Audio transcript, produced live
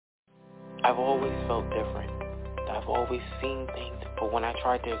I've always felt different. I've always seen things, but when I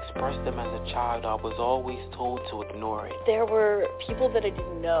tried to express them as a child, I was always told to ignore it. There were people that I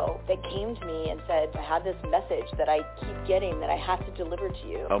didn't know that came to me and said, I have this message that I keep getting that I have to deliver to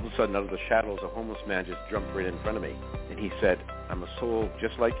you. All of a sudden, out of the shadows, a homeless man just jumped right in front of me. And he said, I'm a soul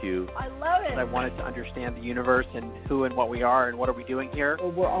just like you. I love it. I wanted to understand the universe and who and what we are and what are we doing here.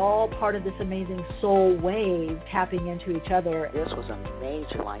 We're all part of this amazing soul wave tapping into each other. This was a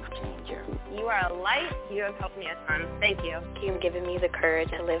major life changer. You are a light. You have helped me a ton. Thank you. You've given me the courage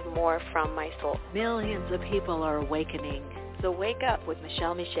to live more from my soul. Millions of people are awakening. So wake up with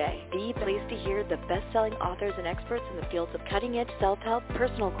Michelle Miche, the place to hear the best-selling authors and experts in the fields of cutting-edge self-help,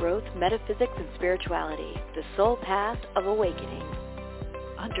 personal growth, metaphysics, and spirituality. The soul path of awakening.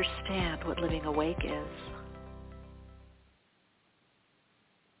 Understand what living awake is.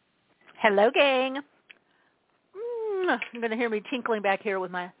 Hello, gang. You're going to hear me tinkling back here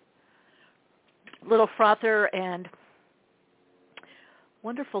with my little frother and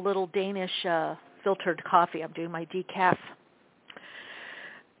wonderful little Danish filtered coffee. I'm doing my decaf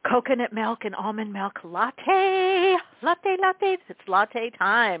coconut milk and almond milk latte. Latte. It's latte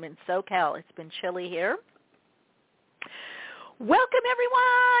time in SoCal. It's been chilly here. Welcome,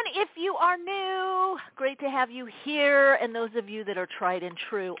 everyone. If you are new, great to have you here. And those of you that are tried and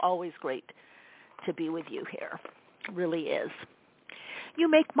true, always great to be with you here. Really is. You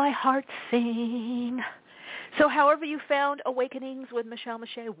make my heart sing. So however you found Awakenings with Michelle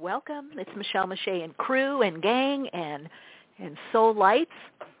Miche, welcome. It's Michelle Miche and crew and gang and Soul Lights.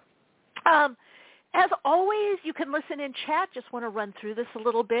 As always, you can listen in chat. Just want to run through this a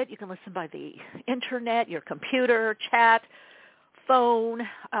little bit. You can listen by the internet, your computer, chat, phone.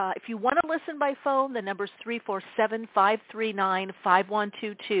 If you want to listen by phone, the number is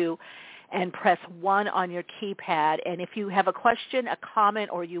 347-539-5122 and press 1 on your keypad. And if you have a question, a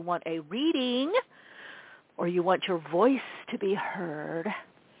comment, or you want a reading, or you want your voice to be heard,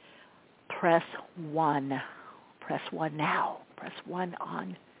 press 1. Press 1 now. Press 1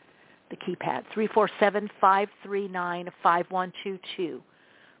 on the keypad. 347-539-5122.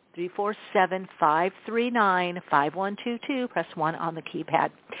 347-539-5122. Press 1 on the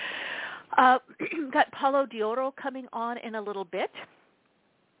keypad. Got Paolo Dioro coming on in a little bit.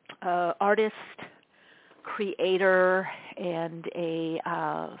 Artist, creator, and a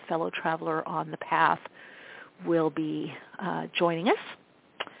fellow traveler on the path will be joining us.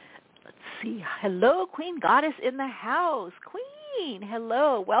 Let's see. Hello, Queen Goddess in the house. Queen,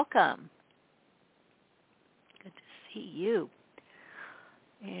 hello. Welcome. Good to see you.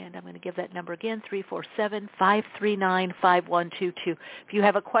 And I'm going to give that number again, 347-539-5122. If you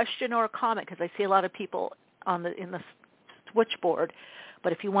have a question or a comment, because I see a lot of people in the switchboard,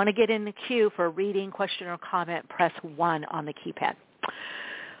 but if you want to get in the queue for a reading, question, or comment, press 1 on the keypad.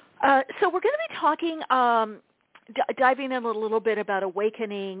 So we're going to be talking, diving in a little bit about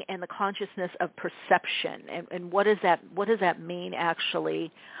awakening and the consciousness of perception, and what does that mean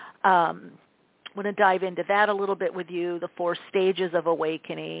actually. I want to dive into that a little bit with you, the 4 stages of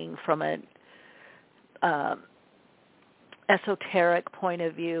awakening from an esoteric point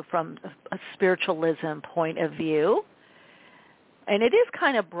of view, from a spiritualism point of view. And it is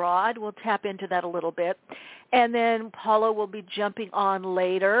kind of broad. We'll tap into that a little bit. And then Paolo will be jumping on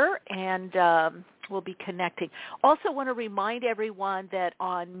later, and we'll be connecting. Also want to remind everyone that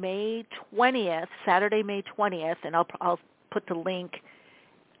on May 20th, Saturday, May 20th, and I'll put the link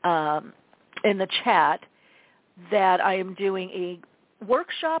in the chat, that I am doing a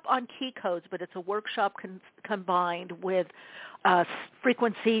workshop on key codes, but it's a workshop combined with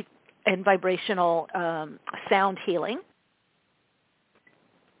frequency and vibrational sound healing.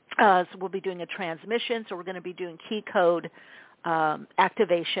 So we'll be doing a transmission, so we're going to be doing key code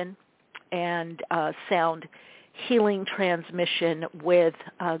activation and sound healing transmission with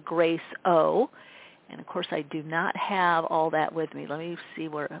Grace O. And, of course, I do not have all that with me. Let me see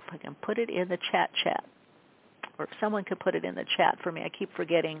if I can put it in the chat, or if someone could put it in the chat for me. I keep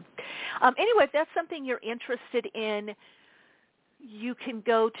forgetting. Anyway, if that's something you're interested in, you can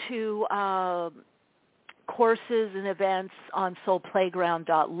go to courses and events on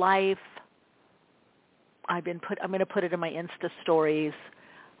soulplayground.life. I'm going to put it in my Insta stories.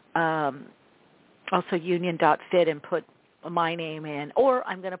 Also union.fit and put my name in, or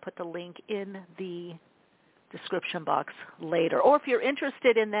I'm going to put the link in the description box later. Or if you're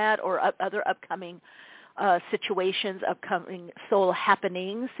interested in that or other upcoming situations, upcoming soul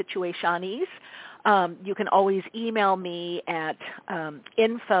happenings, situationes, you can always email me at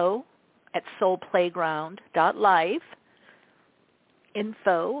info@soulplayground.life,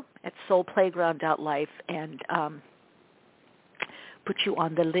 info@soulplayground.life, and put you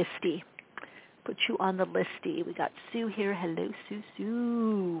on the listy. Put you on the listy. We got Sue here. Hello,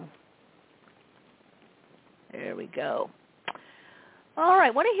 Sue. There we go. All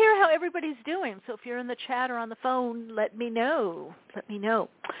right. Want to hear how everybody's doing. So if you're in the chat or on the phone, let me know.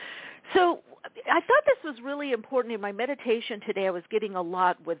 So I thought this was really important in my meditation today. I was getting a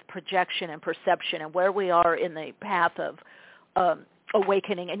lot with projection and perception and where we are in the path of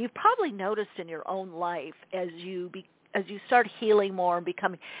awakening. And you've probably noticed in your own life as you start healing more and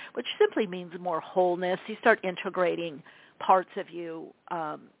becoming, which simply means more wholeness, you start integrating parts of you,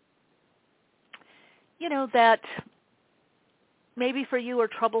 that maybe for you are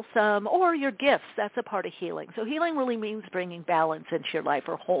troublesome, or your gifts. That's a part of healing. So healing really means bringing balance into your life,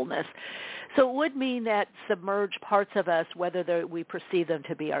 or wholeness. So it would mean that submerged parts of us, whether we perceive them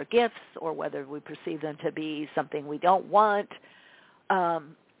to be our gifts or whether we perceive them to be something we don't want,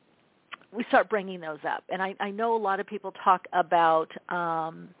 we start bringing those up. And I know a lot of people talk about,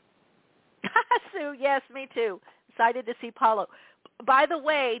 Sue, yes, me too. Excited to see Paolo. By the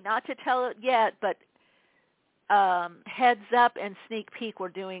way, not to tell it yet, but heads up and sneak peek, we're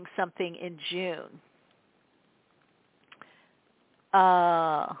doing something in June.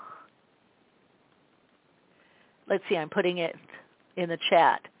 Let's see, I'm putting it in the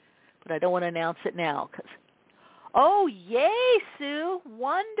chat, but I don't want to announce it now. Oh, yay, Sue.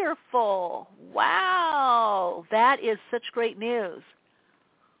 Wonderful. Wow. That is such great news.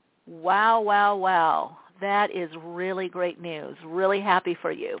 Wow. That is really great news. Really happy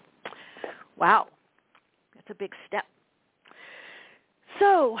for you. Wow. That's a big step.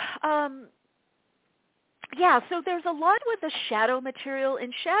 So, so there's a lot with the shadow material.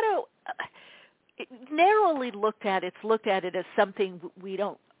 And shadow, narrowly looked at it as something we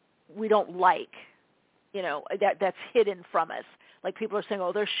don't like, that's hidden from us. Like people are saying,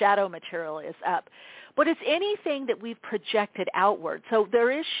 their shadow material is up. But it's anything that we've projected outward. So there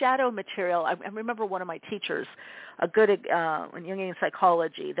is shadow material. I remember one of my teachers, a good in Jungian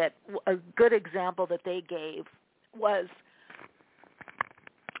psychology, that a good example that they gave was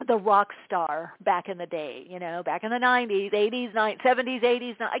the rock star back in the day, back in the 90s, 80s, 70s,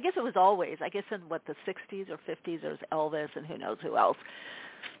 80s. I guess it was always, the 60s or 50s, there was Elvis and who knows who else.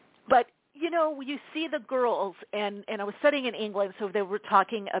 But you see the girls, and I was studying in England, so they were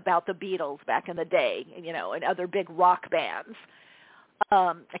talking about the Beatles back in the day, and other big rock bands.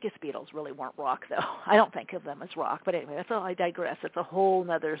 I guess Beatles really weren't rock, though. I don't think of them as rock, but anyway, I digress. It's a whole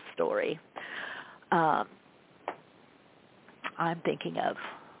other story. I'm thinking of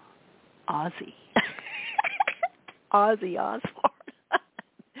Ozzy. Ozzy Osbourne.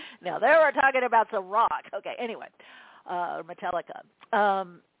 Now, there we're talking about some rock. Okay, anyway, Metallica.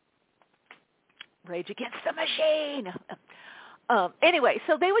 Rage Against the Machine. Anyway,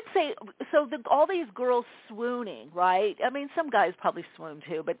 so they would say, all these girls swooning, right? I mean, some guys probably swoon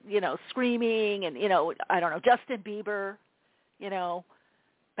too, but, screaming and, I don't know, Justin Bieber,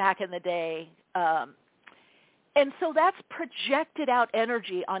 back in the day. And so that's projected out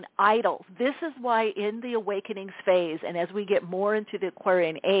energy on idols. This is why in the awakenings phase, and as we get more into the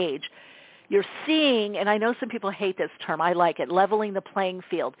Aquarian age, you're seeing, and I know some people hate this term, I like it, leveling the playing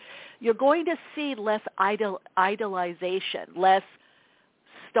field. You're going to see less idolization, less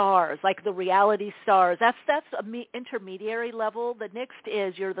stars, like the reality stars. That's an intermediary level. The next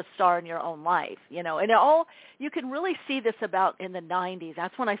is you're the star in your own life, and you can really see this about in the 90s.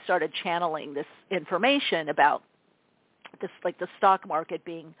 That's when I started channeling this information about this, like the stock market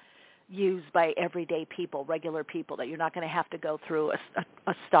being used by everyday people, regular people, that you're not going to have to go through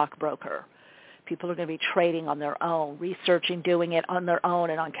a stockbroker. People are going to be trading on their own, researching, doing it on their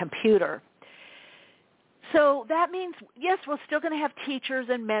own and on computer. So that means, yes, we're still going to have teachers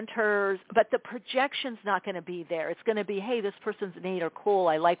and mentors, but the projection's not going to be there. It's going to be, hey, this person's neat or cool.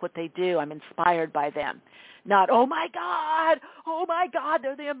 I like what they do. I'm inspired by them. Not, oh, my God,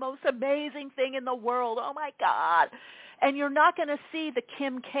 they're the most amazing thing in the world. Oh, my God. And you're not going to see the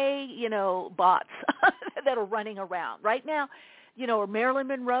Kim K, bots that are running around. Right now, or Marilyn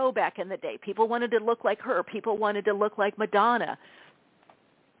Monroe back in the day. People wanted to look like her. People wanted to look like Madonna.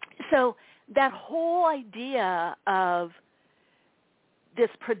 So that whole idea of this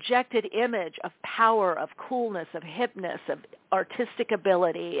projected image of power, of coolness, of hipness, of artistic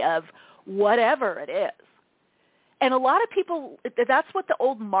ability, of whatever it is. And a lot of people, that's what the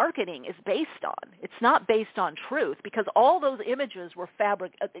old marketing is based on. It's not based on truth, because all those images were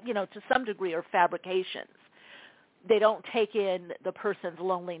to some degree are fabrications. They don't take in the person's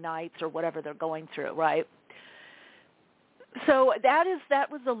lonely nights or whatever they're going through, right? So that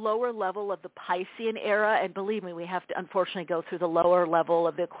was the lower level of the Piscean era, and believe me, we have to unfortunately go through the lower level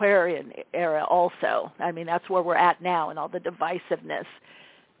of the Aquarian era also. I mean, that's where we're at now, and all the divisiveness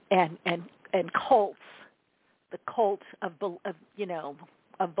and and cults, the cult of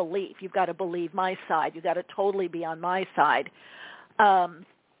belief. You've got to believe my side. You've got to totally be on my side.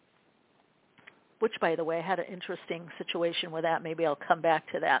 Which, by the way, I had an interesting situation with that. Maybe I'll come back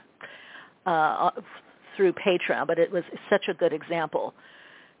to that through Patreon, but it was such a good example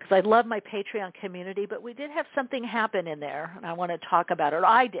because I love my Patreon community, but we did have something happen in there, and I want to talk about it. Or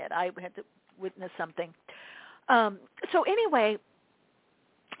I did. I had to witness something. So anyway,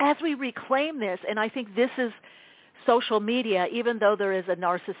 as we reclaim this, and I think this is social media, even though there is a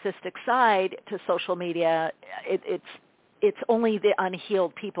narcissistic side to social media, it's only the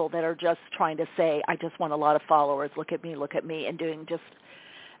unhealed people that are just trying to say, I just want a lot of followers, look at me, and doing just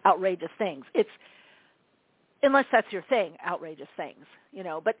outrageous things. It's, unless that's your thing, outrageous things,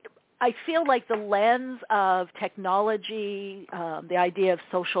 But I feel like the lens of technology, the idea of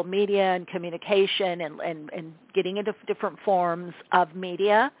social media and communication and getting into different forms of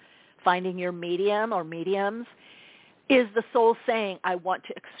media, finding your medium or mediums, is the soul saying, I want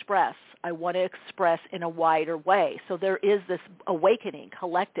to express in a wider way. So there is this awakening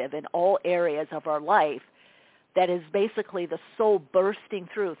collective in all areas of our life that is basically the soul bursting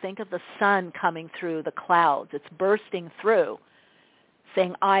through. Think of the sun coming through the clouds. It's bursting through,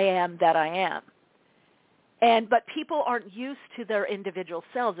 saying, I am that I am. But people aren't used to their individual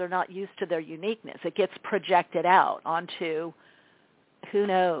selves. They're not used to their uniqueness. It gets projected out onto, who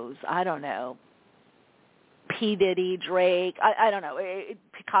knows, I don't know, P. Diddy, Drake, I don't know,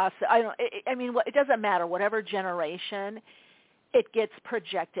 Picasso, it doesn't matter. Whatever generation, it gets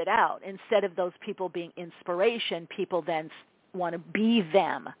projected out. Instead of those people being inspiration, people then want to be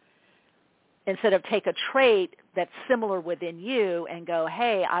them. Instead of take a trait that's similar within you and go,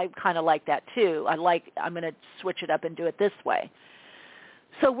 hey, I kind of like that too. I'm going to switch it up and do it this way.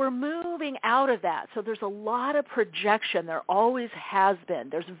 So we're moving out of that. So there's a lot of projection. There always has been.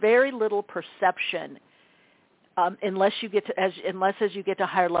 There's very little perception. Unless as you get to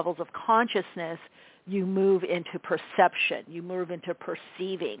higher levels of consciousness, you move into perception. You move into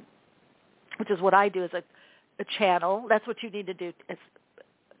perceiving, which is what I do as a channel. That's what you need to do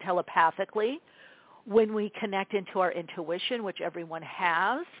telepathically. When we connect into our intuition, which everyone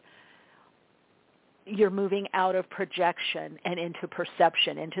has, you're moving out of projection and into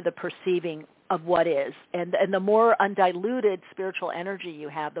perception, into the perceiving of what is. And the more undiluted spiritual energy you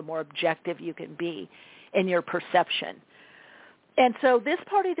have, the more objective you can be in your perception. And so this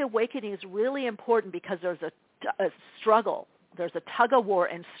part of the awakening is really important because there's a struggle. There's a tug-of-war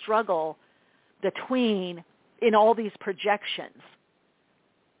and struggle between, in all these projections,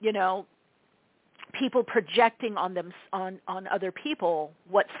 people projecting on them, on other people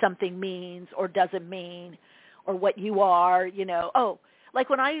what something means or doesn't mean, or what you are, like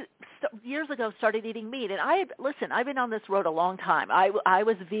when I years ago started eating meat, and I've been on this road a long time. I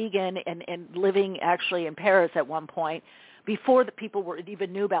was vegan and living actually in Paris at one point before the people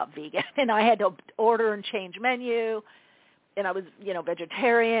even knew about vegan, and I had to order and change menu, and I was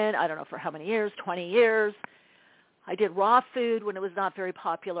vegetarian. I don't know for how many years, 20 years. I did raw food when it was not very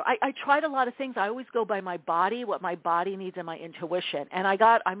popular. I tried a lot of things. I always go by my body, what my body needs, and my intuition. And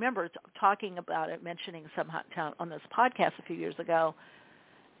I remember talking about it, mentioning somehow on this podcast a few years ago,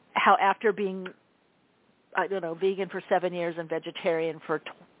 how after being, vegan for 7 years and vegetarian for,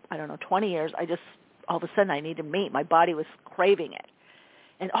 20 years, I just, all of a sudden I needed meat. My body was craving it.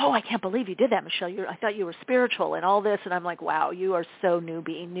 And, I can't believe you did that, Michelle. I thought you were spiritual and all this. And I'm like, wow, you are so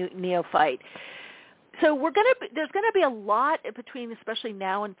neophyte. So there's going to be a lot between, especially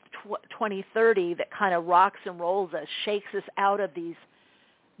now in 2030, that kind of rocks and rolls us, shakes us out of these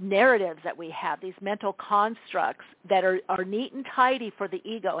narratives that we have, these mental constructs that are neat and tidy for the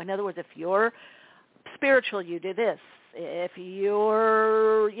ego. In other words, if you're spiritual, you do this. If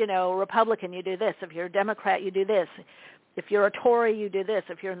you're, Republican, you do this. If you're a Democrat, you do this. If you're a Tory, you do this.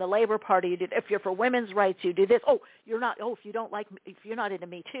 If you're in the Labor Party, you do. If you're for women's rights, you do this. If you're not into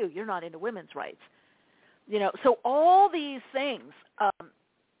Me Too, you're not into women's rights. So all these things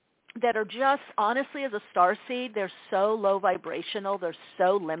that are just, honestly, as a starseed, they're so low vibrational, they're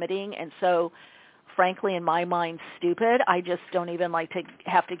so limiting, and so, frankly, in my mind, stupid. I just don't even like to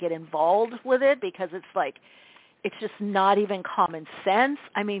have to get involved with it because it's just not even common sense.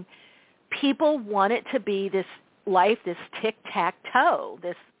 I mean, people want it to be this life, this tic-tac-toe,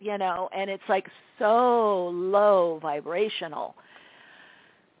 this, and it's like so low vibrational.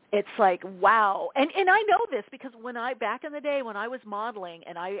 It's like, wow. And I know this because back in the day when I was modeling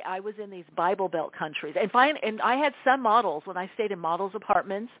and I was in these Bible Belt countries, and I had some models when I stayed in models'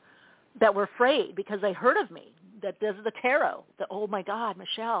 apartments that were afraid because they heard of me, that does the tarot, oh my God,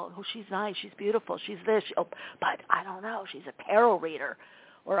 Michelle, she's nice, she's beautiful, she's this, but I don't know, she's a tarot reader.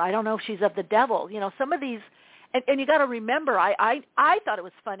 or I don't know if she's of the devil. Some of these, and you got to remember, I thought it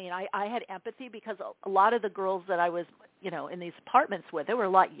was funny, and I had empathy because a lot of the girls that I was, in these apartments with, they were a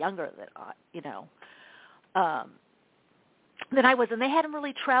lot younger than than I was, and they hadn't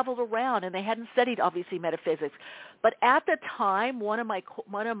really traveled around, and they hadn't studied obviously metaphysics. But at the time, one of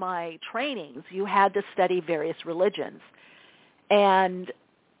my trainings, you had to study various religions, and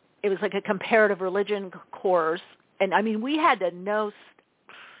it was like a comparative religion course, and I mean we had to know,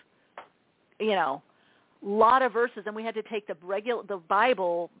 a lot of verses, and we had to take the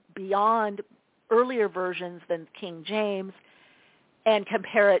Bible beyond earlier versions than King James, and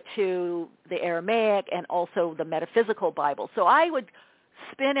compare it to the Aramaic and also the metaphysical Bible. So I would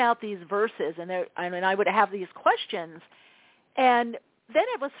spin out these verses, and I would have these questions, and then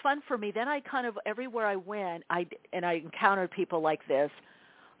it was fun for me. Then I kind of, everywhere I went, I encountered people like this,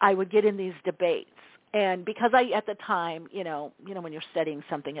 I would get in these debates. And because at the time, when you're studying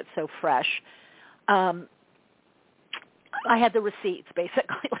something, it's so fresh, I had the receipts,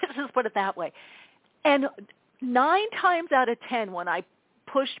 basically. Let's just put it that way. And 9 times out of 10 when I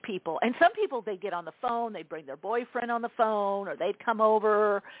pushed people, and some people, they'd get on the phone, they'd bring their boyfriend on the phone, or they'd come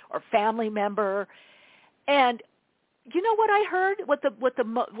over, or family member, and you know what I heard? What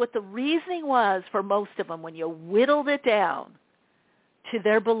the reasoning was for most of them when you whittled it down to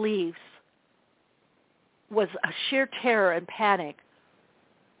their beliefs was a sheer terror and panic.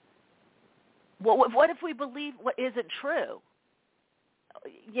 What if we believe what isn't true?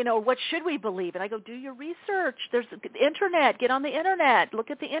 What should we believe? And I go, do your research. There's the internet. Get on the internet. Look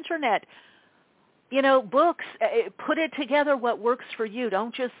at the internet. Books. Put it together what works for you.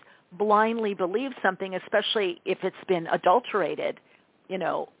 Don't just blindly believe something, especially if it's been adulterated,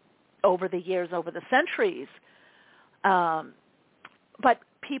 over the years, over the centuries. But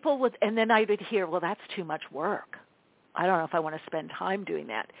people would, and then I would hear, well, that's too much work. I don't know if I want to spend time doing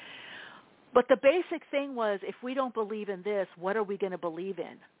that. But the basic thing was, if we don't believe in this, what are we going to believe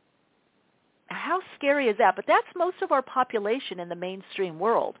in? How scary is that? But that's most of our population in the mainstream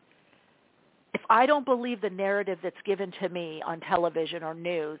world. If I don't believe the narrative that's given to me on television or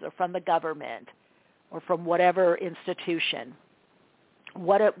news or from the government or from whatever institution, am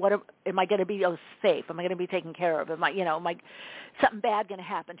I going to be safe? Am I going to be taken care of? Am I something bad going to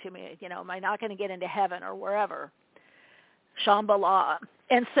happen to me? Am I not going to get into heaven or wherever? Shambhala.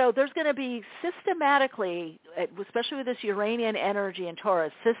 And so there's going to be systematically, especially with this Uranian energy in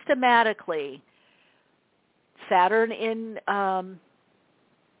Taurus, systematically Saturn in,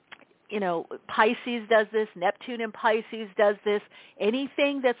 Pisces does this, Neptune in Pisces does this.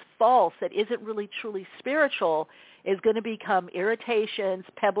 Anything that's false, that isn't really truly spiritual, is going to become irritations,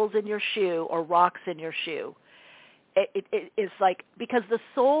 pebbles in your shoe, or rocks in your shoe. It's like, because the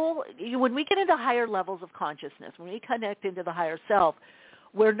soul, when we get into higher levels of consciousness, when we connect into the higher self,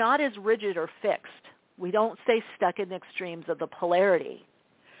 we're not as rigid or fixed. We don't stay stuck in the extremes of the polarity.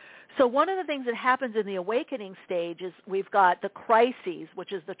 So one of the things that happens in the awakening stage is we've got the crises,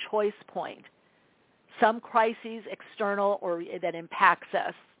 which is the choice point. Some crises external or that impacts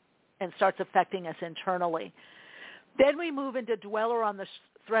us and starts affecting us internally. Then we move into dweller on the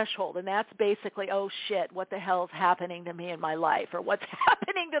threshold, and that's basically, oh shit, what the hell is happening to me in my life, or what's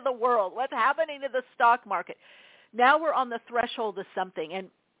happening to the world, what's happening to the stock market. Now we're on the threshold of something, and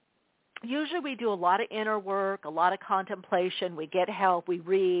usually we do a lot of inner work, a lot of contemplation. We get help, we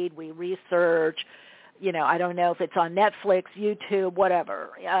read, we research. I don't know if it's on Netflix, YouTube,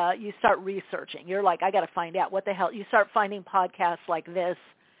 whatever. You start researching. You're like, I got to find out what the hell. You start finding podcasts like this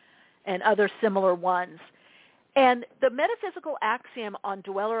and other similar ones. And the metaphysical axiom on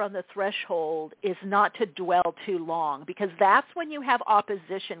dweller on the threshold is not to dwell too long, because that's when you have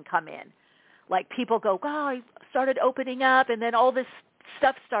opposition come in. Like people go, oh, I started opening up, and then all this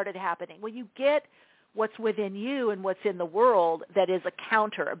stuff started happening. Well, you get what's within you and what's in the world that is a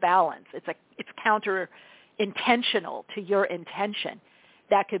counterbalance. It's counter intentional to your intention.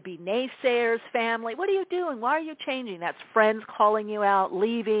 That could be naysayers, family. What are you doing? Why are you changing? That's friends calling you out,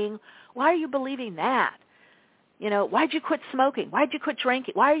 leaving. Why are you believing that? Why'd you quit smoking? Why'd you quit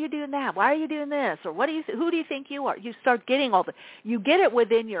drinking? Why are you doing that? Why are you doing this? Or who do you think you are? You start getting you get it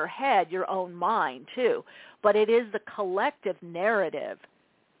within your head, your own mind too. But it is the collective narrative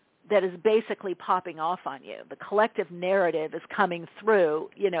that is basically popping off on you. The collective narrative is coming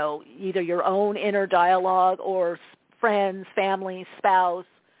through, either your own inner dialogue or friends, family, spouse,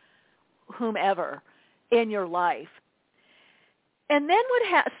 whomever in your life. And then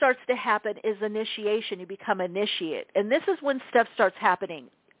what starts to happen is initiation. You become initiate. And this is when stuff starts happening.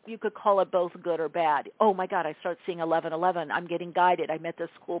 you could call it both good or bad. Oh, my God, I start seeing 1111. I'm getting guided. I met this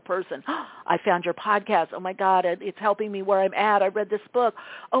cool person. I found your podcast. Oh, my God, it's helping me where I'm at. I read this book.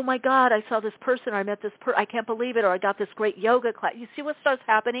 Oh, my God, I saw this person. I met this person. I can't believe it. Or I got this great yoga class. You see what starts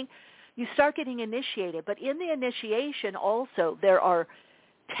happening? You start getting initiated. But in the initiation also, there are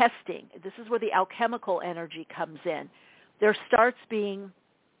testing. This is where the alchemical energy comes in. There starts being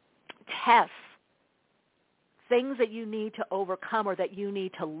tests, things that you need to overcome or that you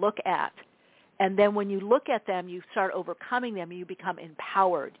need to look at. And then when you look at them, you start overcoming them, you become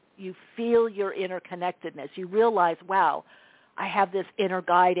empowered. You feel your interconnectedness. You realize, wow, I have this inner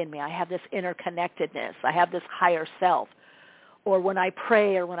guide in me. I have this interconnectedness. I have this higher self. Or when I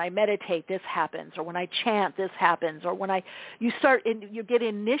pray or when I meditate, this happens. Or when I chant, this happens. Or when you get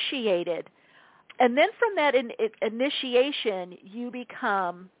initiated. And then from that initiation, you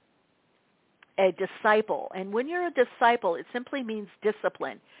become a disciple. And when you're a disciple, it simply means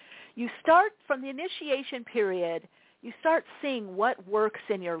discipline. You start from the initiation period, you start seeing what works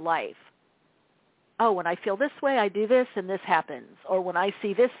in your life. Oh, when I feel this way, I do this and this happens. Or when I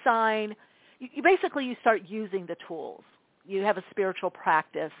see this sign, you start using the tools. You have a spiritual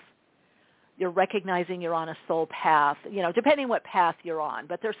practice. You're recognizing you're on a soul path, depending what path you're on.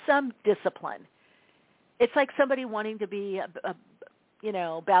 But there's some discipline. It's like somebody wanting to be a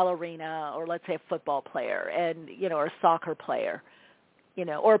ballerina, or let's say a football player, and or a soccer player,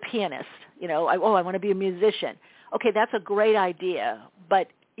 or a pianist. I want to be a musician. Okay, that's a great idea, but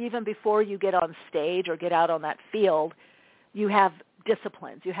even before you get on stage or get out on that field, you have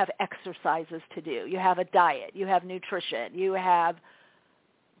disciplines, you have exercises to do, you have a diet, you have nutrition, you have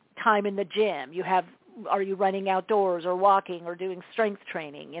time in the gym, are you running outdoors or walking or doing strength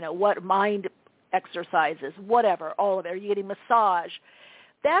training, what mind exercises, whatever, all of it. Are you getting massage?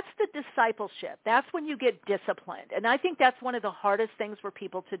 That's the discipleship. That's when you get disciplined. And I think that's one of the hardest things for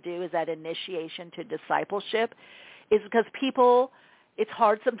people to do, is that initiation to discipleship, is because it's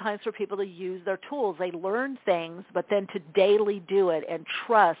hard sometimes for people to use their tools. They learn things, but then to daily do it and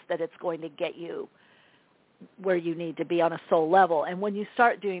trust that it's going to get you where you need to be on a soul level. And when you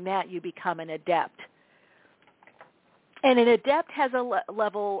start doing that, you become an adept. And an adept has a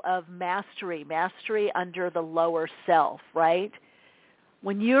level of mastery under the lower self, right?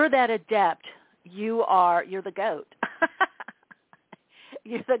 When you're that adept, you're the goat.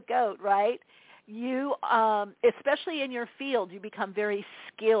 You're the goat, right? You, especially in your field, you become very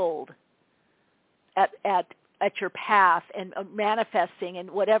skilled at your path and manifesting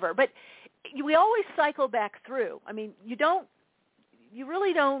and whatever. But we always cycle back through. I mean, you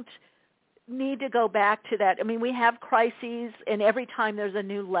really don't need to go back to that. I mean, we have crises, and every time there's a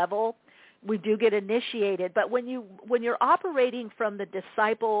new level, we do get initiated. But when you're operating from the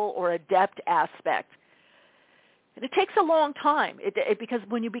disciple or adept aspect, and it takes a long time, because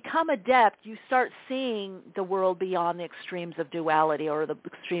when you become adept, you start seeing the world beyond the extremes of duality or the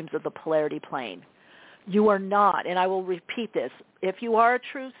extremes of the polarity plane. You are not, and I will repeat this, if you are a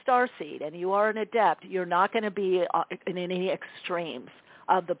true starseed and you are an adept, you're not going to be in any extremes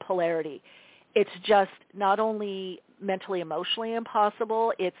of the polarity. It's just not only mentally, emotionally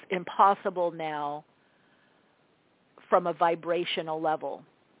impossible, it's impossible now from a vibrational level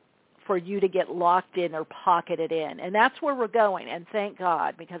for you to get locked in or pocketed in. And that's where we're going, and thank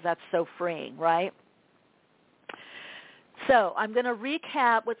God, because that's so freeing, right? So I'm going to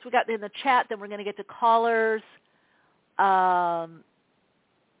recap what we got in the chat, then we're going to get to callers.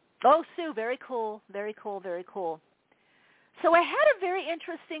 Sue, very cool, very cool, very cool. So I had a very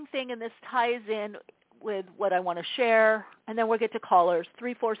interesting thing, and this ties in with what I want to share, and then we'll get to callers,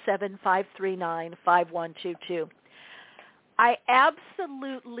 347-539-5122. I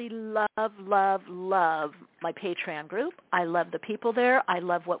absolutely love my Patreon group. I love the people there. I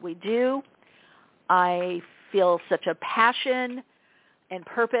love what we do. I feel such a passion and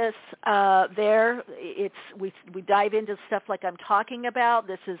purpose there. We dive into stuff like I'm talking about.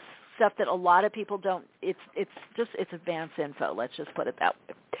 This is stuff that a lot of people don't. It's advanced info. Let's just put it that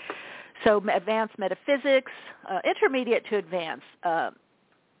way. So advanced metaphysics, intermediate to advanced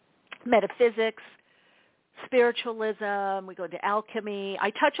metaphysics, spiritualism. We go into alchemy.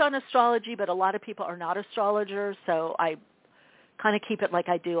 I touch on astrology, but a lot of people are not astrologers, so I kind of keep it like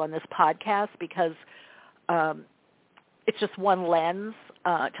I do on this podcast, because it's just one lens.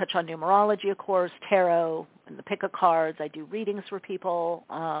 Touch on numerology, of course, tarot, and the pick of cards. I do readings for people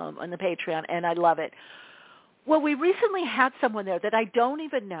on the Patreon, and I love it. Well, we recently had someone there that I don't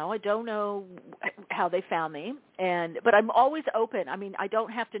even know. I don't know how they found me, but I'm always open. I mean, I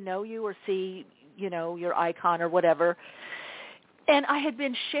don't have to know you or see, your icon or whatever. And I had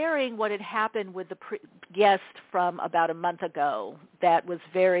been sharing what had happened with the guest from about a month ago that was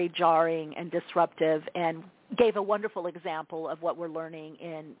very jarring and disruptive and gave a wonderful example of what we're learning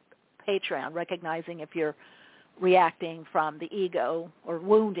in Patreon, recognizing if you're reacting from the ego or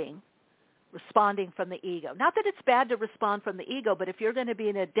wounding, responding from the ego. Not that it's bad to respond from the ego, but if you're going to be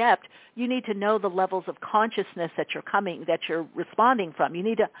an adept, you need to know the levels of consciousness that you're responding from. You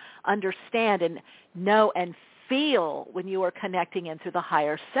need to understand and know and feel when you are connecting into the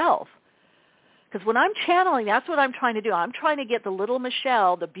higher self. Because when I'm channeling, that's what I'm trying to do. I'm trying to get the little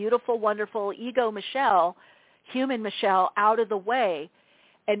Michelle, the beautiful, wonderful ego Michelle, human Michelle, out of the way.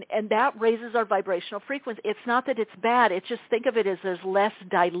 And that raises our vibrational frequency. It's not that it's bad. It's just think of it as there's less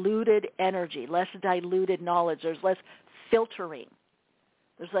diluted energy, less diluted knowledge. There's less filtering.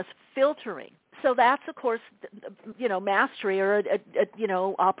 So that's, of course, mastery or,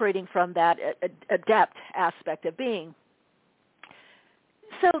 operating from that adept aspect of being.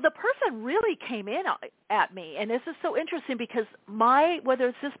 So the person really came in at me, and this is so interesting because whether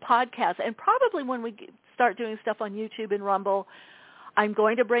it's this podcast, and probably when we start doing stuff on YouTube and Rumble, I'm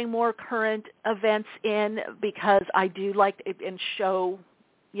going to bring more current events in because I do like to and show,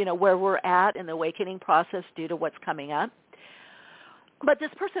 where we're at in the awakening process due to what's coming up. But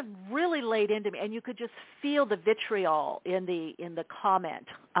this person really laid into me, and you could just feel the vitriol in the comment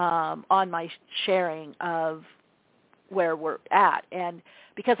on my sharing of where we're at. And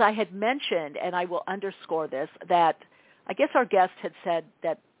because I had mentioned, and I will underscore this, that I guess our guest had said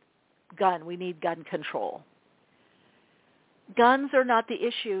that we need gun control. Guns are not the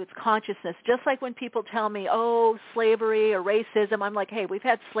issue, it's consciousness. Just like when people tell me, slavery or racism, I'm like, hey, we've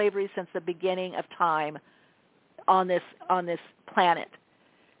had slavery since the beginning of time on this planet.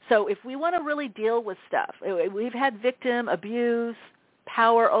 So if we want to really deal with stuff, we've had victim abuse,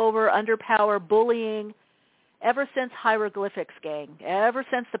 power over, underpower, bullying, ever since hieroglyphics, gang, ever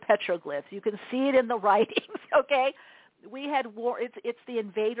since the petroglyphs. You can see it in the writings, okay? We had war. It's the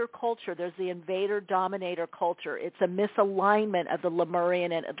invader culture. There's the invader-dominator culture. It's a misalignment of the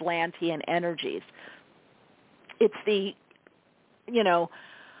Lemurian and Atlantean energies. It's the,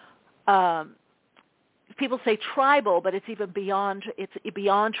 people say tribal, but it's even beyond. It's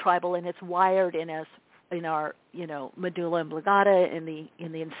beyond tribal, and it's wired in us, in our, medulla oblongata, in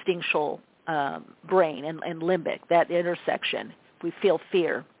the instinctual brain and limbic, that intersection. We feel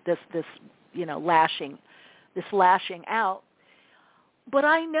fear. This lashing. This lashing out. But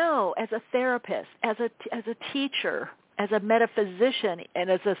I know as a therapist, as a teacher, as a metaphysician, and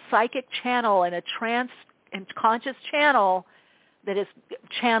as a psychic channel and a trance and conscious channel that has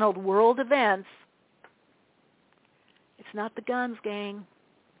channeled world events, it's not the guns, gang.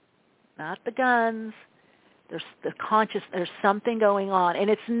 Not the guns. There's the conscious. There's something going on, and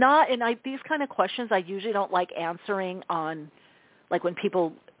it's not. And these kind of questions I usually don't like answering on, like when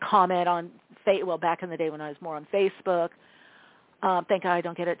people comment on. Back in the day when I was more on Facebook. Thank God I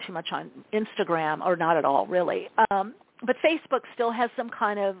don't get it too much on Instagram, or not at all, really. But Facebook still has some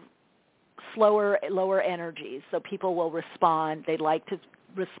kind of lower energies, so people will respond. They like to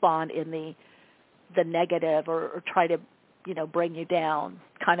respond in the negative or try to, bring you down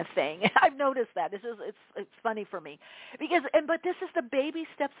kind of thing. I've noticed that. It's funny for me but this is the baby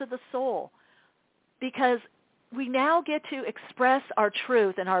steps of the soul, because we now get to express our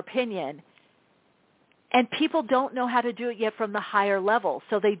truth and our opinion. And people don't know how to do it yet from the higher level,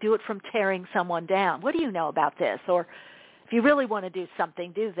 so they do it from tearing someone down. What do you know about this? Or if you really want to do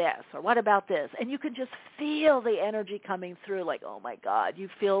something, do this. Or what about this? And you can just feel the energy coming through like, oh, my God, you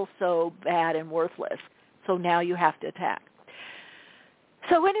feel so bad and worthless. So now you have to attack.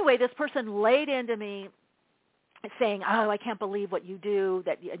 So anyway, this person laid into me saying, I can't believe what you do,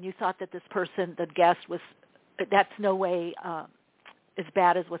 and you thought that this person, the guest, that's no way as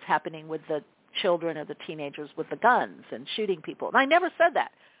bad as what's happening with the children or the teenagers with the guns and shooting people. And I never said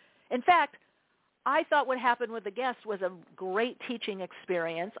that. In fact, I thought what happened with the guest was a great teaching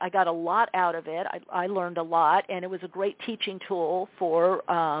experience. I got a lot out of it. I learned a lot, and it was a great teaching tool for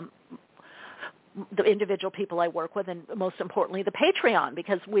the individual people I work with, and most importantly, the Patreon,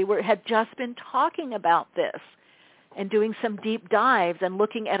 because we had just been talking about this and doing some deep dives and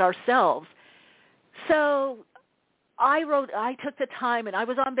looking at ourselves. So I took the time, and I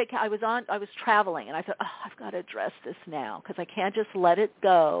was traveling, and I thought, I've got to address this now because I can't just let it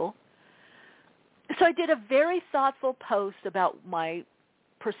go. So I did a very thoughtful post about my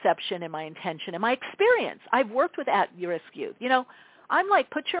perception and my intention and my experience. I've worked with at-risk youth. I'm like,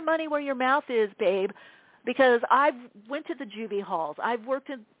 put your money where your mouth is, babe, because I've went to the juvie halls. I've worked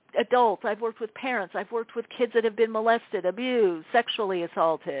with adults. I've worked with parents. I've worked with kids that have been molested, abused, sexually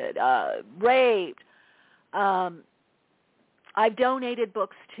assaulted, raped. I've donated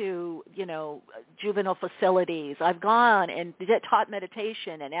books to, juvenile facilities. I've gone and taught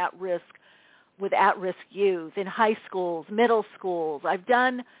meditation and with at-risk youth in high schools, middle schools. I've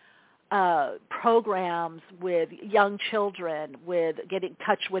done programs with young children with getting in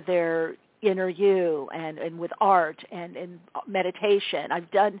touch with their inner you and with art and meditation. I've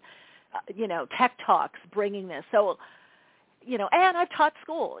done, tech talks bringing this. So, and I've taught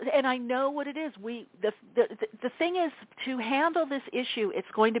school, and I know what it is. The thing is, to handle this issue, it's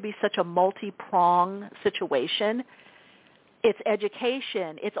going to be such a multi-pronged situation. It's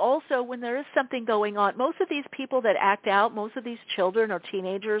education. It's also when there is something going on. Most of these people that act out, most of these children are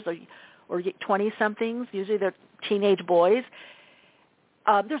teenagers or 20-somethings. Usually they're teenage boys.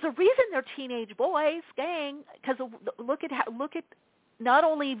 There's a reason they're teenage boys, gang, because look at not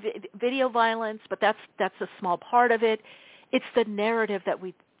only video violence, but that's a small part of it. It's the narrative that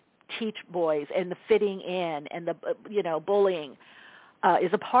we teach boys, and the fitting in, and the bullying is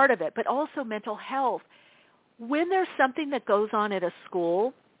a part of it, but also mental health. When there's something that goes on at a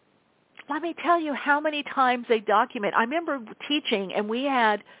school, let me tell you how many times they document. I remember teaching, and we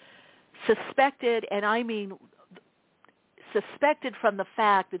had suspected, and I mean suspected from the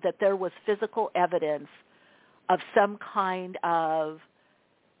fact that there was physical evidence of some kind of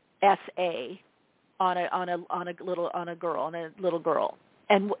SA on a little girl,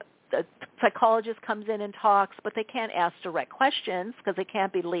 and the psychologist comes in and talks, but they can't ask direct questions because they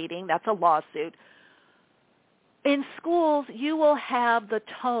can't be leading. That's a lawsuit. In schools, you will have the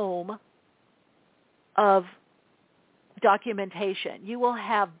tome of documentation. You will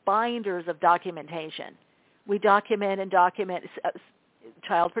have binders of documentation. We document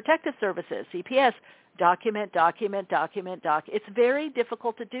Child Protective Services, CPS, document. It's very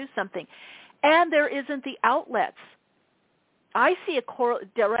difficult to do something. And there isn't the outlets. I see a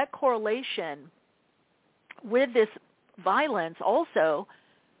direct correlation with this violence also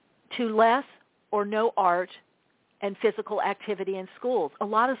to less or no art and physical activity in schools. A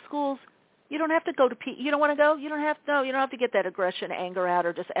lot of schools, you don't have to go to you don't want to go? You don't have to get that aggression, anger out,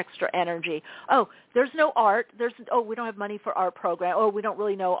 or just extra energy. Oh, there's no art. We don't have money for art program. Oh, we don't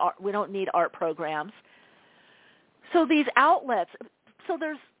really know art. We don't need art programs. So these outlets, so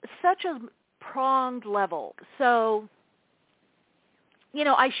there's such a pronged level. So,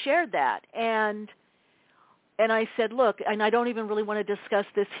 I shared that, and I said, look, and I don't even really want to discuss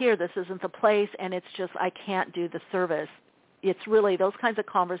this here. This isn't the place, and it's just I can't do the service. It's really those kinds of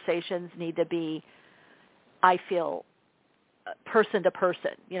conversations need to be, I feel, person to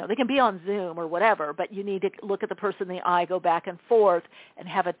person. They can be on Zoom or whatever, but you need to look at the person in the eye, go back and forth, and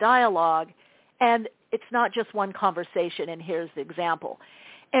have a dialogue. And it's not just one conversation, and here's the example.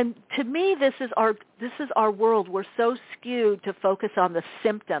 And to me, this is our world. We're so skewed to focus on the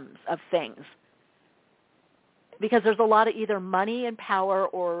symptoms of things because there's a lot of either money and power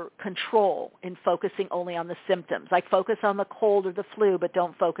or control in focusing only on the symptoms. Like focus on the cold or the flu, but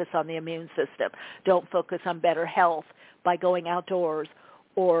don't focus on the immune system. Don't focus on better health by going outdoors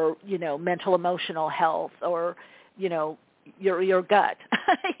or, mental emotional health or, your gut,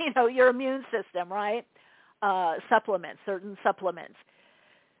 your immune system, right? Certain supplements.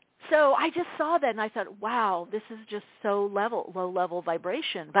 So I just saw that and I thought, wow, this is just so low-level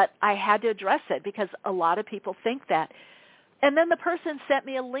vibration. But I had to address it because a lot of people think that. And then the person sent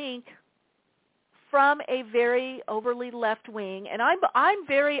me a link from a very overly left-wing, and I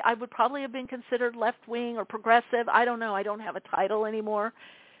would probably have been considered left-wing or progressive. I don't know. I don't have a title anymore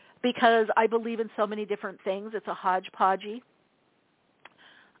because I believe in so many different things. It's a hodgepodge.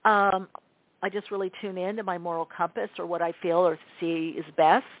 I just really tune in to my moral compass or what I feel or see is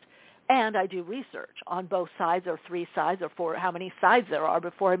best. And I do research on both sides or three sides or four, how many sides there are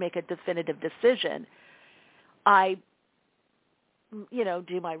before I make a definitive decision. I,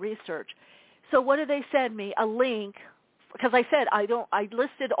 do my research. So what did they send me? A link, because I said I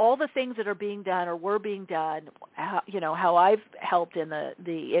listed all the things that are being done or were being done, how I've helped in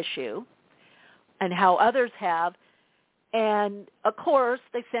the issue and how others have. And, of course,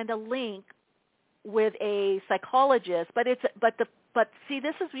 they send a link with a psychologist, but see,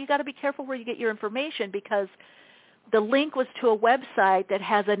 this is, you got to be careful where you get your information because the link was to a website that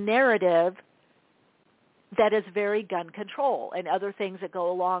has a narrative that is very gun control and other things that go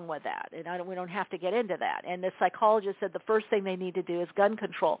along with that. And we don't have to get into that. And the psychologist said the first thing they need to do is gun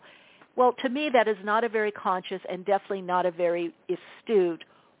control. Well, to me, that is not a very conscious and definitely not a very astute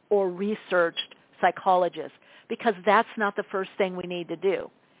or researched psychologist because that's not the first thing we need to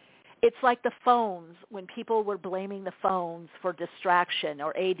do. It's like the phones when people were blaming the phones for distraction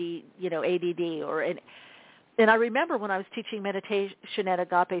or ADD or And I remember when I was teaching meditation at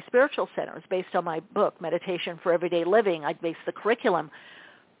Agape Spiritual Center, it's based on my book, Meditation for Everyday Living. I based the curriculum.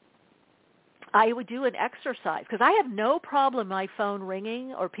 I would do an exercise because I have no problem my phone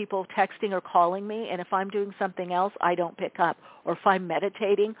ringing or people texting or calling me, and if I'm doing something else, I don't pick up. Or if I'm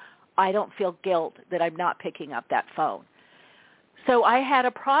meditating, I don't feel guilt that I'm not picking up that phone. So I had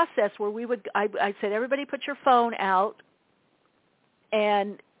a process where I said, everybody put your phone out,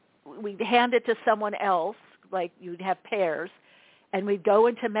 and we'd hand it to someone else, like you'd have pairs, and we'd go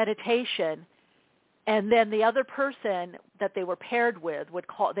into meditation, and then the other person that they were paired with would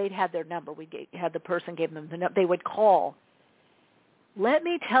call. They'd had their number. The person gave them the number. They would call. Let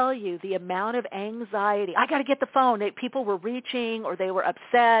me tell you the amount of anxiety. I got to get the phone. People were reaching or they were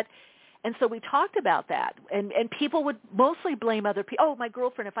upset. And so we talked about that, and people would mostly blame other people. Oh, my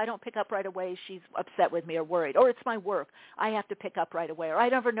girlfriend, if I don't pick up right away, she's upset with me or worried. Or it's my work. I have to pick up right away. Or I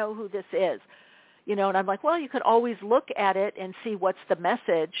never know who this is. And I'm like, well, you could always look at it and see what's the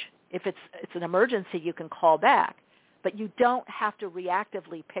message. If it's an emergency, you can call back. But you don't have to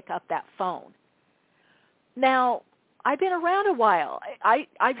reactively pick up that phone. Now, I've been around a while. I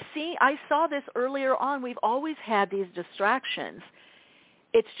saw this earlier on. We've always had these distractions.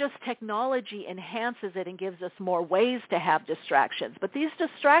 It's just technology enhances it and gives us more ways to have distractions. But these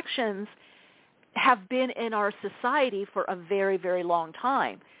distractions have been in our society for a very, very long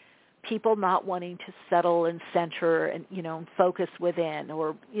time. People not wanting to settle and center and, focus within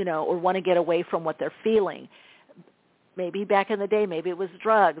or want to get away from what they're feeling. Maybe back in the day, maybe it was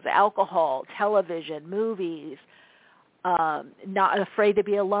drugs, alcohol, television, movies, not afraid to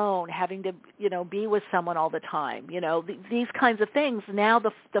be alone, having to, be with someone all the time, these kinds of things. Now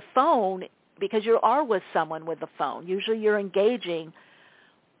the phone, because you are with someone with the phone, usually you're engaging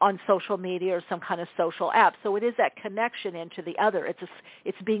on social media or some kind of social app. So it is that connection into the other.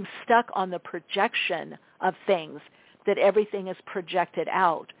 It's being stuck on the projection of things, that everything is projected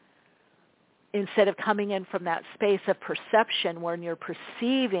out, instead of coming in from that space of perception when you're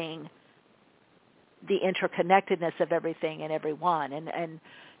perceiving the interconnectedness of everything and everyone, and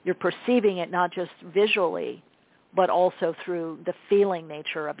you're perceiving it not just visually, but also through the feeling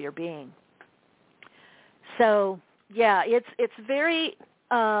nature of your being. So, yeah, it's very,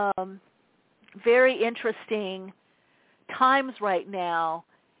 very interesting times right now,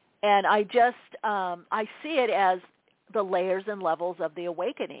 and I see it as the layers and levels of the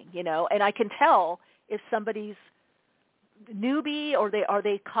awakening, and I can tell if somebody's newbie or are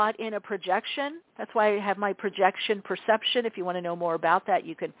they caught in a projection. That's why I have my projection perception. If you want to know more about that,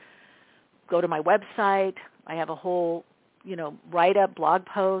 you can go to my website. I have a whole, write-up, blog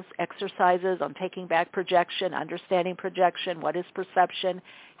posts, exercises on taking back projection, understanding projection, what is perception,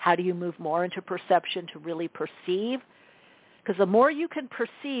 how do you move more into perception to really perceive. Because the more you can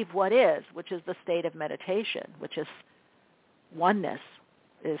perceive what is, which is the state of meditation, which is oneness,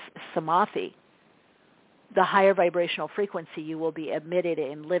 is samadhi, the higher vibrational frequency you will be emitted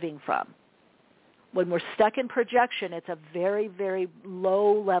in living from. When we're stuck in projection, it's a very, very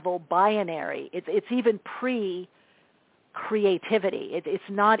low-level binary. It's even pre-creativity. It's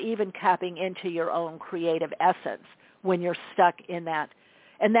not even tapping into your own creative essence when you're stuck in that.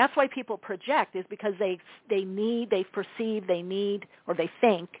 And that's why people project, is because they perceive, they need, or they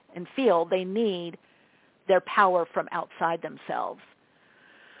think and feel they need their power from outside themselves.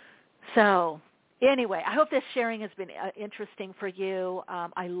 So anyway, I hope this sharing has been interesting for you.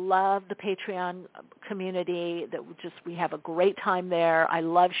 I love the Patreon community. We have a great time there. I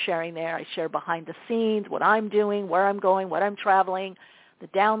love sharing there. I share behind the scenes, what I'm doing, where I'm going, what I'm traveling, the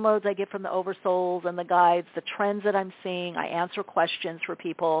downloads I get from the Oversouls and the guides, the trends that I'm seeing. I answer questions for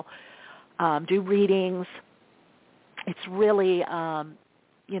people, do readings. It's really,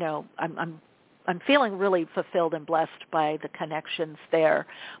 I'm feeling really fulfilled and blessed by the connections there.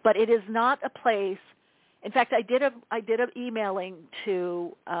 But it is not a place. In fact, I did a emailing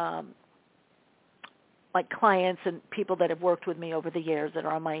to like clients and people that have worked with me over the years that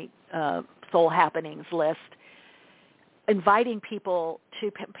are on my Soul Happenings list, inviting people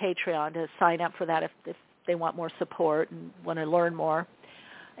to Patreon to sign up for that if they want more support and want to learn more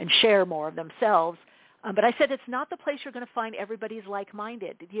and share more of themselves. But I said it's not the place you're going to find everybody's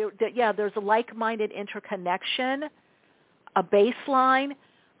like-minded. There's a like-minded interconnection, a baseline,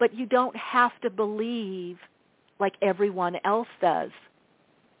 but you don't have to believe like everyone else does.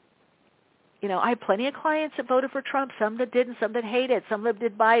 I have plenty of clients that voted for Trump, some that didn't, some that hated, some that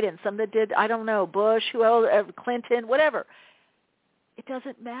did Biden, some that did, I don't know, Bush, who else, Clinton, whatever. It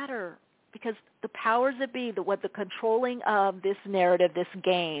doesn't matter, because the powers that be, the controlling of this narrative, this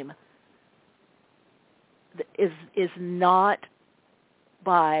game, is not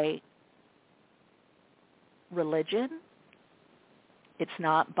by religion. It's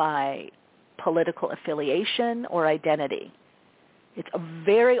not by political affiliation or identity. It's a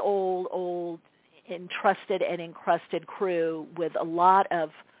very old, entrusted and encrusted crew with a lot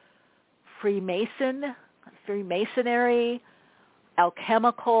of Freemasonry,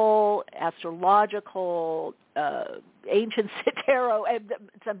 alchemical, astrological, ancient tarot, and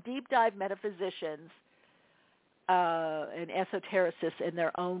some deep dive metaphysicians and esotericists in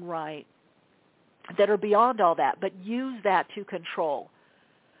their own right that are beyond all that, but use that to control.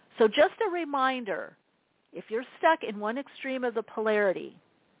 So just a reminder, if you're stuck in one extreme of the polarity,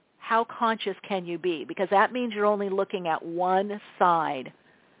 how conscious can you be? Because that means you're only looking at one side,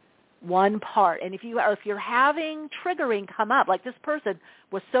 one part. And if you're having triggering come up, like this person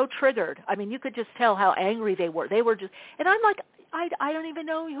was so triggered, I mean, you could just tell how angry they were. They were just, and I'm like, I don't even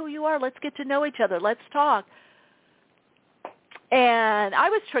know who you are. Let's get to know each other. Let's talk. And I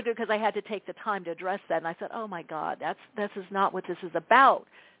was triggered because I had to take the time to address that. And I said, oh, my God, this is not what this is about.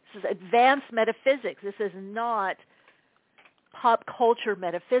 This is advanced metaphysics. This is not pop culture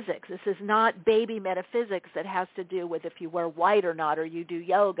metaphysics. This is not baby metaphysics that has to do with if you wear white or not, or you do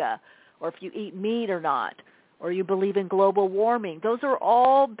yoga, or if you eat meat or not, or you believe in global warming. Those are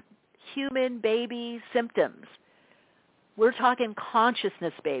all human baby symptoms. We're talking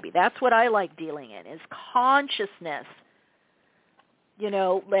consciousness, baby. That's what I like dealing in, is consciousness. You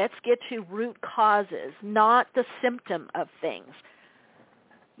know, let's get to root causes, not the symptom of things.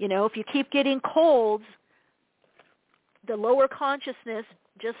 You know, if you keep getting colds, the lower consciousness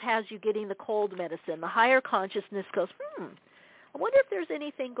just has you getting the cold medicine. The higher consciousness goes, I wonder if there's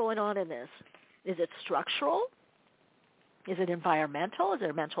anything going on in this. Is it structural? Is it environmental? Is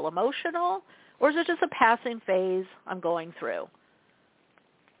it mental, emotional? Or is it just a passing phase I'm going through?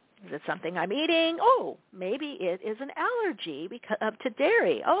 Is it something I'm eating? Oh, maybe it is an allergy to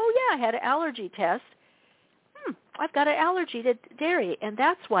dairy. Oh, yeah, I had an allergy test. I've got an allergy to dairy, and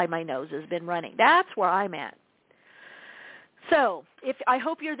that's why my nose has been running. That's where I'm at. So I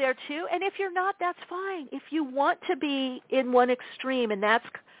hope you're there too, and if you're not, that's fine. If you want to be in one extreme and that's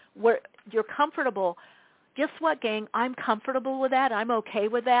where you're comfortable, guess what, gang? I'm comfortable with that. I'm okay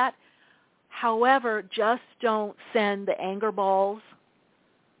with that. However, just don't send the anger balls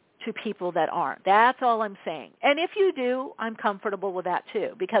to people that aren't. That's all I'm saying. And if you do, I'm comfortable with that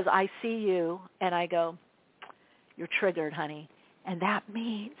too, because I see you and I go, you're triggered, honey. And that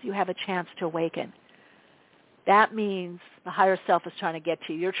means you have a chance to awaken. That means the higher self is trying to get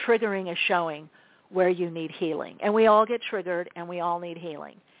to you. Your triggering is showing where you need healing. And we all get triggered and we all need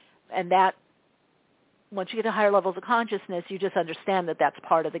healing. And that, once you get to higher levels of consciousness, you just understand that that's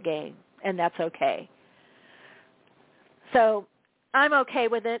part of the game. And that's okay. So I'm okay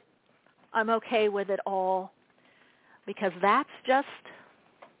with it. I'm okay with it all, because that's just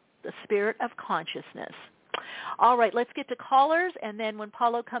the spirit of consciousness. All right, let's get to callers, and then when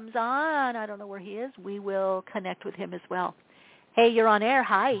Paolo comes on, I don't know where he is, we will connect with him as well. Hey, you're on air.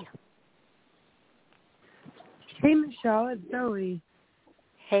 Hi. Hey, Michelle, it's Zoe.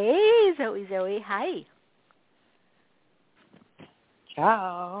 Hey, Zoe. Hi.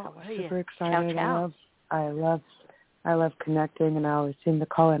 Ciao. How are you? Super excited. Ciao. I love connecting, and I always seem to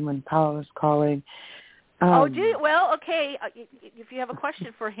call in when Paolo is calling. Oh, do you? Well, okay. If you have a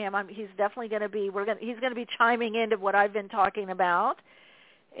question for him, he's definitely going to be. He's going to be chiming into what I've been talking about,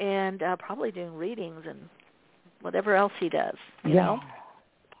 and probably doing readings and whatever else he does. You know.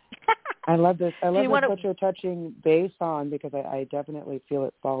 I love this. I love what you're touching base on, because I definitely feel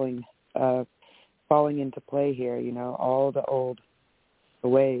it falling into play here. You know, all the old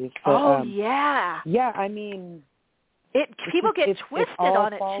ways. But, yeah. Yeah, I mean, people get twisted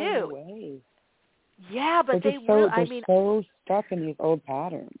on it too. Away. Yeah, but they're so stuck in these old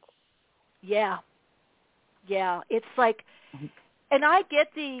patterns. Yeah, it's like, and I get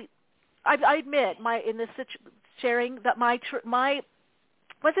I admit in this sharing that my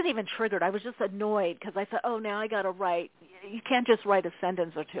wasn't even triggered. I was just annoyed because I thought, oh, now I got to write. You can't just write a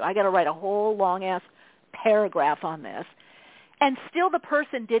sentence or two. I got to write a whole long ass paragraph on this, and still the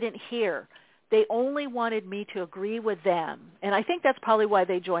person didn't hear. They only wanted me to agree with them, and I think that's probably why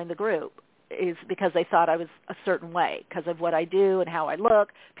they joined the group. Is because they thought I was a certain way because of what I do and how I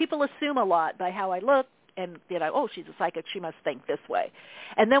look. People assume a lot by how I look, and oh, she's a psychic, she must think this way.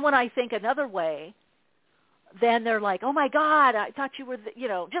 And then when I think another way, then they're like, oh my God, I thought you were,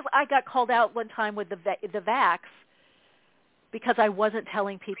 just I got called out one time with the vax because I wasn't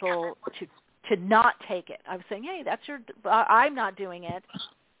telling people to not take it. I was saying, hey, I'm not doing it.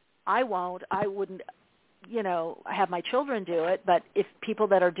 I won't. I wouldn't. Have my children do it, but if people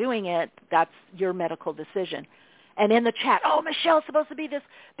that are doing it, that's your medical decision. And in the chat, oh, Michelle's supposed to be this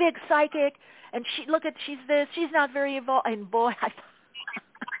big psychic, and she's this, she's not very evolved. And boy,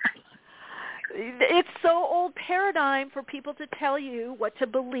 it's so old paradigm for people to tell you what to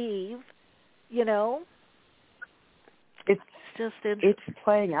believe, you know. It's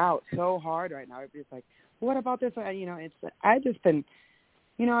playing out so hard right now. It's like, what about this? You know, I've just been,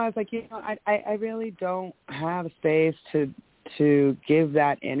 you know, I was like, you know, I really don't have space to give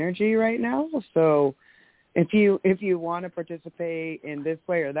that energy right now. So if you want to participate in this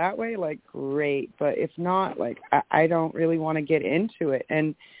way or that way, like, great. But if not, like, I don't really want to get into it.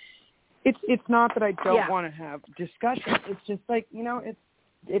 And it's not that I don't want to have discussion. It's just like, you know,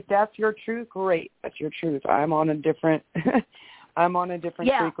 if that's your truth, great. That's your truth. I'm on a different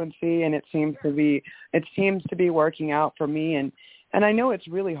frequency, and it seems to be working out for me. And I know it's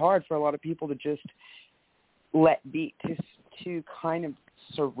really hard for a lot of people to just let be, to kind of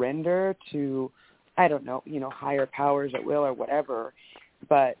surrender to, I don't know, you know, higher powers at will or whatever.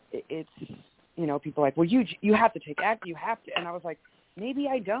 But it's, you know, people are like, well, you have to take action, you have to. And I was like, maybe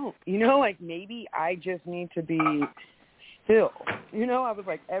I don't, you know, like maybe I just need to be still. You know, I was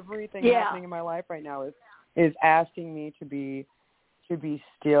like, everything happening in my life right now is asking me to be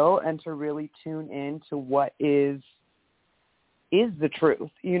still and to really tune in to what is the truth,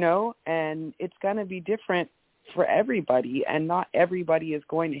 you know. And it's going to be different for everybody, and not everybody is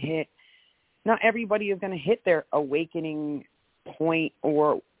going to hit their awakening point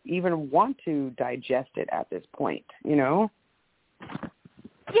or even want to digest it at this point, you know.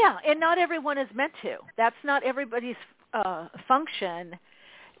 Yeah, and not everyone is meant to. That's not everybody's function.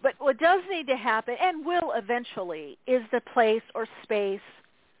 But what does need to happen, and will eventually, is the place or space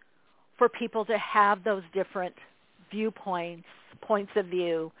for people to have those different viewpoints, points of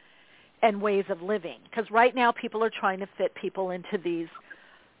view, and ways of living. Because right now people are trying to fit people into these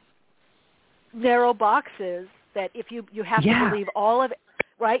narrow boxes that if you have to believe all of it,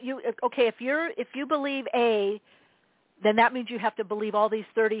 right? If you believe A, then that means you have to believe all these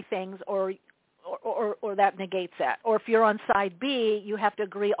 30 things, or that negates that. Or if you're on side B, you have to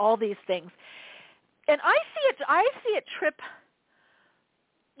agree all these things. And I see it trip,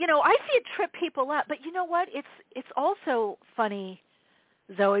 you know, trip people up. But you know what? It's also funny,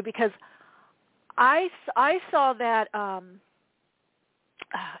 Zoe, because I saw that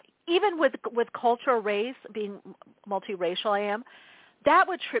even with culture, race, being multiracial, I am, that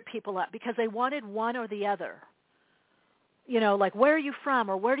would trip people up because they wanted one or the other. You know, like, where are you from,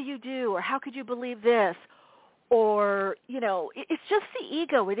 or what do you do, or how could you believe this? Or, you know, it's just the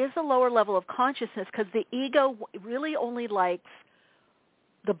ego. It is a lower level of consciousness because the ego really only likes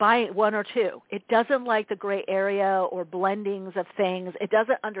the one or two. It doesn't like the gray area or blendings of things. It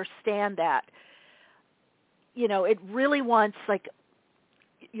doesn't understand that. You know, it really wants, like,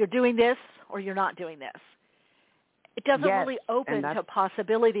 you're doing this or you're not doing this. It doesn't really open to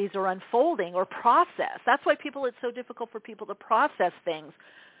possibilities or unfolding or process. That's why it's so difficult for people to process things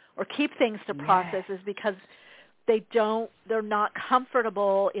or keep things to process, is because they're not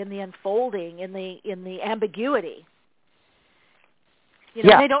comfortable in the unfolding, in the ambiguity. You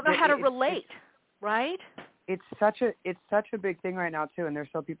know, they don't know how to relate, right? It's such a big thing right now too, and there's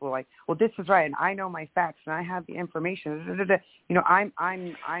still people like, well, this is right, and I know my facts, and I have the information. You know, I'm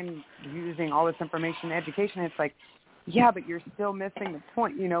using all this information and education. It's like, yeah, but you're still missing the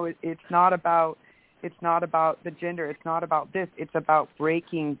point. You know, it's not about the gender. It's not about this. It's about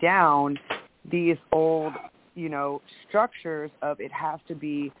breaking down these old, you know, structures of it has to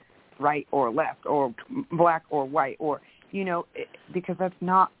be right or left or black or white, or, you know, because it's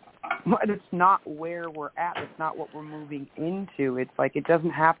not where we're at. It's not what we're moving into. It's like, it doesn't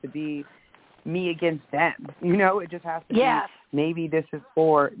have to be me against them. You know, it just has to be, maybe this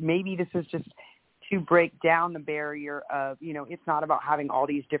is just to break down the barrier of, you know, it's not about having all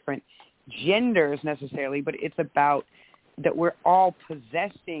these different genders necessarily, but it's about that we're all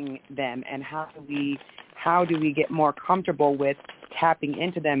possessing them, and how do we get more comfortable with tapping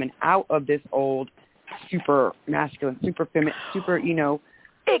into them and out of this old super masculine, super feminine, super, you know.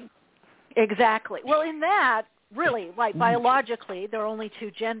 Exactly. Well, in that, really, like, biologically, there are only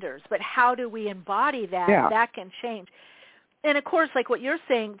two genders, but how do we embody that? Yeah. That can change. And of course, like what you're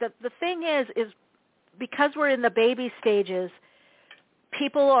saying, the thing is because we're in the baby stages,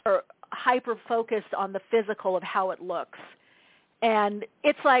 people are hyper-focused on the physical of how it looks. And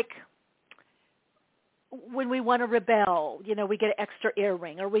it's like when we want to rebel, you know, we get an extra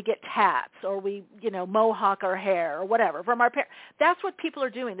earring, or we get tats, or we, you know, mohawk our hair or whatever from our parents. That's what people are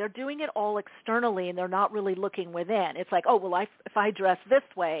doing. They're doing it all externally, and they're not really looking within. It's like, oh, well, if I dress this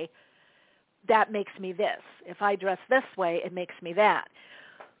way, that makes me this. If I dress this way, it makes me that.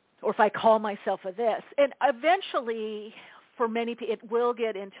 or if I call myself a this. And eventually, for many people, it will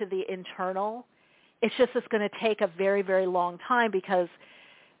get into the internal. It's just it's going to take a very, very long time because,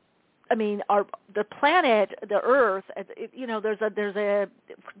 I mean, the planet, the Earth, there's a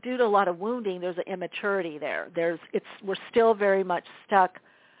due to a lot of wounding, there's an immaturity there. We're still very much stuck,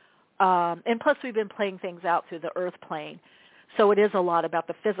 and plus we've been playing things out through the Earth plane, so it is a lot about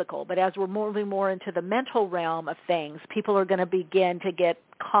the physical. But as we're moving more into the mental realm of things, people are going to begin to get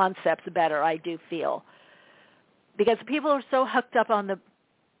concepts better. I do feel, because people are so hooked up on the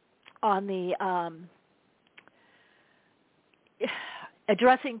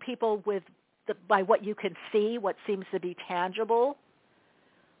addressing people by what you can see, what seems to be tangible,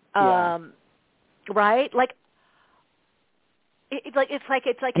 right? Like it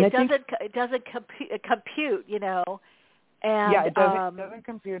doesn't compute, you know. And it doesn't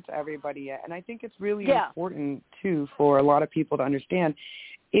compute to everybody yet. And I think it's really important too for a lot of people to understand.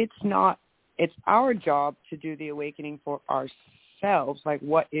 It's our job to do the awakening for ourselves. Like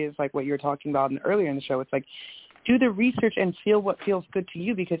what you were talking about earlier in the show. It's like, do the research and feel what feels good to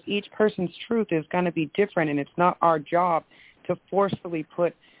you, because each person's truth is going to be different, and it's not our job to forcefully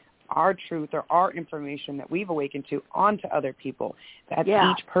put our truth or our information that we've awakened to onto other people. That's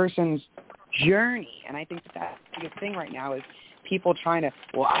each person's journey, and I think that's the biggest thing right now is people trying to,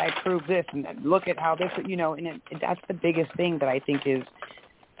 well, I prove this, and look at how this, you know, and that's the biggest thing that I think is,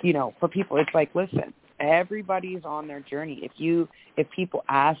 you know, for people, it's like, listen, everybody's on their journey. If people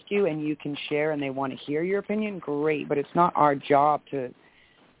ask you and you can share and they want to hear your opinion, great. But it's not our job to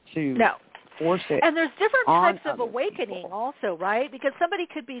force it. And there's different types of awakening also, right? Because somebody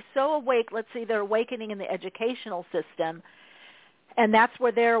could be so awake, let's say they're awakening in the educational system, and that's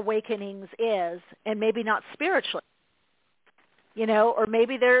where their awakenings is, and maybe not spiritually, you know, or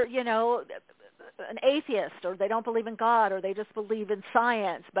maybe they're, you know, an atheist, or they don't believe in God, or they just believe in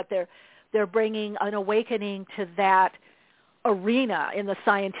science, but they're bringing an awakening to that arena in the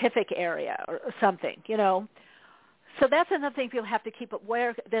scientific area or something, you know. So that's another thing people have to keep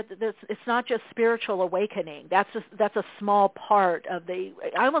aware that it's not just spiritual awakening. That's a small part of the.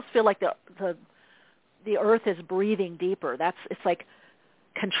 I almost feel like the Earth is breathing deeper. It's like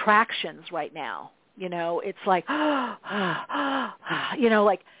contractions right now. You know, it's like you know,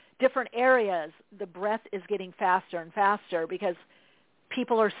 like different areas. The breath is getting faster and faster because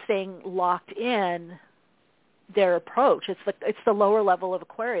people are staying locked in their approach. It's the lower level of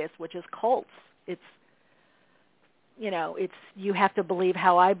Aquarius, which is cults. It's, you know, it's, you have to believe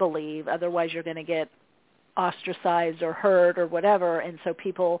how I believe, otherwise you're going to get ostracized or hurt or whatever. And so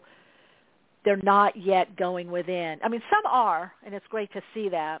people, they're not yet going within. I mean, some are, and it's great to see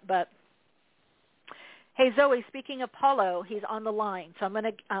that. But hey, Zoe, speaking of Paolo, he's on the line, so I'm going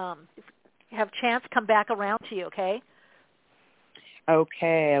to have Chance come back around to you. Okay.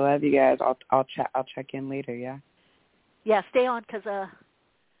 Okay, I love you guys. I'll check in later. Yeah. Yeah, stay on because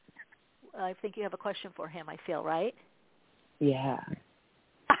I think you have a question for him. I feel right. Yeah.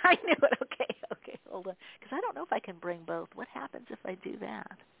 I knew it. Okay, hold on, because I don't know if I can bring both. What happens if I do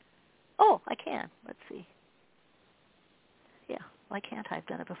that? Oh, I can. Let's see. Yeah, why can't I? I've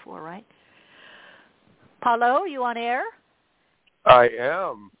done it before, right? Paolo, you on air? I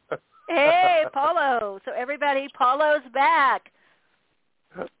am. Hey, Paolo. So everybody, Paulo's back.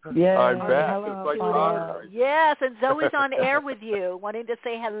 Yeah, I'm back. Hello, it's like yes, and Zoe's on air with you, wanting to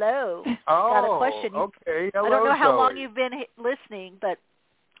say hello. Oh, got a question. Okay. Hello, I don't know how Zoe. long you've been listening, but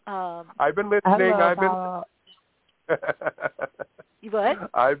I've been listening. Hello, You what?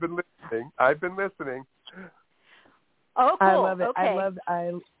 I've been listening. Oh, cool. I love it. Okay.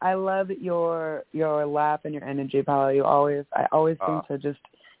 I love your laugh and your energy, Paolo. I always seem to just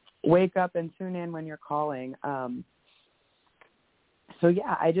wake up and tune in when you're calling. So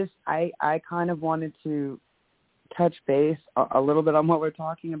yeah, I kind of wanted to touch base a little bit on what we're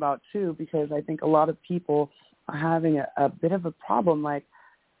talking about too, because I think a lot of people are having a bit of a problem. Like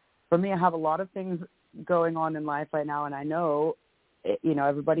for me, I have a lot of things going on in life right now, and I know, you know,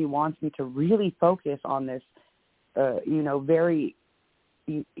 everybody wants me to really focus on this, you know, very,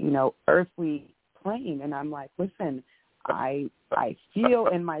 you know, earthly plane, and I'm like, listen, I feel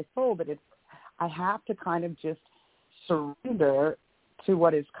in my soul that I have to kind of just surrender to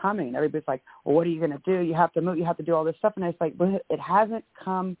what is coming. Everybody's like, well, what are you going to do? You have to move. You have to do all this stuff. And it's like, but it hasn't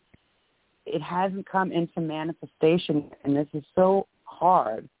come into manifestation. And this is so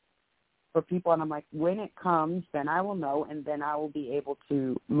hard for people. And I'm like, when it comes, then I will know, and then I will be able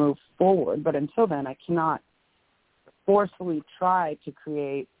to move forward. But until then, I cannot forcefully try to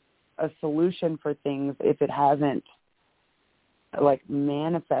create a solution for things if it hasn't like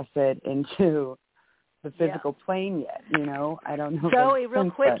manifested into the physical plane yet, you know. I don't know. Zoe, real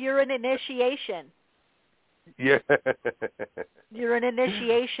quick, you're an initiation. Yeah. You're an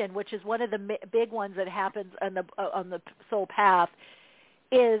initiation, which is one of the big ones that happens on the soul path,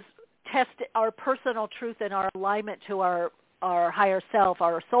 is test our personal truth and our alignment to our higher self,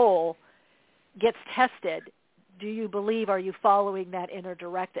 our soul, gets tested. Do you believe, are you following that inner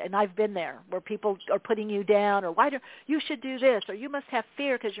directive? And I've been there where people are putting you down, or you should do this, or you must have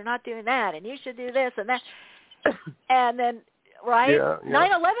fear because you're not doing that, and you should do this and that. And then, right? Yeah.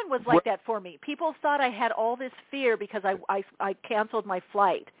 9/11 was like that for me. People thought I had all this fear because I canceled my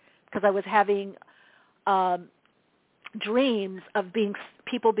flight because I was having dreams of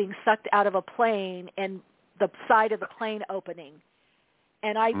people being sucked out of a plane and the side of the plane opening.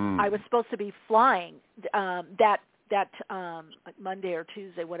 And I was supposed to be flying that Monday or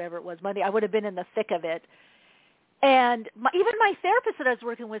Tuesday, whatever it was, Monday. I would have been in the thick of it. And even my therapist that I was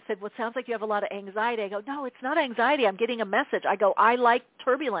working with said, well, it sounds like you have a lot of anxiety. I go, no, it's not anxiety. I'm getting a message. I go, I like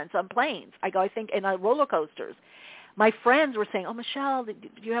turbulence on planes. I go, I think, and roller coasters. My friends were saying, oh, Michelle, do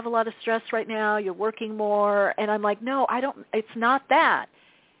you have a lot of stress right now? You're working more. And I'm like, no, I don't. It's not that.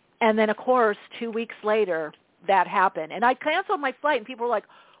 And then, of course, 2 weeks later, that happened. And I canceled my flight, and people were like,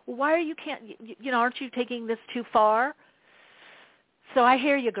 well, why are you aren't you taking this too far? So I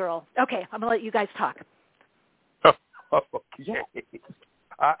hear you, girl. Okay, I'm going to let you guys talk. Okay.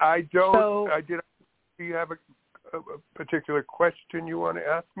 I don't. So, do you have a particular question you want to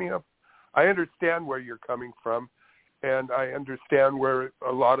ask me? I understand where you're coming from, and I understand where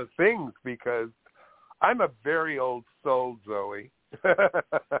a lot of things, because I'm a very old soul, Zoe.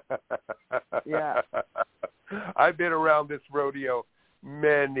 Yeah. I've been around this rodeo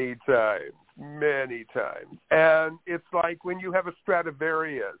many times. And it's like when you have a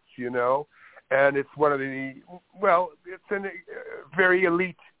Stradivarius, you know, and it's one of the, it's a very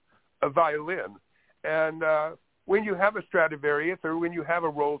elite violin. And when you have a Stradivarius, or when you have a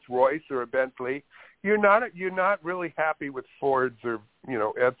Rolls Royce or a Bentley, you're not really happy with Fords or, you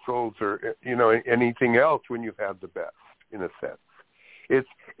know, Edsels or, you know, anything else when you have the best, in a sense.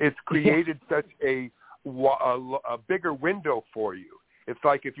 It's created such a bigger window for you. It's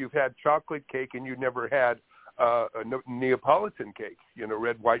like if you've had chocolate cake and you never had a Neapolitan cake, you know,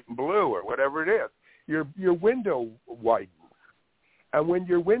 red, white, and blue, or whatever it is. Your window widens. And when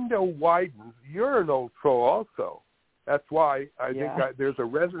your window widens, you're an old soul also. That's why I think there's a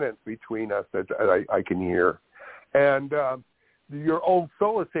resonance between us that I can hear. And your old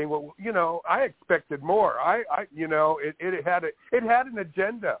soul is saying, well, you know, I expected more. It had an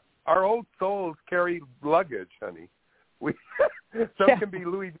agenda. Our old souls carry luggage, honey. Some can be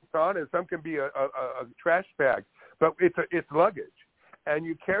Louis Vuitton and some can be a trash bag, but it's luggage, and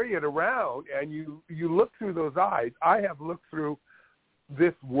you carry it around and you look through those eyes. I have looked through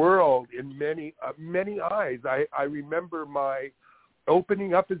this world in many eyes. I remember my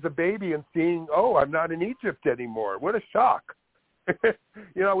opening up as a baby and seeing, oh, I'm not in Egypt anymore. What a shock.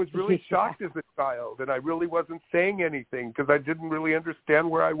 You know, I was really shocked as a child, and I really wasn't saying anything because I didn't really understand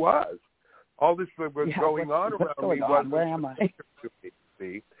where I was. All this was going on around me. Where am I?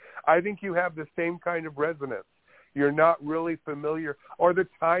 See, I think you have the same kind of resonance. You're not really familiar, or the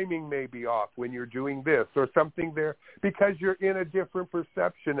timing may be off when you're doing this or something there, because you're in a different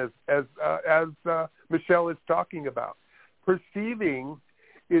perception, as Michelle is talking about. Perceiving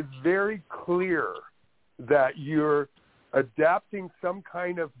is very clear that you're adapting some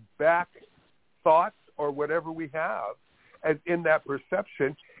kind of back thoughts or whatever we have as in that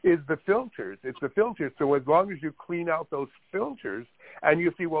perception is the filters. It's the filters. So as long as you clean out those filters and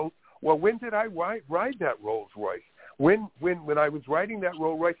you see, well, when did I ride that Rolls Royce? When I was riding that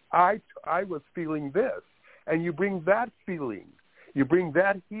Rolls Royce, I was feeling this. And you bring that feeling, you bring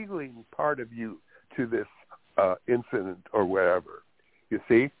that healing part of you to this incident or whatever. You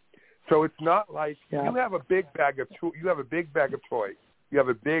see? So it's not like you have a big bag of toys. You have a big bag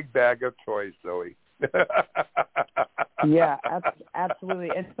of toys, Zoe. Yeah, absolutely.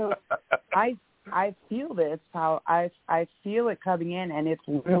 And so I feel this, how I feel it coming in, and it's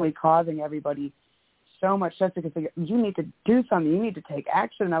really causing everybody so much stress because you need to do something. You need to take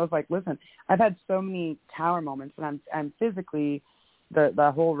action. And I was like, listen, I've had so many tower moments, and I'm physically,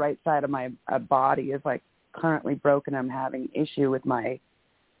 the whole right side of my body is like currently broken. I'm having issue with my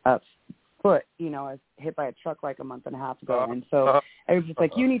foot. You know, I was hit by a truck like a month and a half ago, and so I was just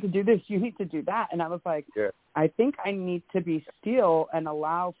like, you need to do this, you need to do that, and I was like, I think I need to be still and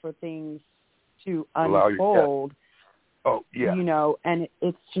allow for things to unfold. You know, and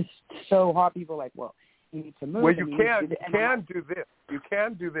it's just so hard. People are like, well, you need to move. Well, you can do this. You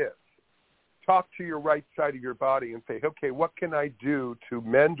can do this. Talk to your right side of your body and say, okay, what can I do to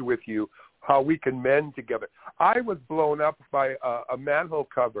mend with you? how we can mend together. I was blown up by a manhole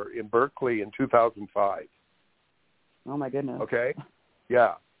cover in Berkeley in 2005. Oh, my goodness. Okay?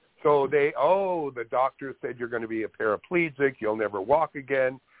 Yeah. So the doctor said you're going to be a paraplegic, you'll never walk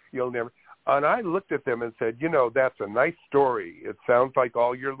again, and I looked at them and said, that's a nice story. It sounds like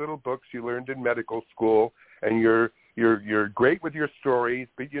all your little books you learned in medical school, and you're great with your stories,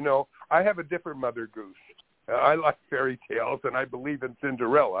 but I have a different Mother Goose. I like fairy tales, and I believe in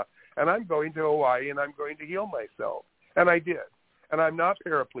Cinderella, and I'm going to Hawaii, and I'm going to heal myself. And I did. And I'm not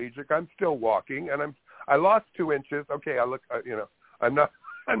paraplegic. I'm still walking, and I lost 2 inches. Okay, I'm not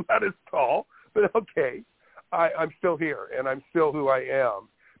as tall, but okay. I'm still here, and I'm still who I am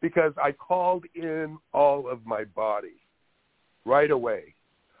because I called in all of my body right away.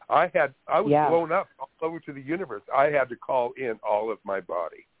 I was blown up all over to the universe. I had to call in all of my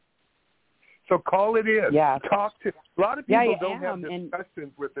body. So call it in. Yeah. Talk to. A lot of people don't have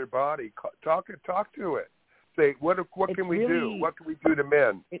discussions with their body. Talk to it. Say, what can we do? What can we do to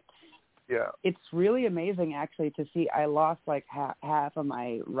mend? It's really amazing, actually, to see. I lost like half of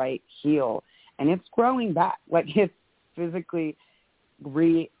my right heel, and it's growing back. Like it's physically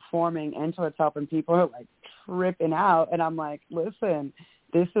reforming into itself, and people are like tripping out. And I'm like, listen,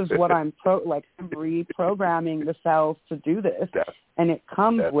 this is what I'm reprogramming the cells to do this, and it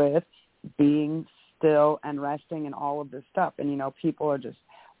comes with being still and resting and all of this stuff. And people are just,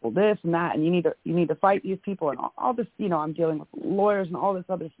 well, this and that, and you need to fight these people and all this. I'm dealing with lawyers and all this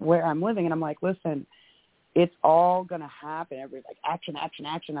other where I'm living, and I'm like, listen, it's all gonna happen. Everybody's like, action, action,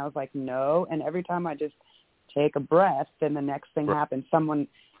 action. I was like, no. And every time I just take a breath, then the next thing happens. Someone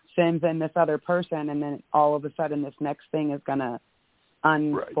sends in this other person, and then all of a sudden this next thing is gonna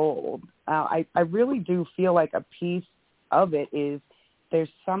unfold. I really do feel like a piece of it is there's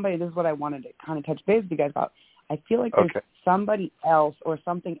somebody. This is what I wanted to kind of touch base with you guys about. I feel like there's somebody else or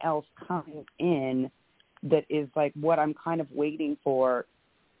something else coming in that is like what I'm kind of waiting for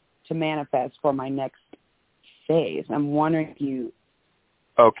to manifest for my next phase. I'm wondering if you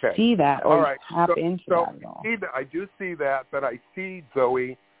see that or tap into that at all. I do see that, but I see,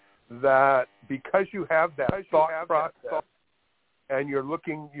 Zoe, that because you have that thought process and you're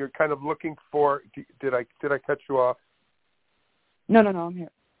kind of looking for, did I cut you off? No, I'm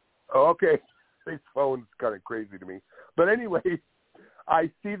here. Oh, okay. This phone's kind of crazy to me. But anyway,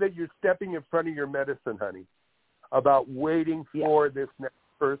 I see that you're stepping in front of your medicine, honey, about waiting for this next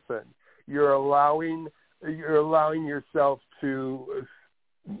person. You're allowing yourself to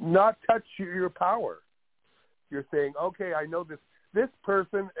not touch your power. You're saying, okay, I know this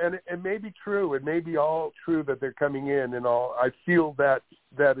person, and it may be true. It may be all true that they're coming in and all. I feel that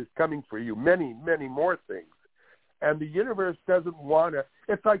is coming for you. Many, many more things. And the universe doesn't want to.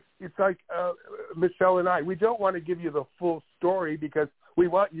 It's like Michelle and I. We don't want to give you the full story because we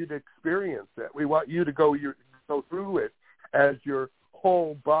want you to experience it. We want you to go through it as your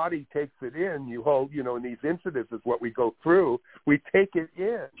whole body takes it in. In these incidents is what we go through. We take it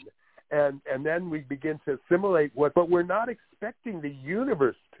in, and then we begin to assimilate but we're not expecting the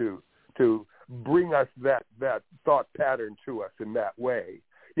universe to bring us that thought pattern to us in that way.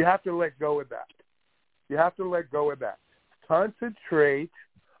 You have to let go of that. You have to let go of that. Concentrate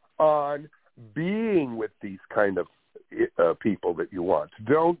on being with these kind of people that you want.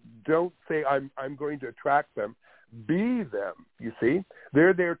 Don't say I'm going to attract them. Be them. You see,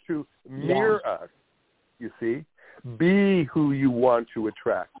 they're there to mirror us. You see, be who you want to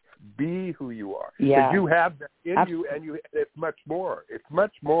attract. Be who you are. Yeah, you have that in you, and it's much more. It's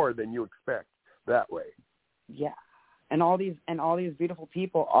much more than you expect that way. Yeah, and all these beautiful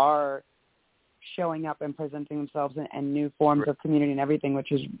people are showing up and presenting themselves in new forms of community and everything,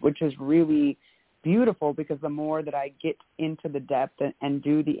 which is really beautiful, because the more that I get into the depth and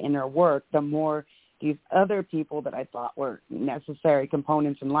do the inner work, the more these other people that I thought were necessary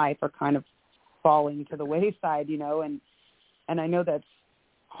components in life are kind of falling to the wayside, and I know that's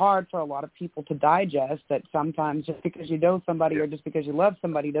hard for a lot of people to digest, that sometimes just because you know somebody or just because you love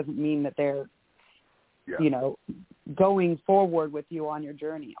somebody doesn't mean that they're going forward with you on your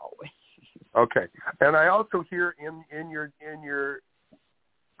journey always. Okay, and I also hear in your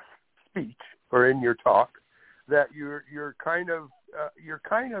speech or in your talk that you're kind of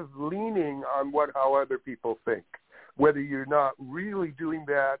leaning on how other people think. Whether you're not really doing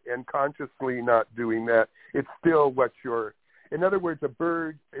that and consciously not doing that, it's still what you're. In other words, a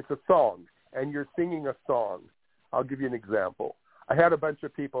bird, it's a song, and you're singing a song. I'll give you an example. I had a bunch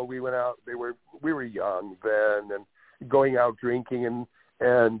of people. We went out. We were young then, and going out drinking,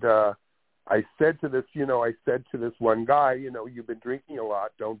 and I said to this one guy, you've been drinking a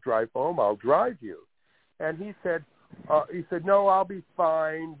lot. Don't drive home. I'll drive you. And he said, he said, no, I'll be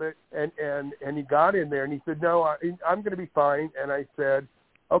fine. But and he got in there and he said, no, I'm going to be fine. And I said,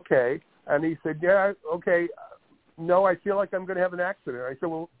 okay. And he said, yeah, okay. No, I feel like I'm going to have an accident. I said,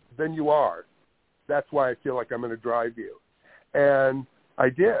 well, then you are. That's why I feel like I'm going to drive you. And I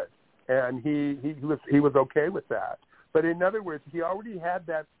did. And he was okay with that. But in other words, he already had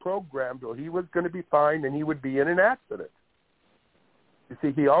that programmed, or he was going to be fine and he would be in an accident. You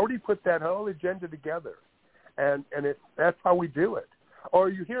see, he already put that whole agenda together. And that's how we do it. Or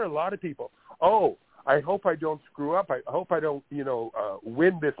you hear a lot of people, oh, I hope I don't screw up. I hope I don't,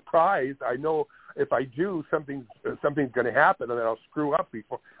 win this prize. I know if I do, something's going to happen and then I'll screw up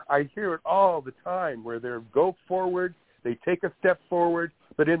before. I hear it all the time where they go forward, they take a step forward,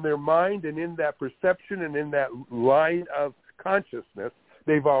 but in their mind and in that perception and in that line of consciousness,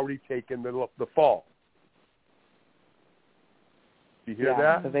 they've already taken the fall. Do you hear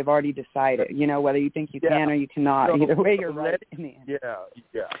that? Because they've already decided, whether you think you can or you cannot. So, either way, you're right in the end.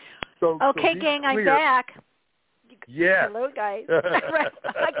 Yeah. So, okay, gang, I'm back. Yes. Hello, guys.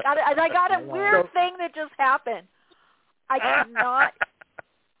 I got a weird thing that just happened. I cannot.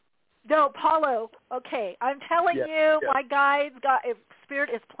 No, Paolo. Okay, I'm telling you, my guides Spirit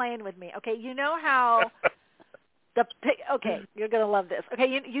is playing with me. Okay, you know how okay, you're gonna love this.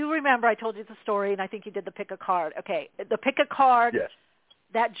 Okay, you remember I told you the story, and I think you did the pick a card. Okay, the pick a card. Yes.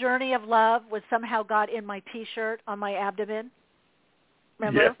 That journey of love somehow got in my T-shirt on my abdomen.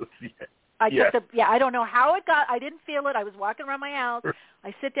 Remember? Yes. I took I don't know how it got. I didn't feel it. I was walking around my house.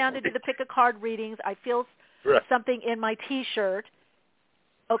 I sit down to do the pick a card readings. I feel something in my T-shirt.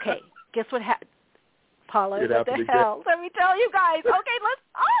 Okay, guess what happened? Paolo, what the hell? Let me tell you guys. Okay,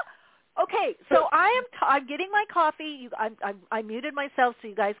 okay, so I'm getting my coffee. I muted myself so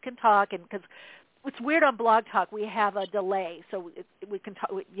you guys can talk, and because it's weird on Blog Talk, we have a delay, so we can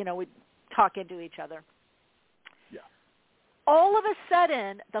talk. We talk into each other. Yeah. All of a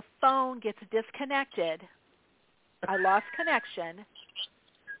sudden, the phone gets disconnected. I lost connection.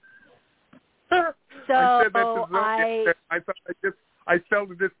 So I said that to Zoe. I felt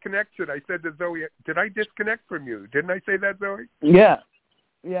a disconnection. I said to Zoe, did I disconnect from you? Didn't I say that, Zoe? Yeah.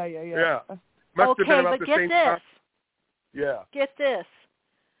 Yeah. Must have been about the same time. Yeah. Get this.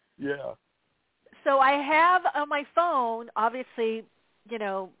 Yeah. So I have on my phone, obviously,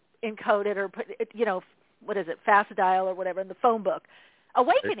 encoded or put, what is it, fast dial or whatever in the phone book,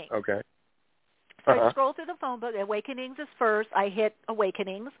 Awakenings. Okay. So I scroll through the phone book. Awakenings is first. I hit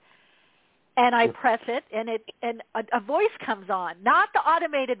Awakenings. And I press it, and a voice comes on, not the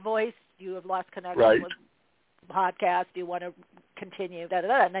automated voice. You have lost connection with podcast. Do you want to continue?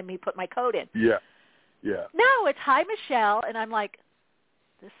 And then me put my code in. Yeah. No, it's hi Michelle, and I'm like,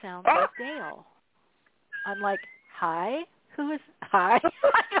 this sounds like Dale. I'm like, hi, who is hi?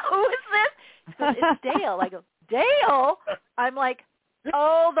 Who is this? He goes, it's Dale. I go, Dale. I'm like,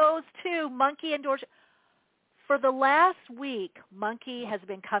 oh, those two, Monkey and Dorothy. For the last week, Monkey has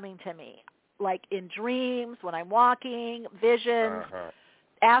been coming to me. Like in dreams, when I'm walking, visions,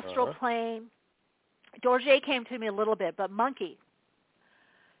 astral plane. Dorje came to me a little bit, but Monkey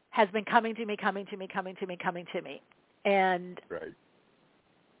has been coming to me. And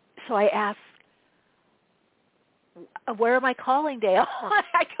so I asked, where am I calling, Dale?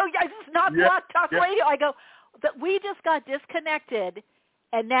 I go, this is not Blog Talk Radio. I go, but we just got disconnected,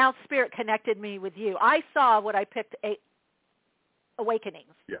 and now Spirit connected me with you. I saw what I picked,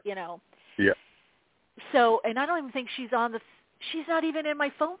 Awakenings, Yeah. So, and I don't even think she's not even in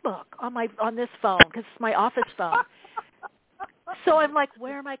my phone book on this phone because it's my office phone. So I'm like,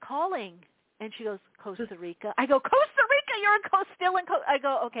 where am I calling? And she goes, Costa Rica. I go, Costa Rica, you're still in Costa. I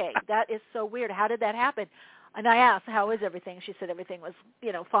go, okay, that is so weird. How did that happen? And I asked, how is everything? She said everything was,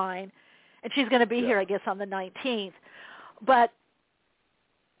 fine. And she's going to be here, I guess, on the 19th. But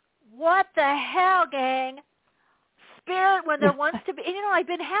what the hell, gang? Spirit, when there wants to be, I've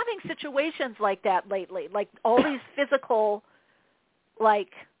been having situations like that lately, like all these physical, like,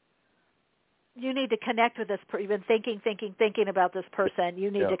 you need to connect with this person. You've been thinking about this person. You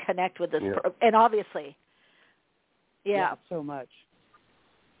need to connect with this person. And obviously, so much.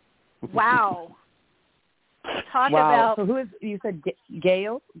 Wow. Talk about. So who is, you said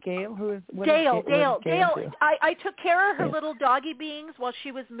Gail? Gail? Who is? Gail. I took care of her little doggy beings while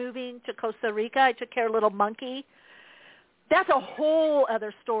she was moving to Costa Rica. I took care of little Monkey. That's a whole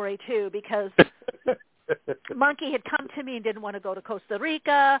other story, too, because Monkey had come to me and didn't want to go to Costa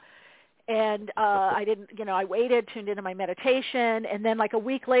Rica, and I didn't, I waited, tuned into my meditation, and then like a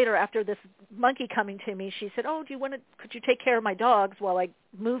week later after this Monkey coming to me, she said, could you take care of my dogs while I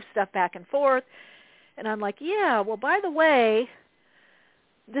move stuff back and forth? And I'm like, yeah, well, by the way,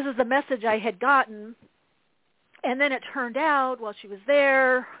 this is the message I had gotten And then it turned out while she was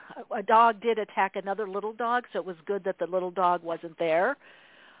there, a dog did attack another little dog, so it was good that the little dog wasn't there.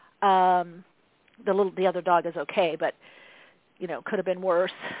 The other dog is okay, but could have been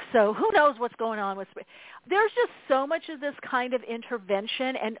worse. So who knows what's going on with spirit. There's just so much of this kind of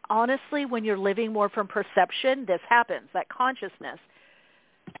intervention, and honestly, when you're living more from perception, this happens, that consciousness,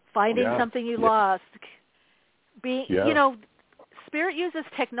 finding something you lost, being, Spirit uses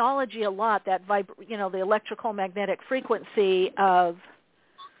technology a lot, that the electrical magnetic frequency of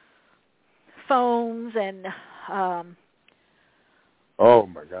phones and oh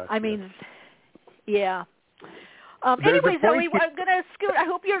my gosh. I mean, yeah. Anyway, Zoe, I'm going to scoot. I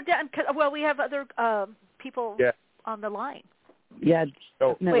hope you're done. Well, we have other people on the line. Yeah,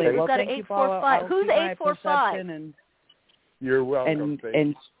 definitely. Wait, we've got thank 845. Who's 845? You're welcome.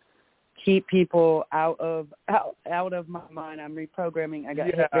 And keep people out of my mind. I'm reprogramming. I got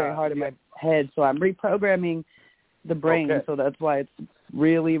hit very hard in my head, so I'm reprogramming the brain. Okay. So that's why it's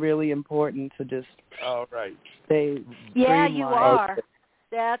really, really important to just stay. Yeah, you are. Okay.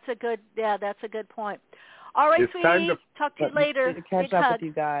 That's a good point. All right, sweetie. Talk to you later. Catch up with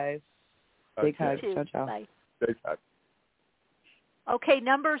you guys. Big hug. Ciao, ciao. Bye. Big hug. Okay,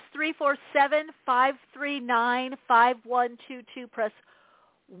 number's 347-539-5122. Press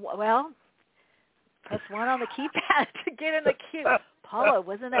 1 on the keypad to get in the queue. Paula,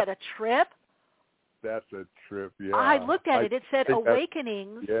 wasn't that a trip? That's a trip, yeah. I looked at it. It said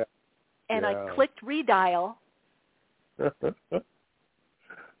Awakenings, and I clicked redial.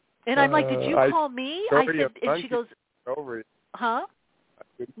 And I'm like, did you call me? I said, and she goes, over. Huh?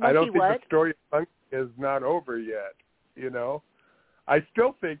 I don't think the story of Monkey is not over yet, I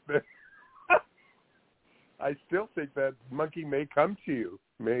still think that Monkey may come to you,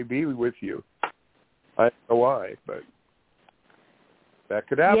 may be with you. I don't know why, but that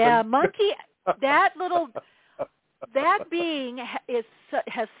could happen. Yeah, Monkey, that being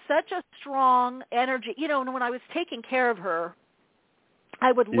has such a strong energy. When I was taking care of her,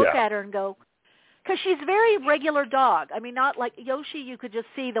 I would look at her and go, because she's a very regular dog. I mean, not like Yoshi, you could just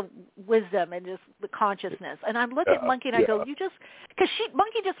see the wisdom and just the consciousness. And I'm looking at Monkey and I go, because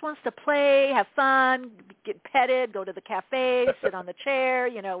Monkey just wants to play, have fun, get petted, go to the cafe, sit on the chair,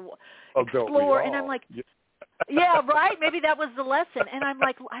 explore. And I'm like, yeah, right? Maybe that was the lesson. And I'm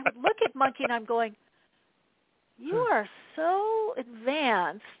like, I would look at Monkey and I'm going, you are so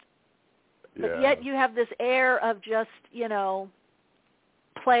advanced, but yet you have this air of just,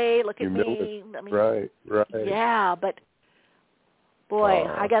 play, look at me. I mean, right. Yeah, but boy,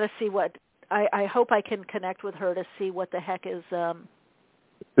 I got to see what. I hope I can connect with her to see what the heck is.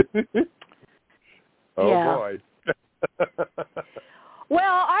 Boy.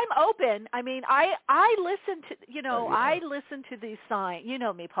 Well, I'm open. I mean, I listen to I listen to these signs. You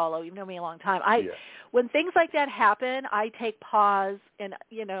know me, Paolo. You've known me a long time. When things like that happen, I take pause and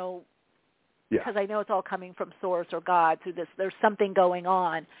because I know it's all coming from Source or God through this. There's something going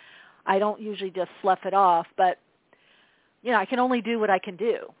on. I don't usually just slough it off, but I can only do what I can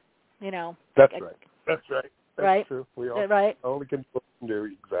do. That's right. That's right. That's right. True. We all only can do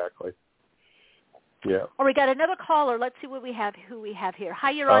exactly. Yeah. Oh, we got another caller. Let's see what we have. Who we have here?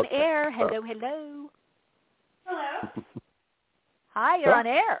 Hi, you're on air. Hello, hello. Hello. Hi, you're on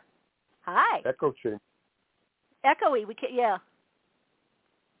air. Hi. Echo chamber. Echoey. We can't. Yeah.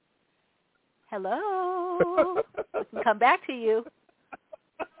 Hello. We can come back to you.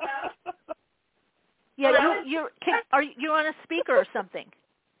 Yeah, are you on a speaker or something?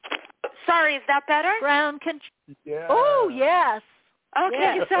 Sorry, is that better? Ground Yeah. Oh, yes.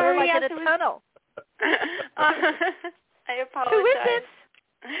 Okay, yes. sorry. We're like in a tunnel. I apologize. Who is this?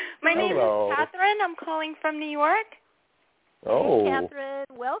 My name is Catherine. I'm calling from New York. Oh. Hey, Catherine.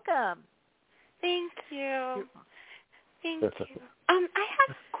 Welcome. Thank you. Thank you. I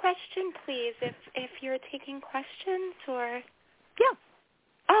have a question, please, if you're taking questions or... Yeah.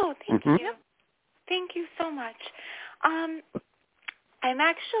 Oh, thank you. Thank you so much. I'm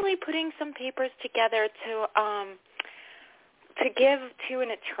actually putting some papers together to give to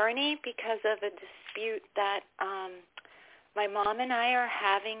an attorney because of a dispute that my mom and I are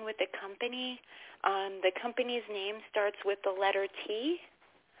having with the company. The company's name starts with the letter T.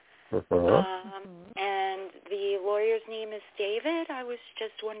 And the lawyer's name is David. I was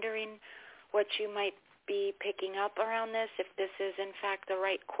just wondering what you might be picking up around this, if this is in fact the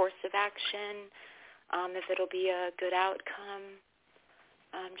right course of action, if it'll be a good outcome,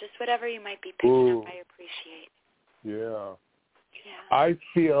 just whatever you might be picking up, I appreciate. Yeah. I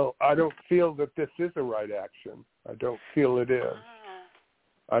don't feel that this is a right action. I don't feel it is.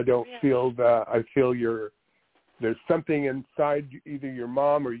 I don't feel that. I feel there's something inside either your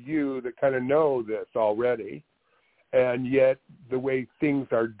mom or you that kind of know this already, And yet the way things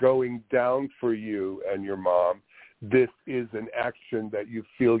are going down for you and your mom, this is an action that you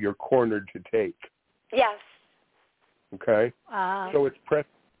feel you're cornered to take. Yes. Okay? So it's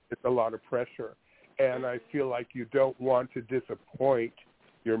a lot of pressure. And I feel like you don't want to disappoint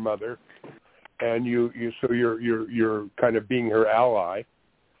your mother, and so you're kind of being her ally.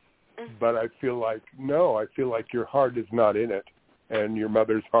 But I feel like your heart is not in it, and your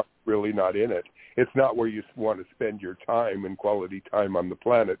mother's heart really not in it. It's not where you want to spend your time and quality time on the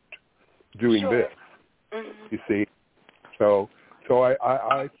planet doing this. You see, so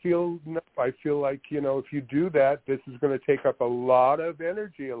I feel like, you know, if you do that, this is going to take up a lot of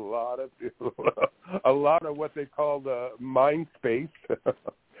energy, a lot of what they call the mind space,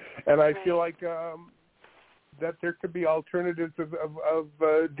 and I feel like that there could be alternatives of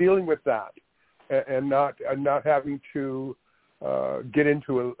dealing with that, and not having to get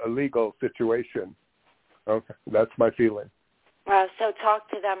into a legal situation. Okay, that's my feeling. Well, so talk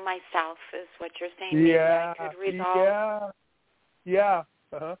to them myself is what you're saying. Yeah, maybe I could resolve. Yeah.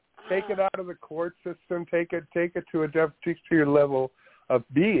 Take it out of the court system. Take it to your level of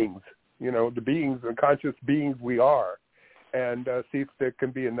beings. You know, the beings, the conscious beings we are, and see if there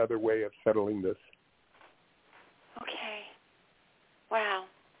can be another way of settling this. Okay. Wow.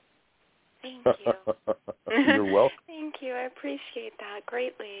 Thank you. You're welcome. Thank you. I appreciate that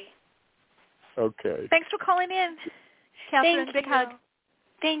greatly. Okay. Thanks for calling in, Catherine. Thank big you. hug.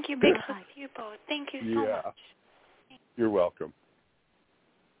 Thank you. Big hug to you both. Thank you so much. You're welcome.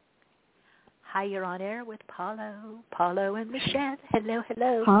 Hi, you're on air with Paolo and Michelle. Hello.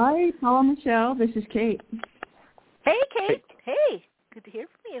 Hi, Paolo and Michelle. This is Kate. Hey, Kate. Hey, good to hear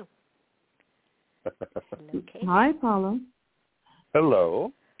from you. Hello, Kate. Hi, Paolo.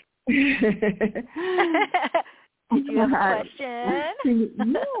 Hello. Did you have a question?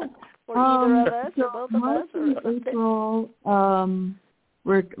 No. For either of us or both of March us? Or and April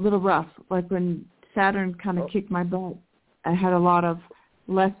were a little rough. Like when Saturn kind of kicked my butt, I had a lot of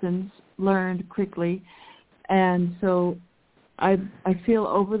lessons learned quickly, and so I feel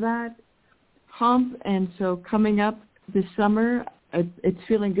over that hump. And so coming up this summer, it's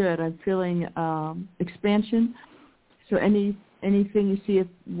feeling good. I'm feeling expansion. So anything you see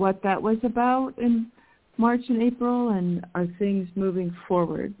what that was about in March and April, and are things moving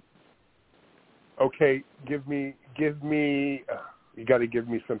forward? Okay, give me. You got to give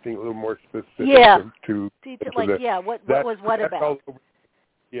me something a little more specific. Yeah. What was what about?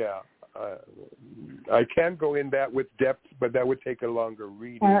 Yeah. I can go in that with depth, but that would take a longer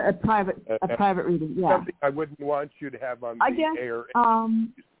reading. A private reading, yeah. Something I wouldn't want you to have on the air.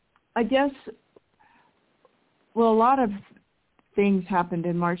 I guess, well, a lot of things happened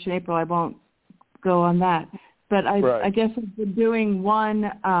in March and April. I won't go on that. But I guess I've been doing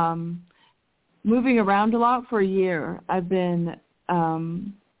one, moving around a lot for a year. I've been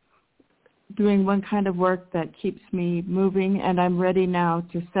doing one kind of work that keeps me moving, and I'm ready now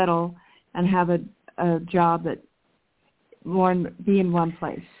to settle and have a job that be in one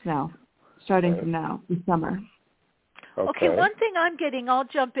place now, starting from now, this summer. Okay, one thing I'm getting, I'll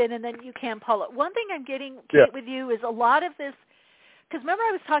jump in and then you can, Paula. One thing I'm getting, Kate, with you is a lot of this, because remember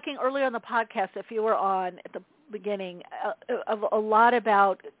I was talking earlier on the podcast, if you were on at the beginning, a lot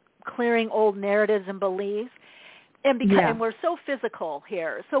about clearing old narratives and beliefs. And and we're so physical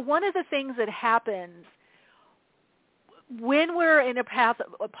here. So one of the things that happens when we're in a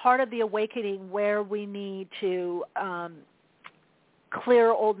part of the awakening where we need to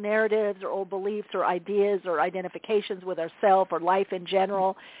clear old narratives or old beliefs or ideas or identifications with ourselves or life in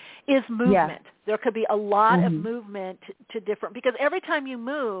general, is movement. Yeah. There could be a lot of movement to different, because every time you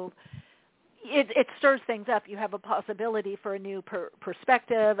move, it stirs things up. You have a possibility for a new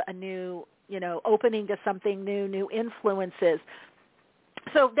perspective, a new, opening to something new influences.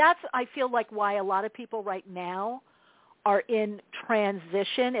 So that's, I feel like, why a lot of people right now are in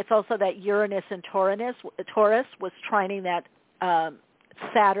transition. It's also that Uranus and Taurus was trining that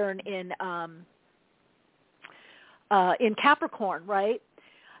Saturn in Capricorn, right?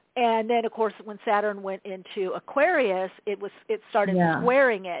 And then, of course, when Saturn went into Aquarius, it started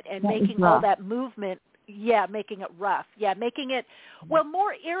squaring it and making all that movement. Yeah, making it rough. Yeah, making it,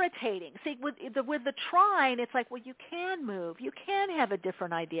 more irritating. See, with the trine, it's like, you can move. You can have a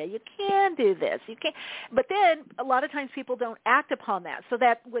different idea. You can do this. You can. But then a lot of times people don't act upon that. So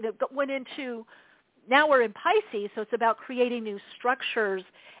that when it went into, now we're in Pisces, so it's about creating new structures,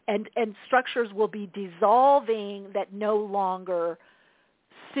 and structures will be dissolving that no longer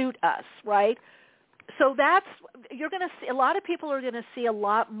suit us, right? So you're going to see, a lot of people are going to see a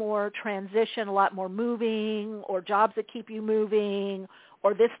lot more transition, a lot more moving, or jobs that keep you moving,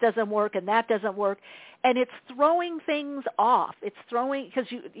 or this doesn't work and that doesn't work. And it's throwing things off. It's throwing, because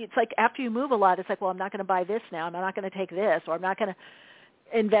it's like after you move a lot, it's like, well, I'm not going to buy this now. I'm not going to take this, or I'm not going to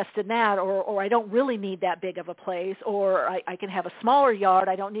invest in that, or I don't really need that big of a place, or I can have a smaller yard.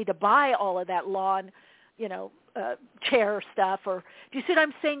 I don't need to buy all of that lawn, chair stuff. Or do you see what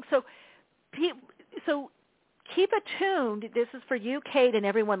I'm saying? So keep attuned. This is for you, Kate, and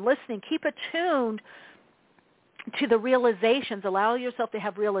everyone listening. Keep attuned to the realizations. Allow yourself to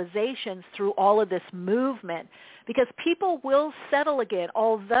have realizations through all of this movement, because people will settle again.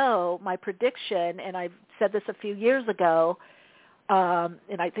 Although my prediction, and I've said this a few years ago,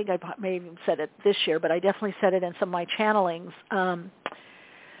 and I think I may have even said it this year, but I definitely said it in some of my channelings,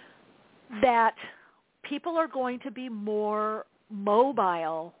 that people are going to be more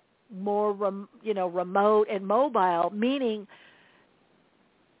mobile, more remote and mobile, meaning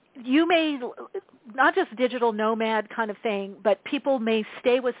you may, not just digital nomad kind of thing, but people may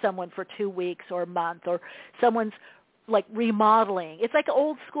stay with someone for 2 weeks or a month, or someone's like remodeling. It's like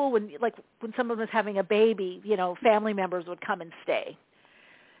old school when someone was having a baby, family members would come and stay.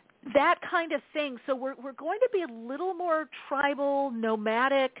 That kind of thing. So we're going to be a little more tribal,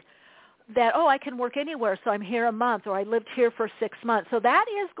 nomadic, that, I can work anywhere, so I'm here a month, or I lived here for 6 months. So that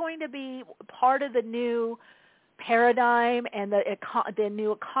is going to be part of the new paradigm, and the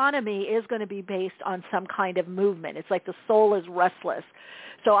new economy is going to be based on some kind of movement. It's like the soul is restless.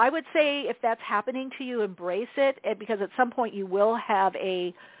 So I would say if that's happening to you, embrace it, because at some point you will have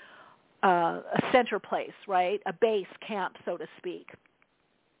a center place, right? A base camp, so to speak.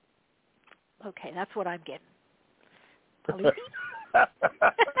 Okay, that's what I'm getting.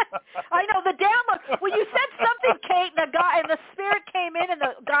 I know the damn. Well, you said something, Kate, and the spirit came in, and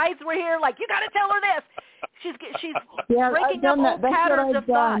the guides were here. Like, you got to tell her this. She's breaking up old patterns of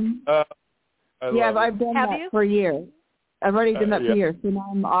thought. I've done that for years. I've already done that for years, so now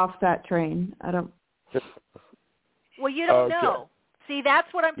I'm off that train. I don't. Well, you don't know. See,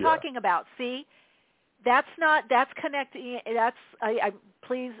 that's what I'm talking about. See, that's connecting. I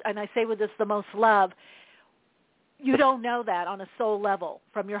please, and I say with this the most love. You don't know that on a soul level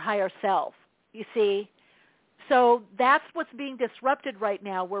from your higher self, you see. So that's what's being disrupted right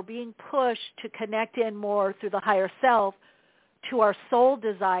now. We're being pushed to connect in more through the higher self to our soul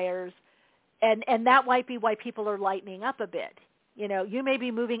desires, and that might be why people are lightening up a bit. You may be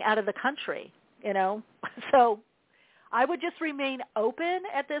moving out of the country, So I would just remain open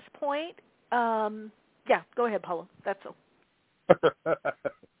at this point. Go ahead, Paolo. That's all.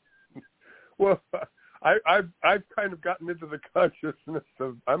 Well, I've kind of gotten into the consciousness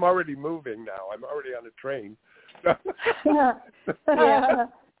of I'm already moving now. I'm already on a train.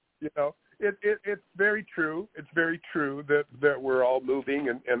 It's very true. It's very true that we're all moving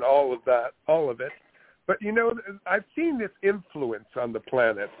and all of it. But I've seen this influence on the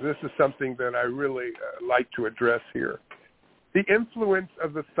planet. This is something that I really like to address here. The influence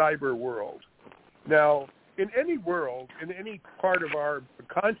of the cyber world. Now, in any world, in any part of our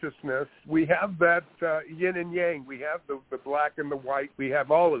consciousness, we have that yin and yang. We have the black and the white. We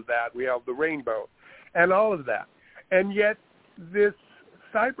have all of that. We have the rainbow and all of that. And yet this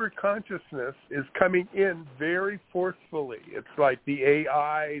cyber consciousness is coming in very forcefully. It's like the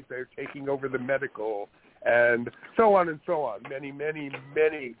AIs, they're taking over the medical, and so on and so on. Many, many,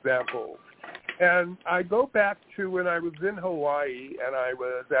 many examples. And I go back to when I was in Hawaii, and I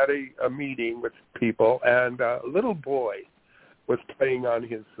was at a meeting with people, and a little boy was playing on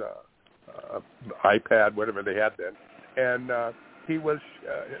his iPad, whatever they had then. And his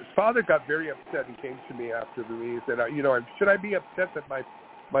father got very upset and came to me after the meeting and said, should I be upset that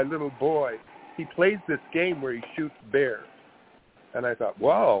my little boy, he plays this game where he shoots bears? And I thought,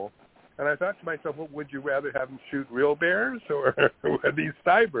 wow. And I thought to myself, well, would you rather have him shoot real bears or these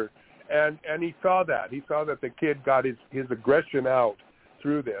cyber? And he saw that. He saw that the kid got his aggression out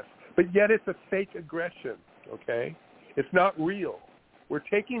through this. But yet it's a fake aggression, okay? It's not real. We're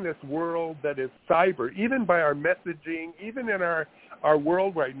taking this world that is cyber, even by our messaging, even in our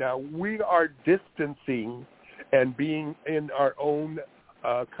world right now, we are distancing and being in our own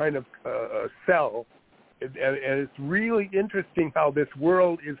kind of cell. And it's really interesting how this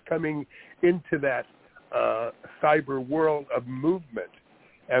world is coming into that cyber world of movement.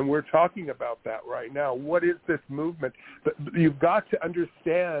 And we're talking about that right now. What is this movement? But you've got to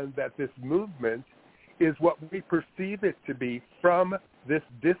understand that this movement is what we perceive it to be from this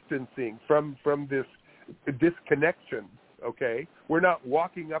distancing, from this disconnection, okay? We're not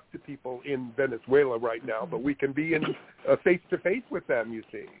walking up to people in Venezuela right now, but we can be in face-to-face with them, you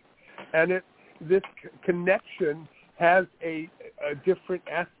see. And this connection has a different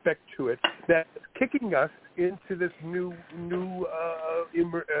aspect to it that's kicking us into this new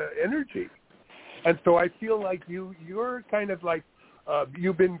energy. And so I feel like you're kind of like,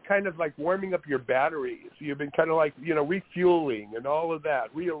 you've been kind of like warming up your batteries. You've been kind of like, refueling and all of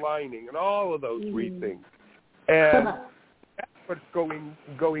that, realigning and all of those three things. And that's what's going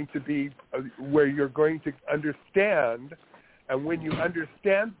to be where you're going to understand. And when you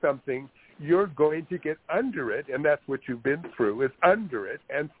understand something, you're going to get under it. And that's what you've been through, is under it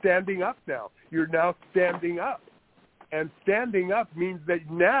and standing up now. You're now standing up. And standing up means that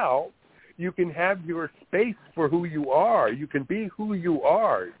now you can have your space for who you are. You can be who you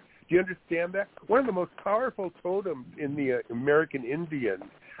are. Do you understand that? One of the most powerful totems in the American Indian,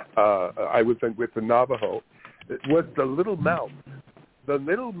 I was with the Navajo, was the little mouse. The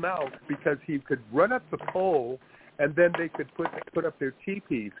little mouse, because he could run up the pole, and then they could put up their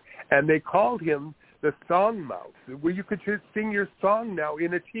teepees, and they called him the song mouse, where you could just sing your song now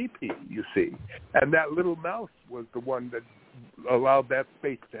in a teepee, you see. And that little mouse was the one that allowed that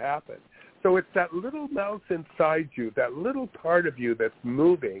space to happen. So it's that little mouse inside you, that little part of you that's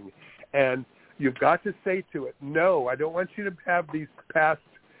moving, and you've got to say to it, no, I don't want you to have these past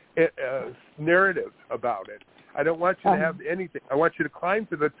narratives about it. I don't want you to have anything. I want you to climb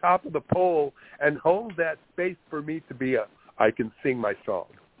to the top of the pole and hold that space for me to be I can sing my song.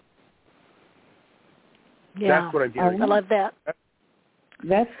 Yeah. That's what I'm hearing. I love that.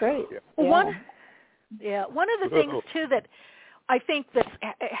 That's great. Yeah. One of the things, too, that I think that's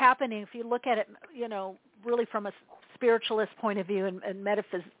happening, if you look at it, really from a spiritualist point of view and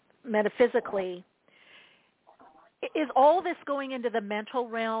metaphysically, is all this going into the mental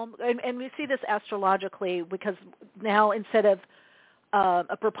realm? And we see this astrologically, because now instead of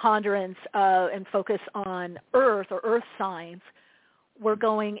a preponderance and focus on Earth or Earth signs, we're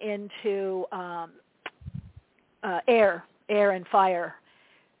going into air and fire.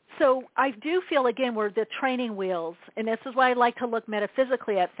 So I do feel, again, we're the training wheels, and this is why I like to look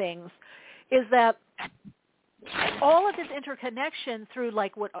metaphysically at things, is that all of this interconnection through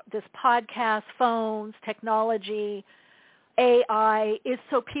like what this podcast, phones, technology, AI, is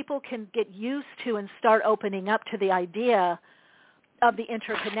so people can get used to and start opening up to the idea of the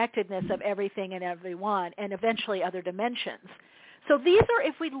interconnectedness of everything and everyone, and eventually other dimensions. So these are,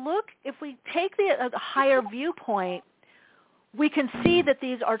 if we take the higher viewpoint, we can see that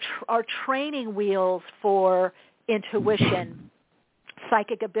these are training wheels for intuition,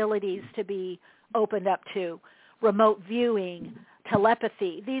 psychic abilities to be opened up to, remote viewing,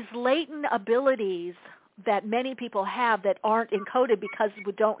 telepathy, these latent abilities that many people have that aren't encoded because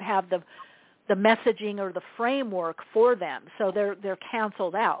we don't have the messaging or the framework for them. So they're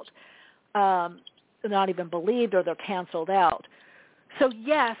canceled out. They're not even believed, or they're canceled out. So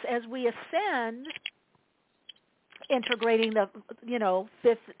yes, as we ascend, integrating the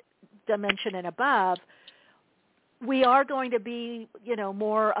fifth dimension and above, we are going to be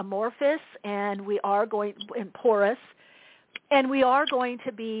more amorphous, and we are going and porous, and we are going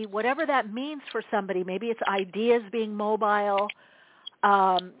to be whatever that means for somebody. Maybe it's ideas being mobile.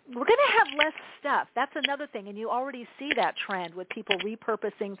 We're going to have less stuff. That's another thing, and you already see that trend with people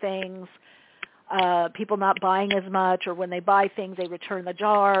repurposing things, people not buying as much, or when they buy things they return the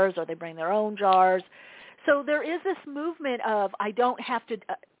jars or they bring their own jars. So there is this movement of I don't have to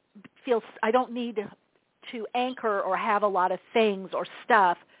I don't need to anchor or have a lot of things or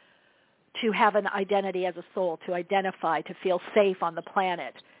stuff to have an identity as a soul, to identify, to feel safe on the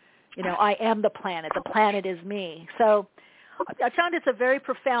planet. I am the planet. The planet is me. So I found it's a very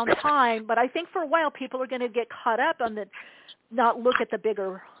profound time, but I think for a while people are going to get caught up on not look at the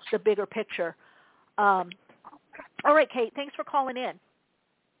bigger picture. All right, Kate, thanks for calling in.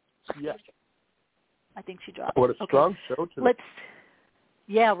 Yes. I think she dropped. What a strong show today.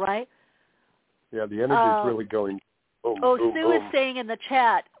 Yeah, right? Yeah, the energy is really going boom, boom, Sue boom. is saying in the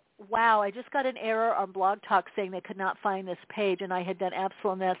chat, wow, I just got an error on Blog Talk saying they could not find this page, and I had done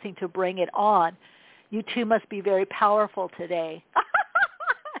absolutely nothing to bring it on. You two must be very powerful today.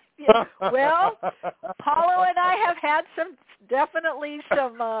 Well, Paolo and I have had some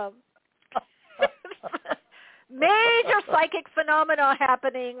major psychic phenomena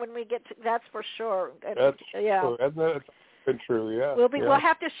happening when we get to, that's for sure. That's true. That's been true, yeah. We'll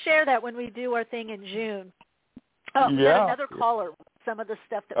have to share that when we do our thing in June. Oh, we got another caller, some of the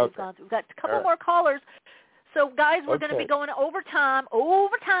stuff that we've gone through. We've got a couple more callers. So, guys, we're going to be going overtime,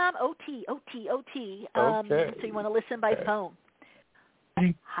 OT. So you want to listen by phone.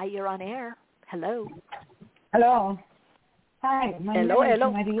 Hi, you're on air. Hello. Hello. Hi.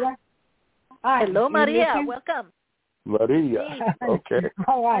 Hello. Maria. Hi. Hello, Maria. Welcome. Maria. Okay.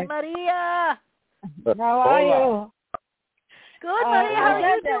 All right. Hi, Maria. How are you? Good, Maria. How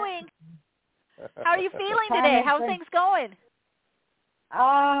are you doing? How are you feeling today? How are things going?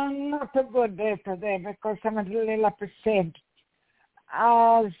 Not a good day today because I'm a little upset.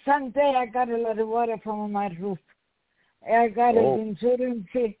 Sunday I got a lot of water from my roof. I got an insurance.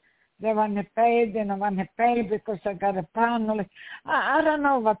 They want to pay. They don't want to pay because I got a panel. I don't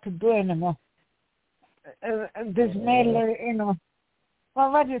know what to do anymore. This mailer,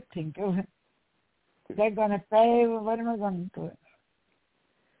 Well, what do you think? They're going to pay? What am I going to do?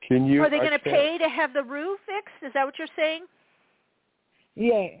 Are they going to pay to have the roof fixed? Is that what you're saying?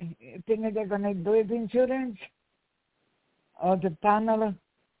 Yeah. You think they're going to do it insurance? Or the panel?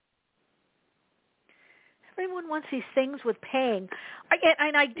 Everyone wants these things with paying.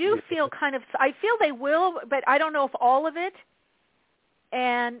 And I do feel I feel they will, but I don't know if all of it.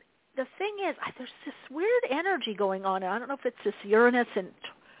 And the thing is, there's this weird energy going on. I don't know if it's this Uranus and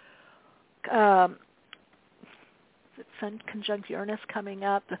Sun conjunct Uranus coming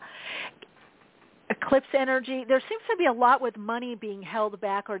up. Eclipse energy. There seems to be a lot with money being held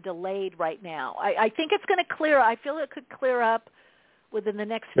back or delayed right now. I think it's going to clear. I feel it could clear up within the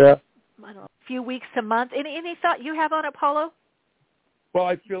next few weeks to month. Any thought you have on it, Paolo? Well,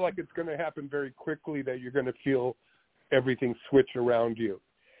 I feel like it's going to happen very quickly, that you're going to feel everything switch around you.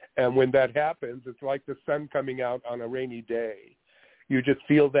 And when that happens, it's like the sun coming out on a rainy day. You just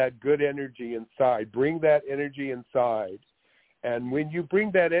feel that good energy inside. Bring that energy inside. And when you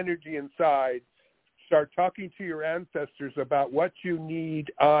bring that energy inside, start talking to your ancestors about what you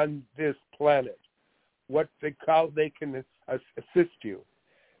need on this planet, how they can assist you.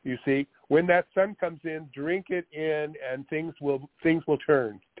 You see, when that sun comes in, drink it in, and things will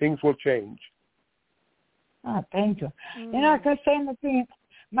turn. Things will change. Oh, thank you. I can say nothing.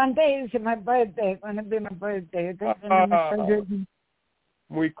 Monday is my birthday. It's going to be my birthday.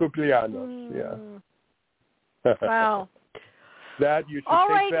 Muy cumpleaños, yeah. Wow. That you should all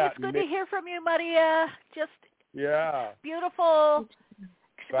take right, that. It's good to hear from you, Maria. Just beautiful.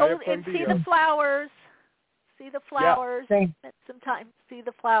 Go and see the flowers. See the flowers. Spend some time. See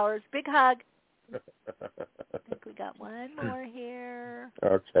the flowers. Big hug. I think we got one more here.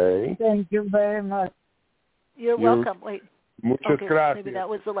 Okay. Thank you very much. You're welcome. Wait. Muchas gracias. Maybe that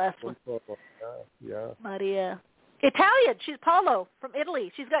was the last one. Yeah. Maria. Italian. She's Paolo from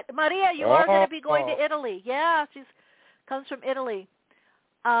Italy. She's got Maria. You are going to be going to Italy. Yeah, she's comes from Italy.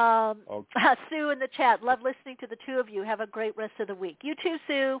 Sue in the chat. Love listening to the two of you. Have a great rest of the week. You too,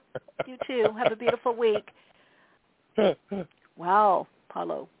 Sue. You too. Have a beautiful week. Wow,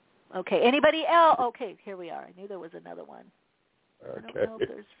 Paolo. Okay. Anybody else? Okay, here we are. I knew there was another one. Okay.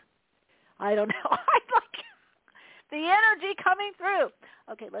 I don't know. I like the energy coming through.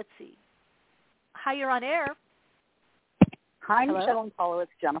 Okay, let's see. Hi, you're on air. Hi, hello? Michelle and Paolo.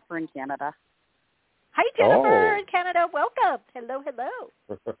 It's Jennifer in Canada. Hi, Jennifer in Canada. Welcome. Hello, hello.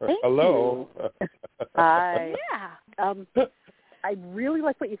 Hello. Hi. Yeah. I really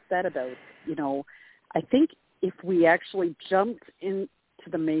like what you said about, I think if we actually jumped into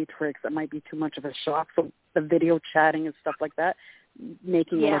the Matrix, it might be too much of a shock. So the video chatting and stuff like that,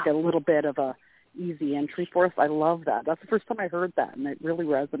 making it like a little bit of a easy entry for us. I love that. That's the first time I heard that, and it really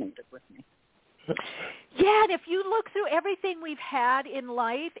resonated with me. Yeah, and if you look through everything we've had in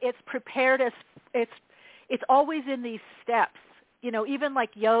life, it's prepared us. It's always in these steps. Even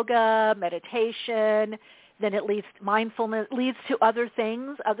like yoga, meditation, then it leads to mindfulness, leads to other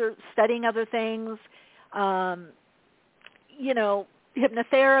things, studying other things. Hypnotherapy.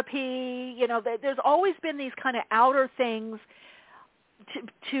 There's always been these kind of outer things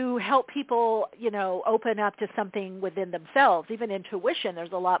to help people, open up to something within themselves. Even intuition,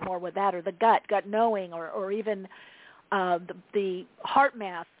 there's a lot more with that, or the gut knowing, or even the heart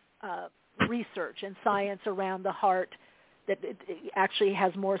math research and science around the heart that it actually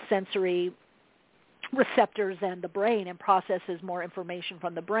has more sensory receptors than the brain and processes more information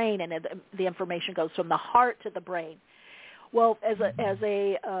from the brain, and the information goes from the heart to the brain. Well, as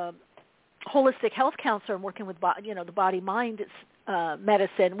a holistic health counselor and working with the body-mind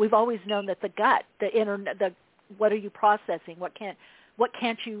medicine, we've always known that the gut, what are you processing? What can't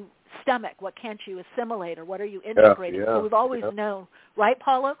you stomach? What can't you assimilate? Or what are you integrating? So we've always known, right,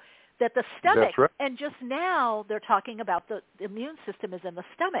 Paolo, that the stomach, and just now they're talking about the immune system is in the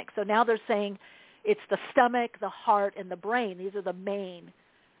stomach. So now they're saying it's the stomach, the heart, and the brain. These are the main.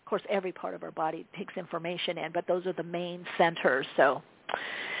 Of course, every part of our body takes information in, but those are the main centers. So,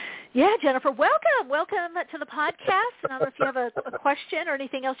 yeah, Jennifer, welcome to the podcast. I don't know if you have a question or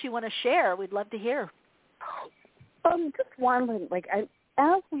anything else you want to share. We'd love to hear. Just one,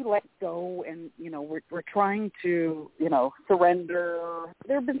 as we let go and, we're trying to, surrender,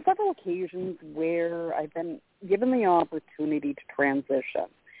 there have been several occasions where I've been given the opportunity to transition.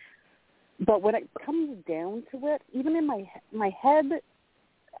 But when it comes down to it, even in my head,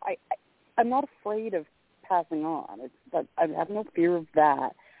 I'm not afraid of passing on. I have no fear of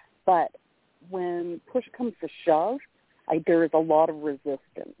that. But when push comes to shove, there is a lot of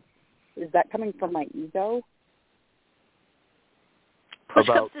resistance. Is that coming from my ego? Push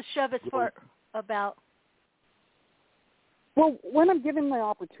comes to shove as far about... Well, when I'm given the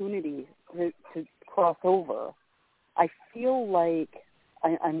opportunity to cross over, I feel like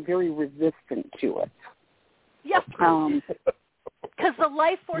I'm very resistant to it. Yep. Because the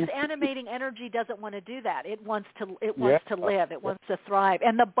life force animating energy doesn't want to do that. It wants to live. It wants to thrive.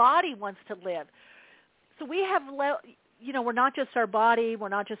 And the body wants to live. So we have... we're not just our body, we're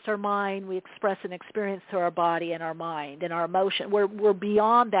not just our mind. We express and experience through our body and our mind and our emotion. We're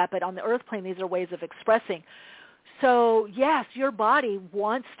beyond that, but on the earth plane, these are ways of expressing. So, yes, your body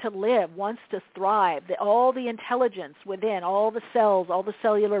wants to live, wants to thrive. All the intelligence within, all the cells, all the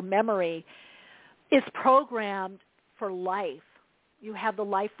cellular memory is programmed for life. You have the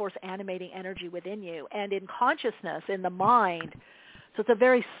life force animating energy within you. And in consciousness, in the mind, so it's a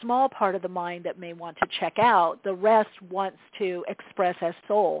very small part of the mind that may want to check out. The rest wants to express as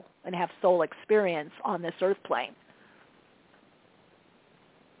soul and have soul experience on this earth plane.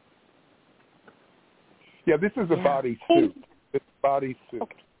 Yeah, this is a body suit. It's a body suit.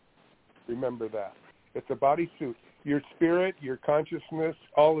 Okay. Remember that. It's a body suit. Your spirit, your consciousness,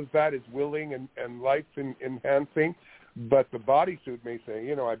 all of that is willing and life enhancing, but the body suit may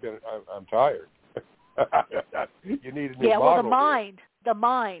say, I'm tired. You need a new model. Well, the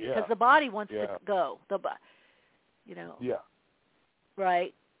mind, because the body wants to go. Yeah.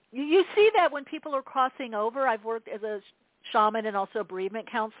 Right. You see that when people are crossing over. I've worked as a shaman and also a bereavement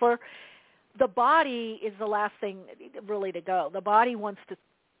counselor. The body is the last thing really to go. The body wants to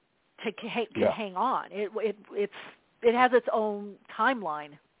hang on. It has its own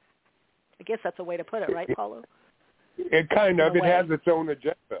timeline. I guess that's a way to put it, right, Paolo? It kind of. It has its own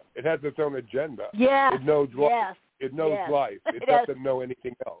agenda. Yes. It knows life. Yes. It knows life. It doesn't know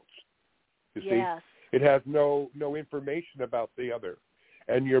anything else. You see? It has no information about the other.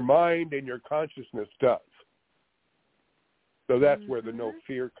 And your mind and your consciousness does. So that's where the no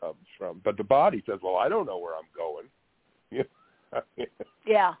fear comes from. But the body says, well, I don't know where I'm going.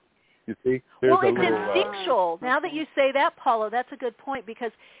 Yeah. You see? It's instinctual. Now that you say that, Paolo, that's a good point,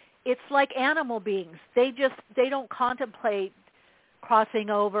 because it's like animal beings. They don't contemplate crossing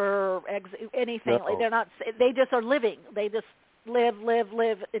over or anything. No. They just are living. They just live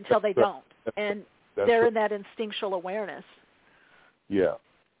until they don't. And they're in that instinctual awareness. Yeah.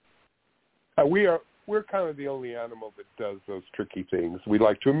 We're kind of the only animal that does those tricky things. We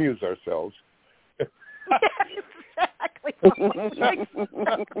like to amuse ourselves. Exactly. That's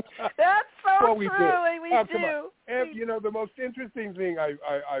so true. We do. And the most interesting thing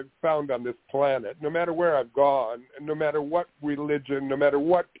I've found on this planet, no matter where I've gone, no matter what religion, no matter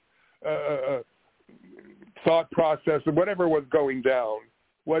what thought process or whatever was going down,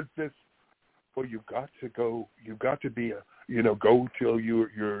 was this, well, you've got to be go till you're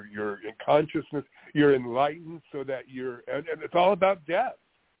in consciousness, you're enlightened, so that and it's all about death.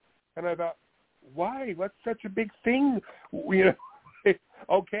 And I thought, why? What's such a big thing?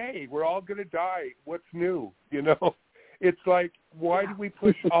 Okay, we're all going to die. What's new? It's like, why do we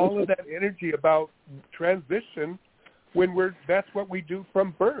push all of that energy about transition when that's what we do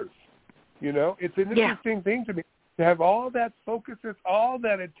from birth? It's an interesting thing to me to have all that focus, all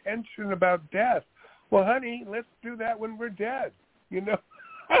that attention about death. Well, honey, let's do that when we're dead.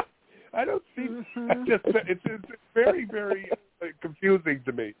 I don't see. It's very, very confusing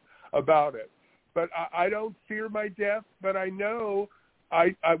to me about it. But I don't fear my death. But I know,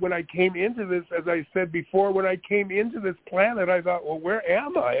 when I came into this, as I said before, when I came into this planet, I thought, well, where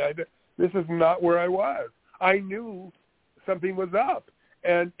am I? This is not where I was. I knew something was up.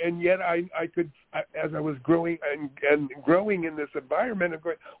 And yet I could, as I was growing and growing in this environment, I'm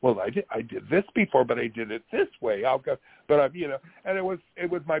going, well, I did this before, but I did it this way. And it was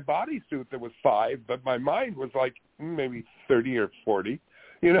my bodysuit that was 5, but my mind was like maybe 30 or 40.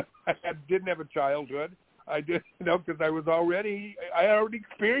 I didn't have a childhood. I did, because I already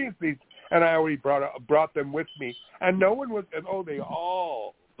experienced these, and I already brought them with me. And no one was, the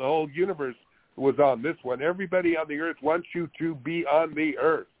whole universe was on this one. Everybody on the earth wants you to be on the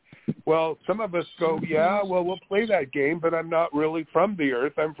earth. Well, some of us go, we'll play that game, but I'm not really from the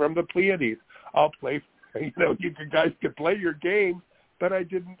earth. I'm from the Pleiades. I'll play, you guys can play your game, but I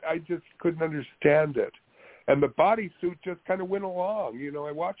just couldn't understand it. And the bodysuit just kind of went along.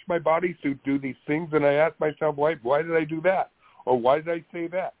 I watched my bodysuit do these things, and I asked myself, why did I do that? Or why did I say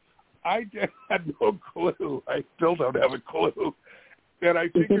that? I just had no clue. I still don't have a clue. And I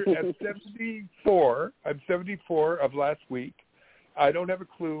figured at 74, I'm 74 of last week, I don't have a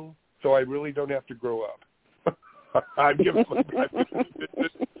clue, so I really don't have to grow up. I didn't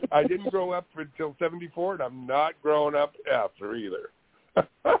grow up until 74, and I'm not growing up after either.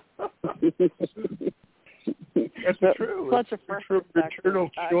 That's true. Such a We're eternal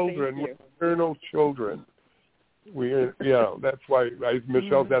children. We're eternal children. That's why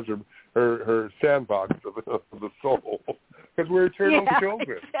Michelle has her sandbox of the soul, because we're eternal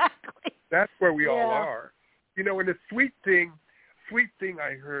children. Exactly. That's where we all are. And a sweet thing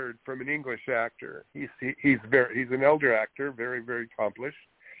I heard from an English actor. He's an elder actor, very, very accomplished,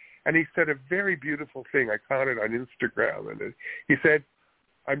 and he said a very beautiful thing. I caught it on Instagram, and he said,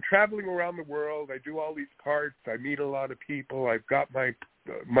 I'm traveling around the world. I do all these parts. I meet a lot of people. I've got my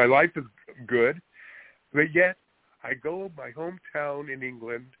life is good, but yet I go my hometown in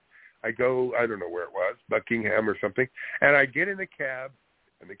England. I go, I don't know where it was, Buckingham or something, and I get in a cab,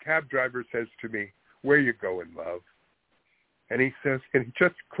 and the cab driver says to me, "Where you going, love?" And he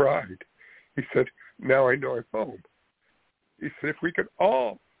just cried. He said, "Now I know I'm home." He said, if we could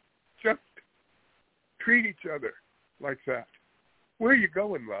all just treat each other like that. Where are you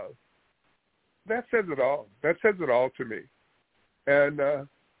going, love? That says it all. That says it all to me. And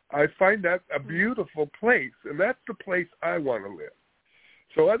I find that a beautiful place, and that's the place I want to live.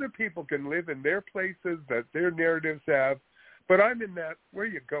 So other people can live in their places that their narratives have, but I'm in that, where are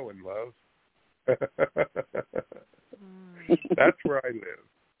you going, love? That's where I live.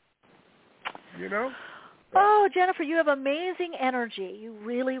 Oh, Jennifer, you have amazing energy. You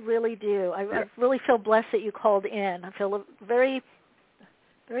really, really do. I really feel blessed that you called in. I feel very,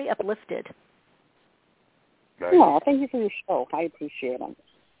 very uplifted. Nice. Oh, thank you for your show. I appreciate it.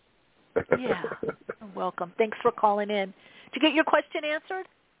 Yeah, you're welcome. Thanks for calling in. Did you get your question answered?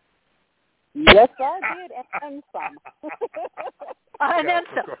 Yes, I did, and some. And then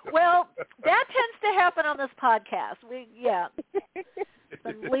some. Well, that tends to happen on this podcast.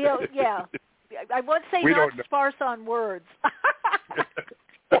 But Leo, I would say not sparse on words.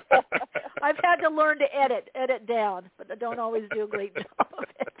 I've had to learn to edit down, but I don't always do a great job of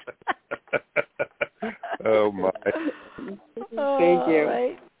it. Oh, my. Thank you.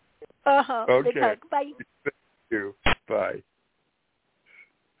 Right. Okay. Big hug. Bye. Thank you. Bye.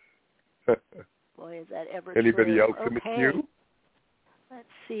 Boy, is that ever Anybody true. else in the queue? Let's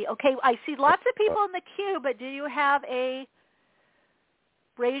see. Okay, I see lots of people in the queue, but do you have a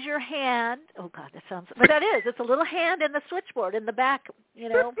raise your hand? Oh, God, that sounds... But that is. It's a little hand in the switchboard in the back.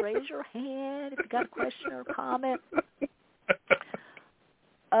 Raise your hand if you got a question or a comment.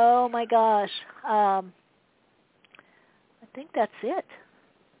 Oh, my gosh. I think that's it.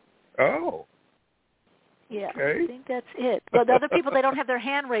 Oh. Yeah, okay. I think that's it. But the other people, they don't have their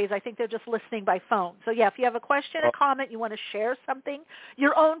hand raised. I think they're just listening by phone. So, if you have a question, a comment, you want to share something,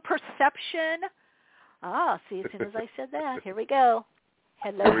 your own perception. See, as soon as I said that, here we go.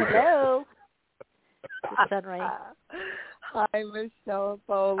 Hello. Sunray. Hi, Michelle and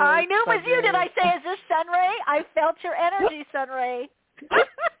Paolo. I knew it was you. Did I say, is this Sunray? I felt your energy, Sunray.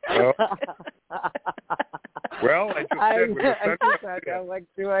 Well, I just said I'm like,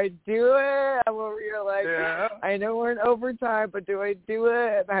 do I do it? I'm over here like, I know we're in overtime, but do I do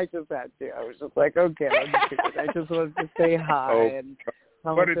it? And I just had to. I was just like, okay, let me do it. I just wanted to say hi. And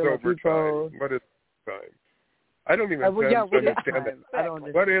what is overtime? What is overtime? I don't even understand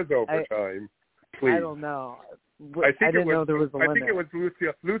that. What is overtime? Please. I don't know. I didn't know there was a limit. I think it was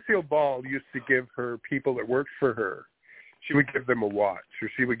Lucille Ball used to give her people that worked for her, she would give them a watch, or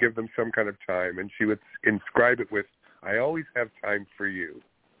she would give them some kind of time, and she would inscribe it with, "I always have time for you."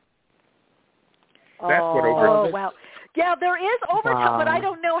 That's what overtime is. Oh, wow. Yeah, there is overtime, but I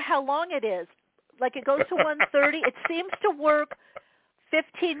don't know how long it is. Like, it goes to 1:30. It seems to work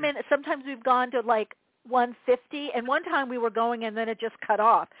 15 minutes. Sometimes we've gone to, 1:50, and one time we were going, and then it just cut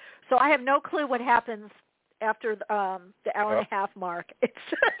off. So I have no clue what happens after the hour and a half mark. It's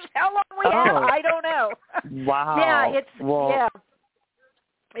just how long we have. I don't know. Wow. It's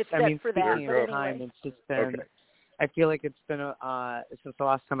set for that. Speaking of time, it's just been. Okay. I feel like it's been since the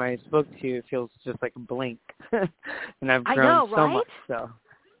last time I spoke to you. It feels just like a blink, and I've grown so much. So,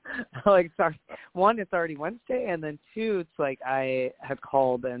 sorry, one, it's already Wednesday, and then two, it's like I had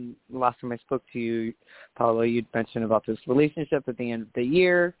called, and the last time I spoke to you, Paolo, you'd mentioned about this relationship at the end of the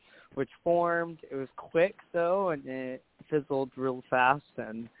year, which formed. It was quick, though, and it fizzled real fast,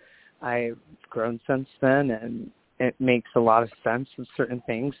 and I've grown since then, and it makes a lot of sense with certain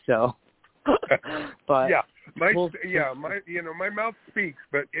things. So But my mouth speaks,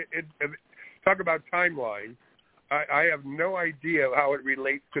 but it talk about timeline. I have no idea how it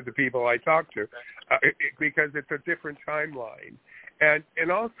relates to the people I talk to, because it's a different timeline.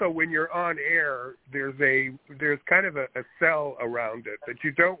 And also when you're on air, there's kind of a cell around it that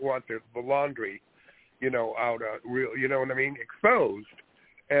you don't want the laundry, out real, you know what I mean, exposed.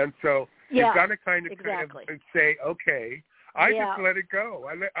 And so you've got to kind of say, okay, I just let it go.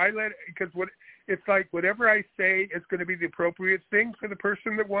 I let it, because it's like whatever I say is going to be the appropriate thing for the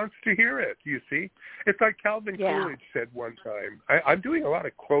person that wants to hear it, you see? It's like Calvin Coolidge said one time. I'm doing a lot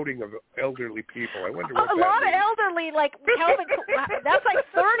of quoting of elderly people. I wonder what that means. A lot of elderly, like Calvin, that's like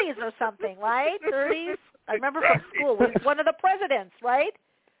 30s or something, right? 30s? I remember from school. He was one of the presidents, right?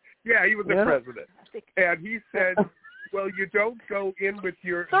 Yeah, he was the president. And he said, well, you don't go in with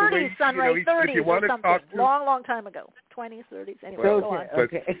your 30s, Sunray, 30s you want or to something. talk to, long time ago. 20s, 30s. Anyway, go on.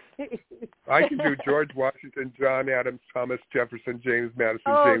 Okay. I can do George Washington, John Adams, Thomas Jefferson, James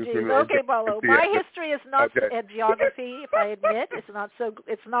Madison, James Monroe. Okay, Paolo. My history is not geography, if I admit. It's not so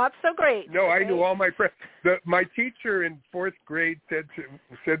great. No, I knew all my friends. My teacher in 4th grade said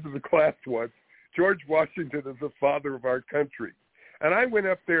to the class once, George Washington is the father of our country. And I went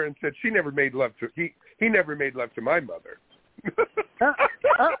up there and said, he never made love to my mother. I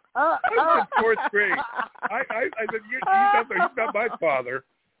was in 4th grade. I said, he's not my father,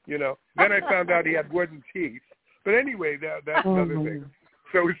 Then I found out he had wooden teeth. But anyway, that's another thing.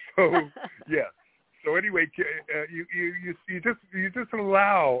 So yeah. So anyway, you just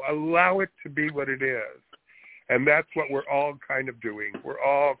allow it to be what it is, and that's what we're all kind of doing. We're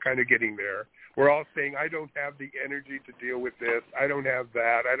all kind of getting there. We're all saying, I don't have the energy to deal with this. I don't have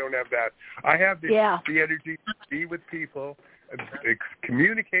that. I don't have that. I have the energy to be with people,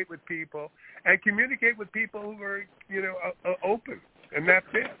 communicate with people, and communicate with people who are, open. And that's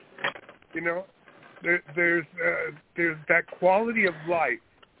it. There's that quality of life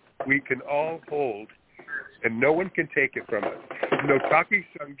we can all hold, and no one can take it from us. Taki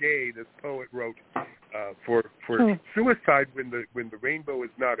Shangay, this poet, wrote for Suicide When the Rainbow Is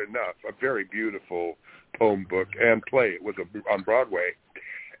Not Enough, a very beautiful poem book and play. It was on Broadway.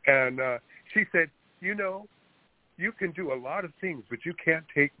 And she said, you can do a lot of things, but you can't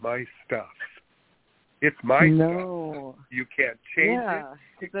take my stuff. It's my stuff. You can't change it.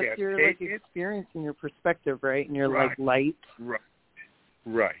 You that's can't your take experiencing your perspective, right? And your light.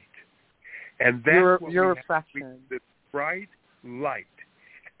 Right. And that's your reflection. This bright light.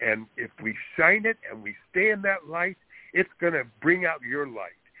 And if we shine it and we stay in that light, it's going to bring out your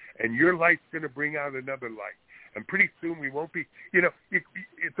light. And your light's going to bring out another light. And pretty soon we won't be,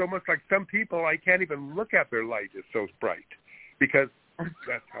 it's almost like some people, I can't even look at their light. It's so bright. Because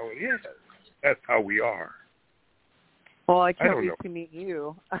that's how it is. That's how we are. Well, I can't wait to meet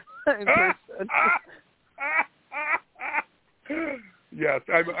you in person. Yes,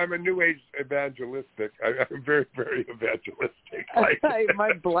 I'm a New Age evangelistic. I'm very, very evangelistic. I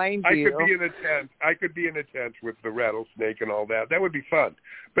might blind you. I could be in a tent with the rattlesnake and all that. That would be fun.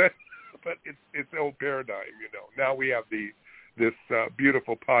 But it's old paradigm, Now we have this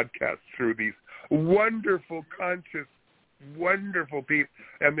beautiful podcast through these wonderful, conscious, wonderful people,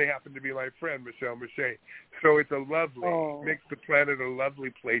 and they happen to be my friend Michelle Mache. So it's makes the planet a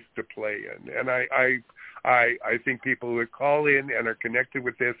lovely place to play in. And I think people who call in and are connected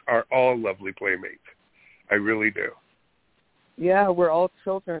with this are all lovely playmates. I really do. Yeah, we're all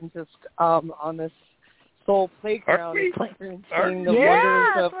children just on this soul playground, experiencing the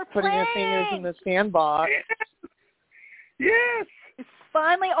wonders of putting your fingers in the sandbox. Yes.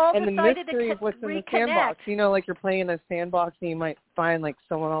 Finally all and decided the mystery to of what's reconnect. in the sandbox. Like you're playing a sandbox and you might find like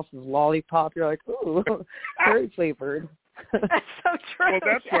someone else's lollipop. You're like, ooh, very flavored. That's so true. Well,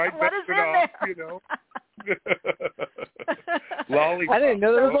 that's right. What that's is in there? Lollipop. I didn't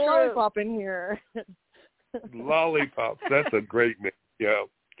know there was a lollipop in here. Lollipops. That's a great name. Yeah.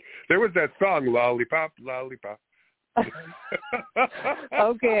 There was that song, Lollipop, Lollipop.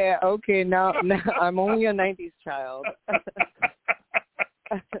 Okay. Now I'm only a 90s child.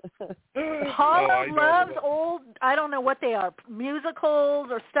 Paulo loves old, I don't know what they are, musicals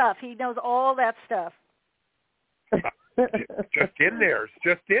or stuff. He knows all that stuff. Just in there. It's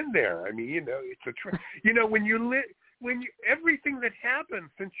just in there. I mean, it's a when everything that happens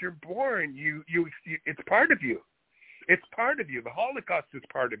since you're born, it's part of you. It's part of you. The Holocaust is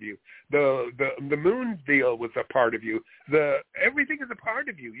part of you. The moon deal was a part of you. Everything is a part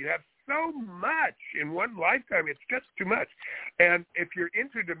of you. You have so much in one lifetime. It's just too much. And if you're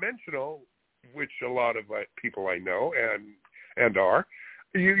interdimensional, which a lot of people I know and are,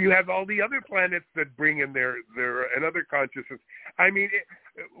 You have all the other planets that bring in their another consciousness. I mean,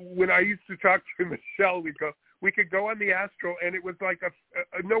 when I used to talk to Michelle, we could go on the astral, and it was like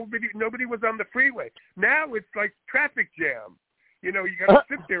nobody was on the freeway. Now it's like traffic jam. You know, you got to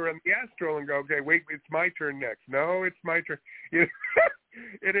sit there on the astral and go, okay, wait, it's my turn next. No, it's my turn. You know,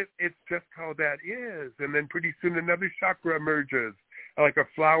 it's just how that is. And then pretty soon another chakra emerges, like a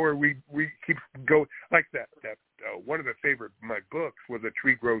flower. We keep going like that. One of the favorite my books was A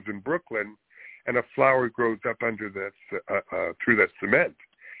Tree Grows in Brooklyn, and a flower grows up under that through that cement.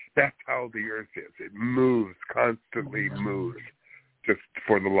 That's how the earth is. It moves, constantly moves, just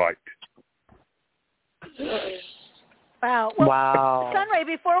for the light. Wow. Well, wow. Sunray,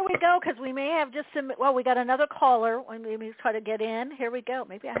 before we go, because we may have just we got another caller. Maybe try to get in. Here we go.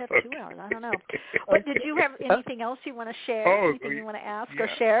 Maybe I have 2 hours. I don't know. But did you have anything else you want to share? Anything you want to ask or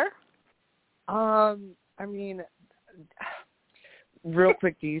share? I mean, real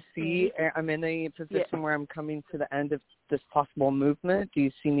quick, do you see I'm in a position where I'm coming to the end of this possible movement? Do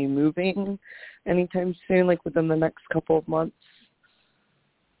you see me moving anytime soon, like within the next couple of months?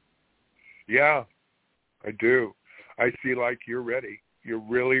 Yeah, I do. I see like you're ready. You're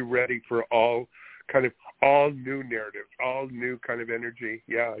really ready for all new narratives, all new kind of energy.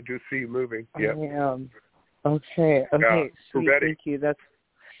 Yeah, I do see you moving. Yeah. I am. Okay. Yeah, sweet. Ready. Thank you.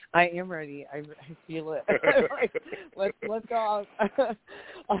 I am ready. I feel it. Let's go.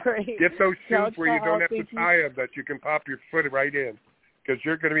 All right. Get those shoes where you don't have to tie them, that you can pop your foot right in, because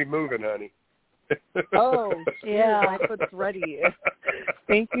you're going to be moving, honey. Oh, yeah. My foot's ready.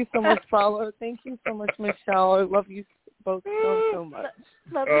 Thank you so much, Paolo. Thank you so much, Michelle. I love you both so much.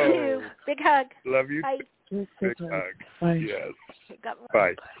 Love you. Big hug. Love you. Bye. Big hug. Bye. Yes.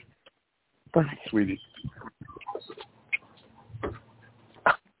 Bye. Bye, sweetie.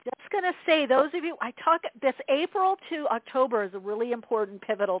 Just going to say, those of you, this April to October is a really important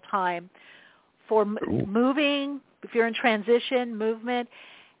pivotal time for moving, if you're in transition, movement,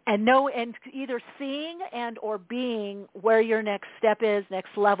 and either seeing and or being where your next step is,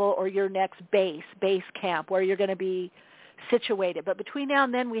 next level, or your next base camp, where you're going to be situated. But between now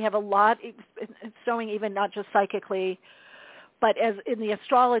and then, we have a lot, it's showing even not just psychically, but as in the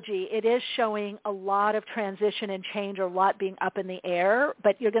astrology, it is showing a lot of transition and change, or a lot being up in the air.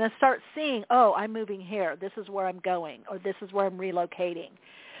 But you're going to start seeing, I'm moving here. This is where I'm going, or this is where I'm relocating.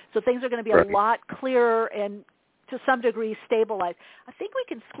 So things are going to be a lot clearer and to some degree stabilized. I think we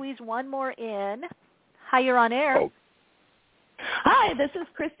can squeeze one more in. Hi, you're on air. Oh. Hi, this is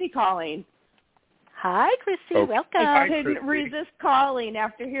Christy calling. Hi, Christy. Welcome. I couldn't resist calling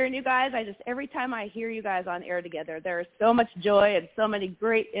after hearing you guys. Every time I hear you guys on air together, there is so much joy and so many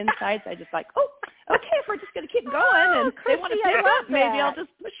great insights. I just like, okay, if we're just going to keep going and Christy, they want to pick up, maybe I'll just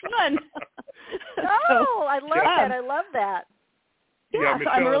push one. I love that. I love that. Yeah, so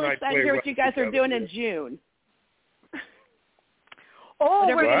I'm really excited to hear what you guys are doing in June.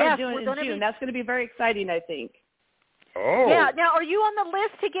 Whatever you're doing in June, that's going to be very exciting, I think. Oh. Yeah. Now, are you on the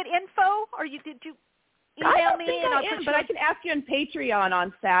list to get info, or did you email me? But I can ask you on Patreon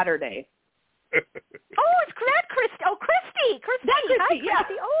on Saturday. It's that Christy. Oh, Christy. Hi, Christy. Yeah.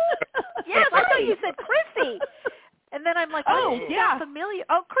 Oh, yes. I thought you said Christy. And then I'm like, yeah, familiar.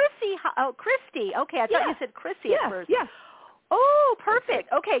 Oh, Christy. Okay, I thought you said Chrissy at first. Yeah. Oh,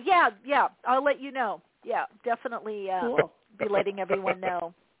 perfect. Okay, yeah. I'll let you know. Yeah, definitely cool. Be letting everyone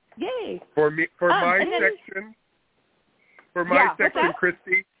know. Yay. For my section,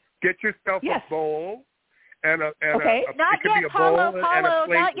 Christy, get yourself a bowl and a not it could yet, be a Paolo, bowl and a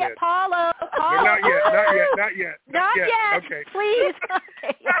plate not yet, lid. Paolo. No, not yet. Not yet. Okay. Please.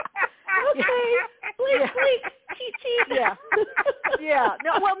 Okay. Please. Cheat. Yeah.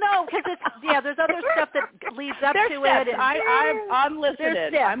 No, because there's other stuff that leads up to it. And I'm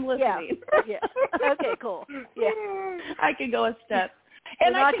listening. I'm listening. Yeah. Okay, cool. Yeah. I can go a step.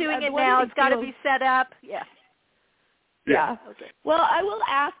 And I'm not doing it now. It's got to be set up. Yeah. Yeah. Okay. Well, I will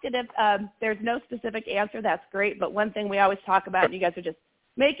ask it if there's no specific answer. That's great. But one thing we always talk about, and you guys are just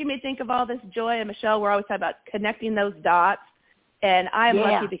making me think of all this joy. And Michelle, we're always talking about connecting those dots. And I'm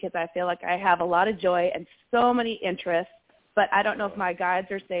lucky because I feel like I have a lot of joy and so many interests. But I don't know if my guides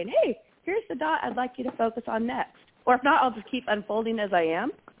are saying, hey, here's the dot I'd like you to focus on next. Or if not, I'll just keep unfolding as I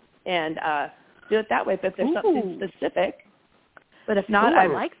am and do it that way if there's something specific. But if not, I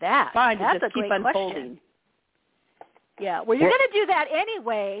like that. Fine to That's just keep unfolding. Question. Yeah, well, you're going to do that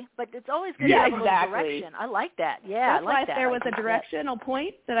anyway, but it's always going to have a little direction. I like that. Yeah, that's why if there was a directional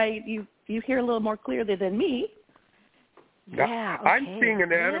point that you hear a little more clearly than me. Yeah, okay. I'm seeing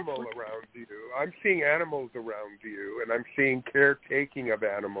an animal around you. I'm seeing animals around you, and I'm seeing caretaking of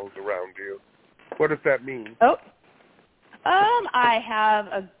animals around you. What does that mean? I have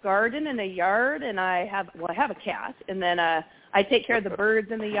a garden and a yard, and I have a cat, and then I take care of the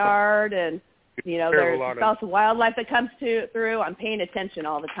birds in the yard, and there's also wildlife that comes through. I'm paying attention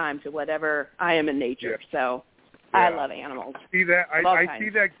all the time to whatever I am in nature. Yeah. So I love animals. See that? I see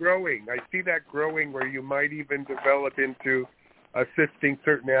that growing. I see that growing where you might even develop into assisting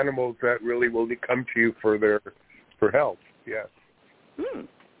certain animals that really will come to you for help. Yes.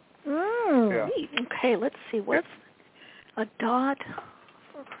 Yeah. Okay, let's see. What's a dot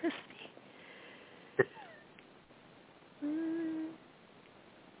for Christy?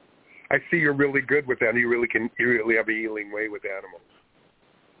 I see you're really good with that. You really have a healing way with animals.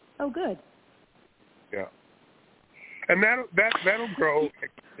 Oh, good. Yeah. And that'll grow,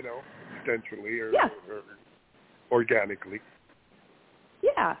 potentially or organically.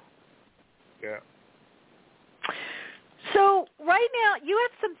 Yeah. Yeah. So right now, you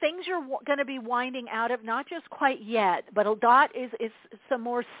have some things you're going to be winding out of, not just quite yet, but a dot is some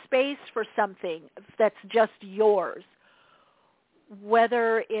more space for something that's just yours.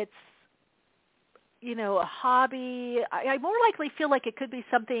 Whether it's, a hobby, I more likely feel like it could be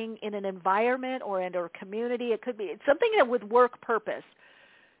something in an environment or in a community. It could be something that with work purpose.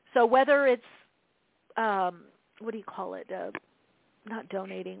 So whether it's, what do you call it? Not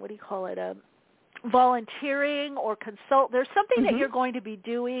donating. What do you call it? Volunteering or consult. There's something that you're going to be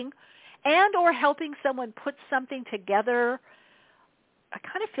doing and or helping someone put something together. I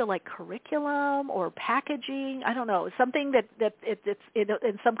kind of feel like curriculum or packaging. I don't know, something that it's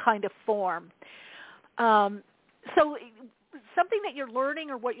in some kind of form. So something that you're learning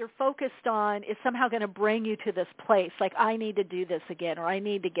or what you're focused on is somehow going to bring you to this place. Like, I need to do this again, or I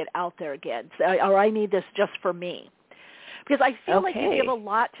need to get out there again, or I need this just for me. Because I feel like you give a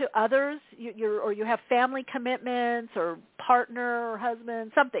lot to others, or you have family commitments or partner or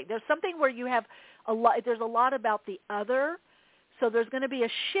husband, something. There's something where you have a lot. There's a lot about the other. So there's going to be a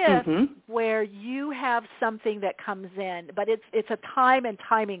shift where you have something that comes in, but it's a time and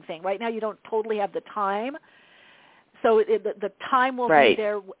timing thing. Right now you don't totally have the time. So the time will be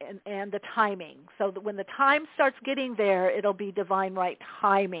there and the timing. So that when the time starts getting there, it'll be divine right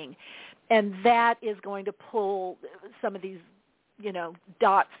timing. And that is going to pull some of these,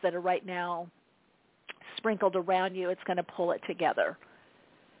 dots that are right now sprinkled around you. It's going to pull it together.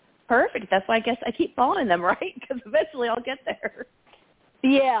 Perfect. That's why I guess I keep following them, right? Because eventually I'll get there.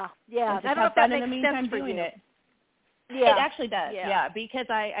 Yeah. I don't know if that makes sense for you. Yeah. It actually does, because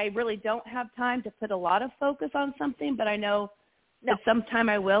I really don't have time to put a lot of focus on something, but I know that sometime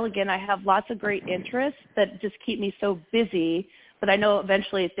I will. Again, I have lots of great interests that just keep me so busy, but I know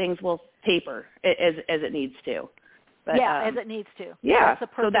eventually things will taper as it needs to. But, as it needs to. Yeah, that's a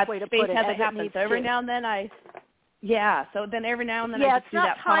perfect way to put it. Hasn't happened. So every now and then I just do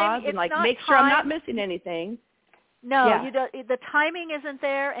that pause and make sure I'm not missing anything. No, you don't. The timing isn't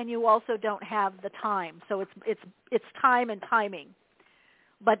there, and you also don't have the time. So it's time and timing,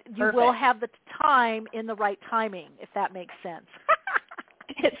 but you will have the time in the right timing, if that makes sense.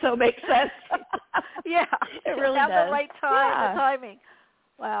 It so makes sense. Yeah, it really have does. The right time, the timing.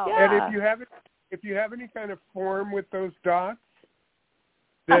 Wow. Yeah. And if you have any kind of form with those dots,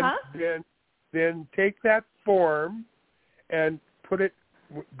 then take that form and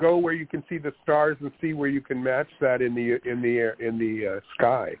go where you can see the stars and see where you can match that in the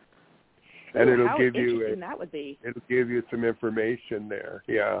sky, and it'll give you it'll give you some information there.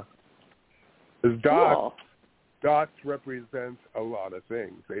 Yeah, because dots represent a lot of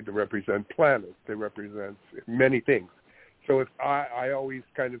things. They represent planets. They represent many things. So I always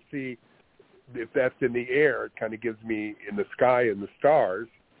kind of see if that's in the air, it kind of gives me in the sky and the stars.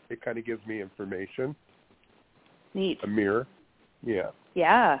 It kind of gives me information. Neat. A mirror. Yeah.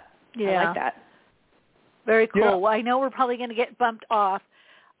 Yeah. I like that. Very cool. Yeah. Well, I know we're probably going to get bumped off.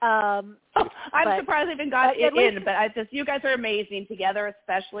 I'm surprised I even got it in, but you guys are amazing together,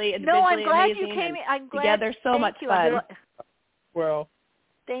 especially individually. No, I'm glad amazing, you came. I'm glad. Together, so much fun. Well.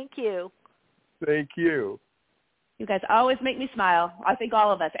 Thank you. Thank you. You guys always make me smile. I think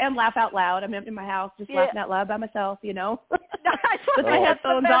all of us, and laugh out loud. I'm in my house just laughing out loud by myself, With my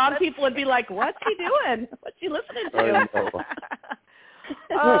headphones on, people would be like, "What's she doing? What's she listening to?"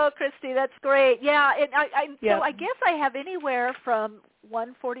 Oh, Christy, that's great. Yeah, and so I guess I have anywhere from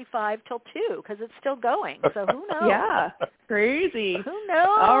 1:45 till 2 because it's still going. So who knows? Yeah, crazy. Who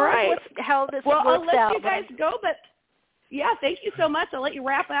knows? All right, how this works out. I'll let you guys go, but thank you so much. I'll let you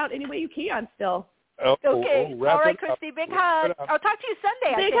wrap out any way you can still. Okay. All right, Christy, big hug. I'll talk to you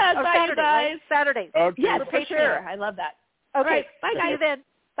Sunday. Big hug, Saturday, you guys. Right? Saturday. Okay. Yes, for sure. I love that. Okay. All right. Bye, guys. See you then.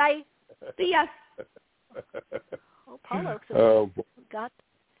 Bye. See ya. Oh, Paolo.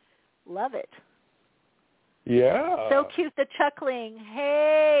 Love it. Yeah. So cute, the chuckling.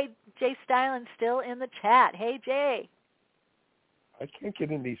 Hey, Jay Stylin's still in the chat. Hey, Jay. I can't get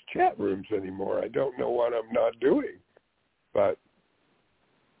in these chat rooms anymore. I don't know what I'm not doing. But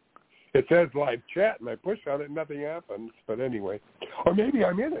it says live chat, and I push on it, and nothing happens. But anyway. Or maybe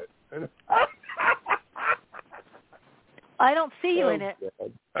I'm in it. I don't see you in it.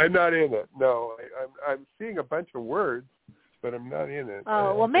 God. I'm not in it. No, I'm seeing a bunch of words, but I'm not in it.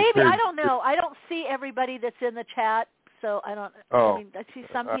 Oh, well, maybe. I don't know. I don't see everybody that's in the chat, so I don't. I mean, I see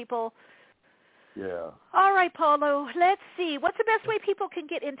some people. Yeah. All right, Paolo. Let's see. What's the best way people can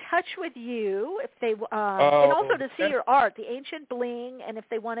get in touch with you if they and also to see your art, the Ancient Bling, and if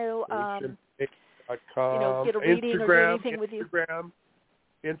they want to get a reading or do anything with you.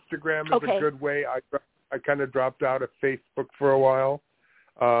 Instagram is a good way. I kind of dropped out of Facebook for a while,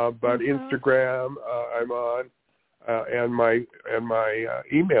 but Instagram I'm on, and my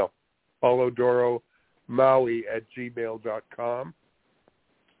email, paulodoromaui@gmail.com.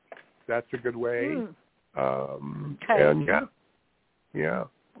 That's a good way. And yeah.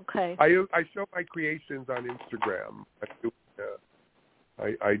 Okay. I show my creations on Instagram.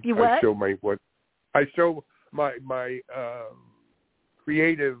 I show my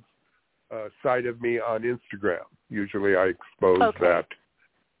creative side of me on Instagram. Usually I expose that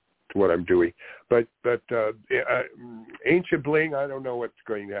to what I'm doing. But Ancient Bling, I don't know what's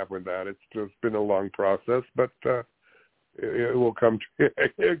going to happen with that. It's just been a long process, but it will come.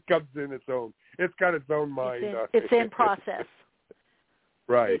 It comes in its own. It's got its own mind. It's in process.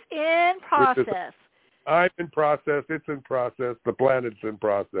 Right. It's in process. I'm in process. It's in process. The planet's in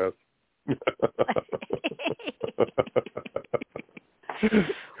process.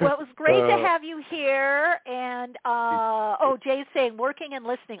 Well, it was great to have you here. And, Jay's saying working and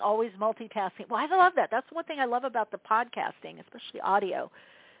listening, always multitasking. Well, I love that. That's one thing I love about the podcasting, especially audio.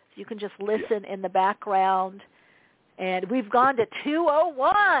 You can just listen in the background. And we've gone to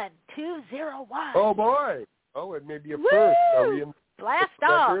 201. Oh, boy. Oh, it may be a first. Are we in blast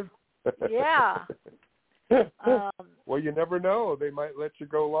off. Yeah. Well, you never know. They might let you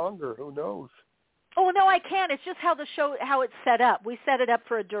go longer. Who knows? Oh, no, I can't. It's just how it's set up. We set it up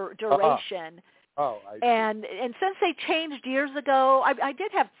for a duration. I see. And since they changed years ago, I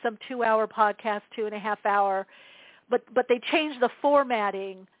did have some 2-hour podcasts, 2.5 hour, but they changed the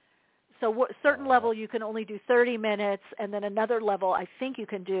formatting. So certain level you can only do 30 minutes, and then another level I think you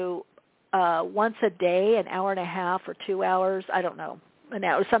can do once a day, an hour and a half or 2 hours. I don't know, an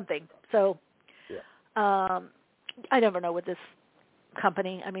hour something. So I never know with this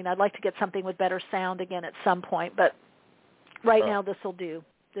company. I mean, I'd like to get something with better sound again at some point, but right now this will do.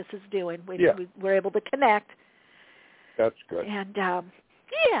 This is doing. We're able to connect. That's good. And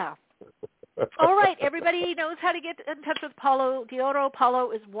all right, everybody knows how to get in touch with Paolo D'Oro.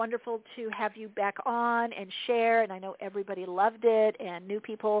 Paolo, is wonderful to have you back on and share, and I know everybody loved it, and new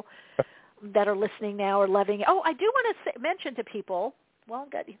people that are listening now are loving it. Oh, I do want to mention to people,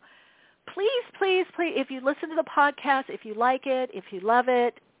 please, if you listen to the podcast, if you like it, if you love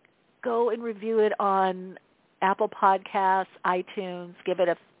it, go and review it on Apple Podcasts, iTunes, give it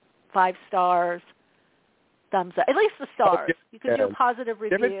a 5 stars, thumbs up, at least the stars. You can do a positive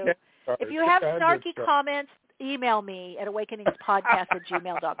review. If you have snarky comments, email me at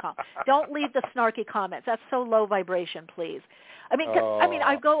awakeningspodcast@gmail.com. Don't leave the snarky comments. That's so low vibration, please.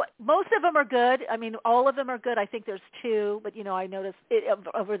 Most of them are good. I mean, all of them are good. I think there's 2, but, I noticed it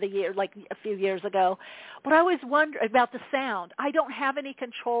over the year, like a few years ago. But I always wonder about the sound. I don't have any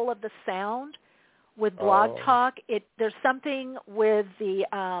control of the sound with Blog Talk. There's something with the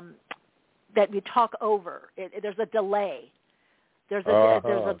that you talk over. There's a delay. There's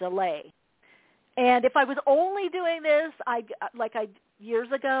a delay. And if I was only doing this,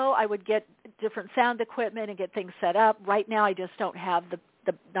 years ago, I would get different sound equipment and get things set up. Right now, I just don't have the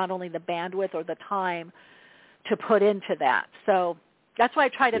not only the bandwidth or the time to put into that. So that's why I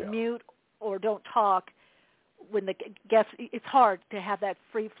try to mute or don't talk when the guests. It's hard to have that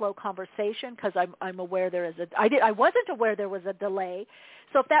free flow conversation because I'm aware there is I wasn't aware there was a delay.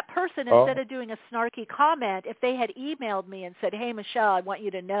 So if that person, instead of doing a snarky comment, if they had emailed me and said, "Hey, Michelle, I want you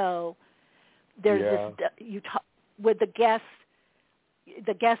to know there's this with the guest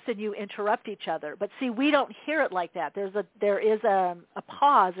and you interrupt each other." But see, we don't hear it like that. There is a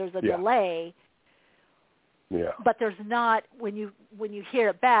pause. There's a delay. Yeah. But there's not when you hear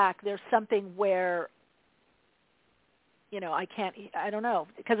it back. There's something where I can't. I don't know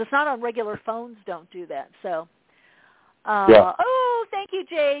because it's not on regular phones. Don't do that. So. Oh, thank you,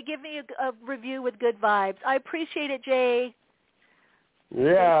 Jay. Give me a review with good vibes. I appreciate it, Jay.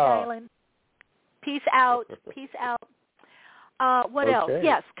 Yeah. Peace out. Peace out. What else?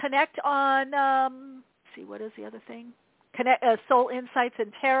 Yes, connect on see, what is the other thing? Soul Insights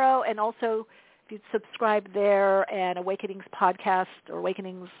and Tarot, and also if you'd subscribe there, and Awakenings podcast or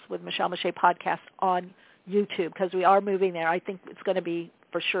Awakenings with Michelle Miche podcast on YouTube, because we are moving there. I think it's going to be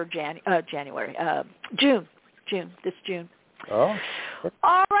for sure June, this June. Oh.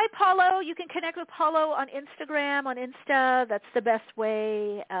 All right, Paolo. You can connect with Paolo on Instagram, on Insta. That's the best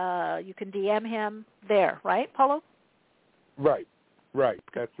way. You can DM him there, right, Paolo? Right.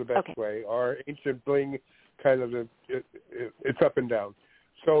 That's the best way. Our Ancient Bling kind of, it's up and down.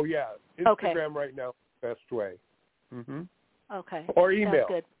 So, yeah, Instagram right now is the best way. Mm-hmm. Okay. Or email,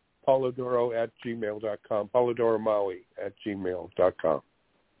 good. paulodoro@gmail.com, paulodoromaui@gmail.com.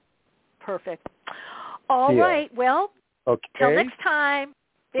 Perfect. All right. Well, till next time.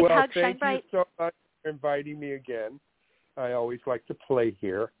 Big hug, shine bright. Thank you so much for inviting me again. I always like to play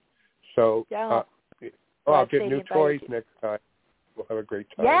here. So I'll get new toys next time. We'll have a great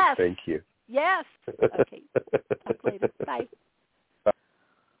time. Yes. Thank you. Yes. Okay. Talk later. Bye.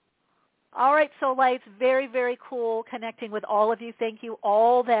 All right, Soul Lights, very, very cool connecting with all of you. Thank you,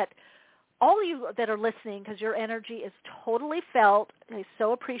 all of you that are listening, because your energy is totally felt. I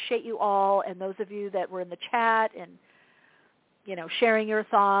so appreciate you all, and those of you that were in the chat and, sharing your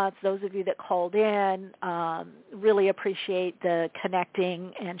thoughts, those of you that called in, really appreciate the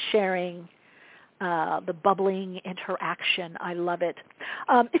connecting and sharing, the bubbling interaction. I love it.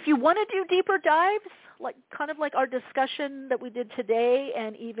 If you want to do deeper dives, kind of like our discussion that we did today,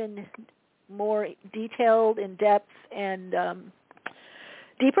 and even more detailed, in depth, and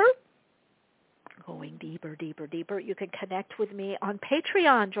deeper, going deeper, you can connect with me on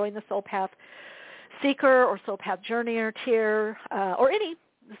Patreon. Join the Soul Path Seeker or Soul Path Journeyer tier, or the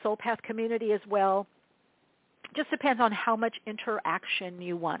Soul Path community as well. Just depends on how much interaction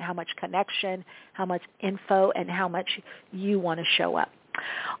you want, how much connection, how much info, and how much you want to show up.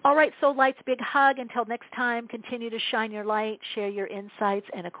 All right, Soul Lights, big hug. Until next time, continue to shine your light, share your insights,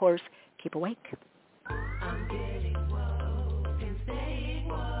 and, of course, keep awake.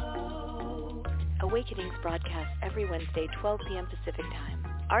 Awakenings broadcast every Wednesday, 12 p.m. Pacific Time.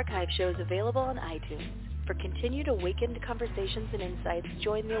 Archive shows available on iTunes. For continued awakened conversations and insights,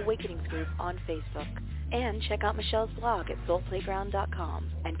 join the Awakenings group on Facebook. And check out Michelle's blog at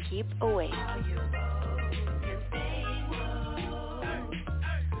soulplayground.com. And keep awake.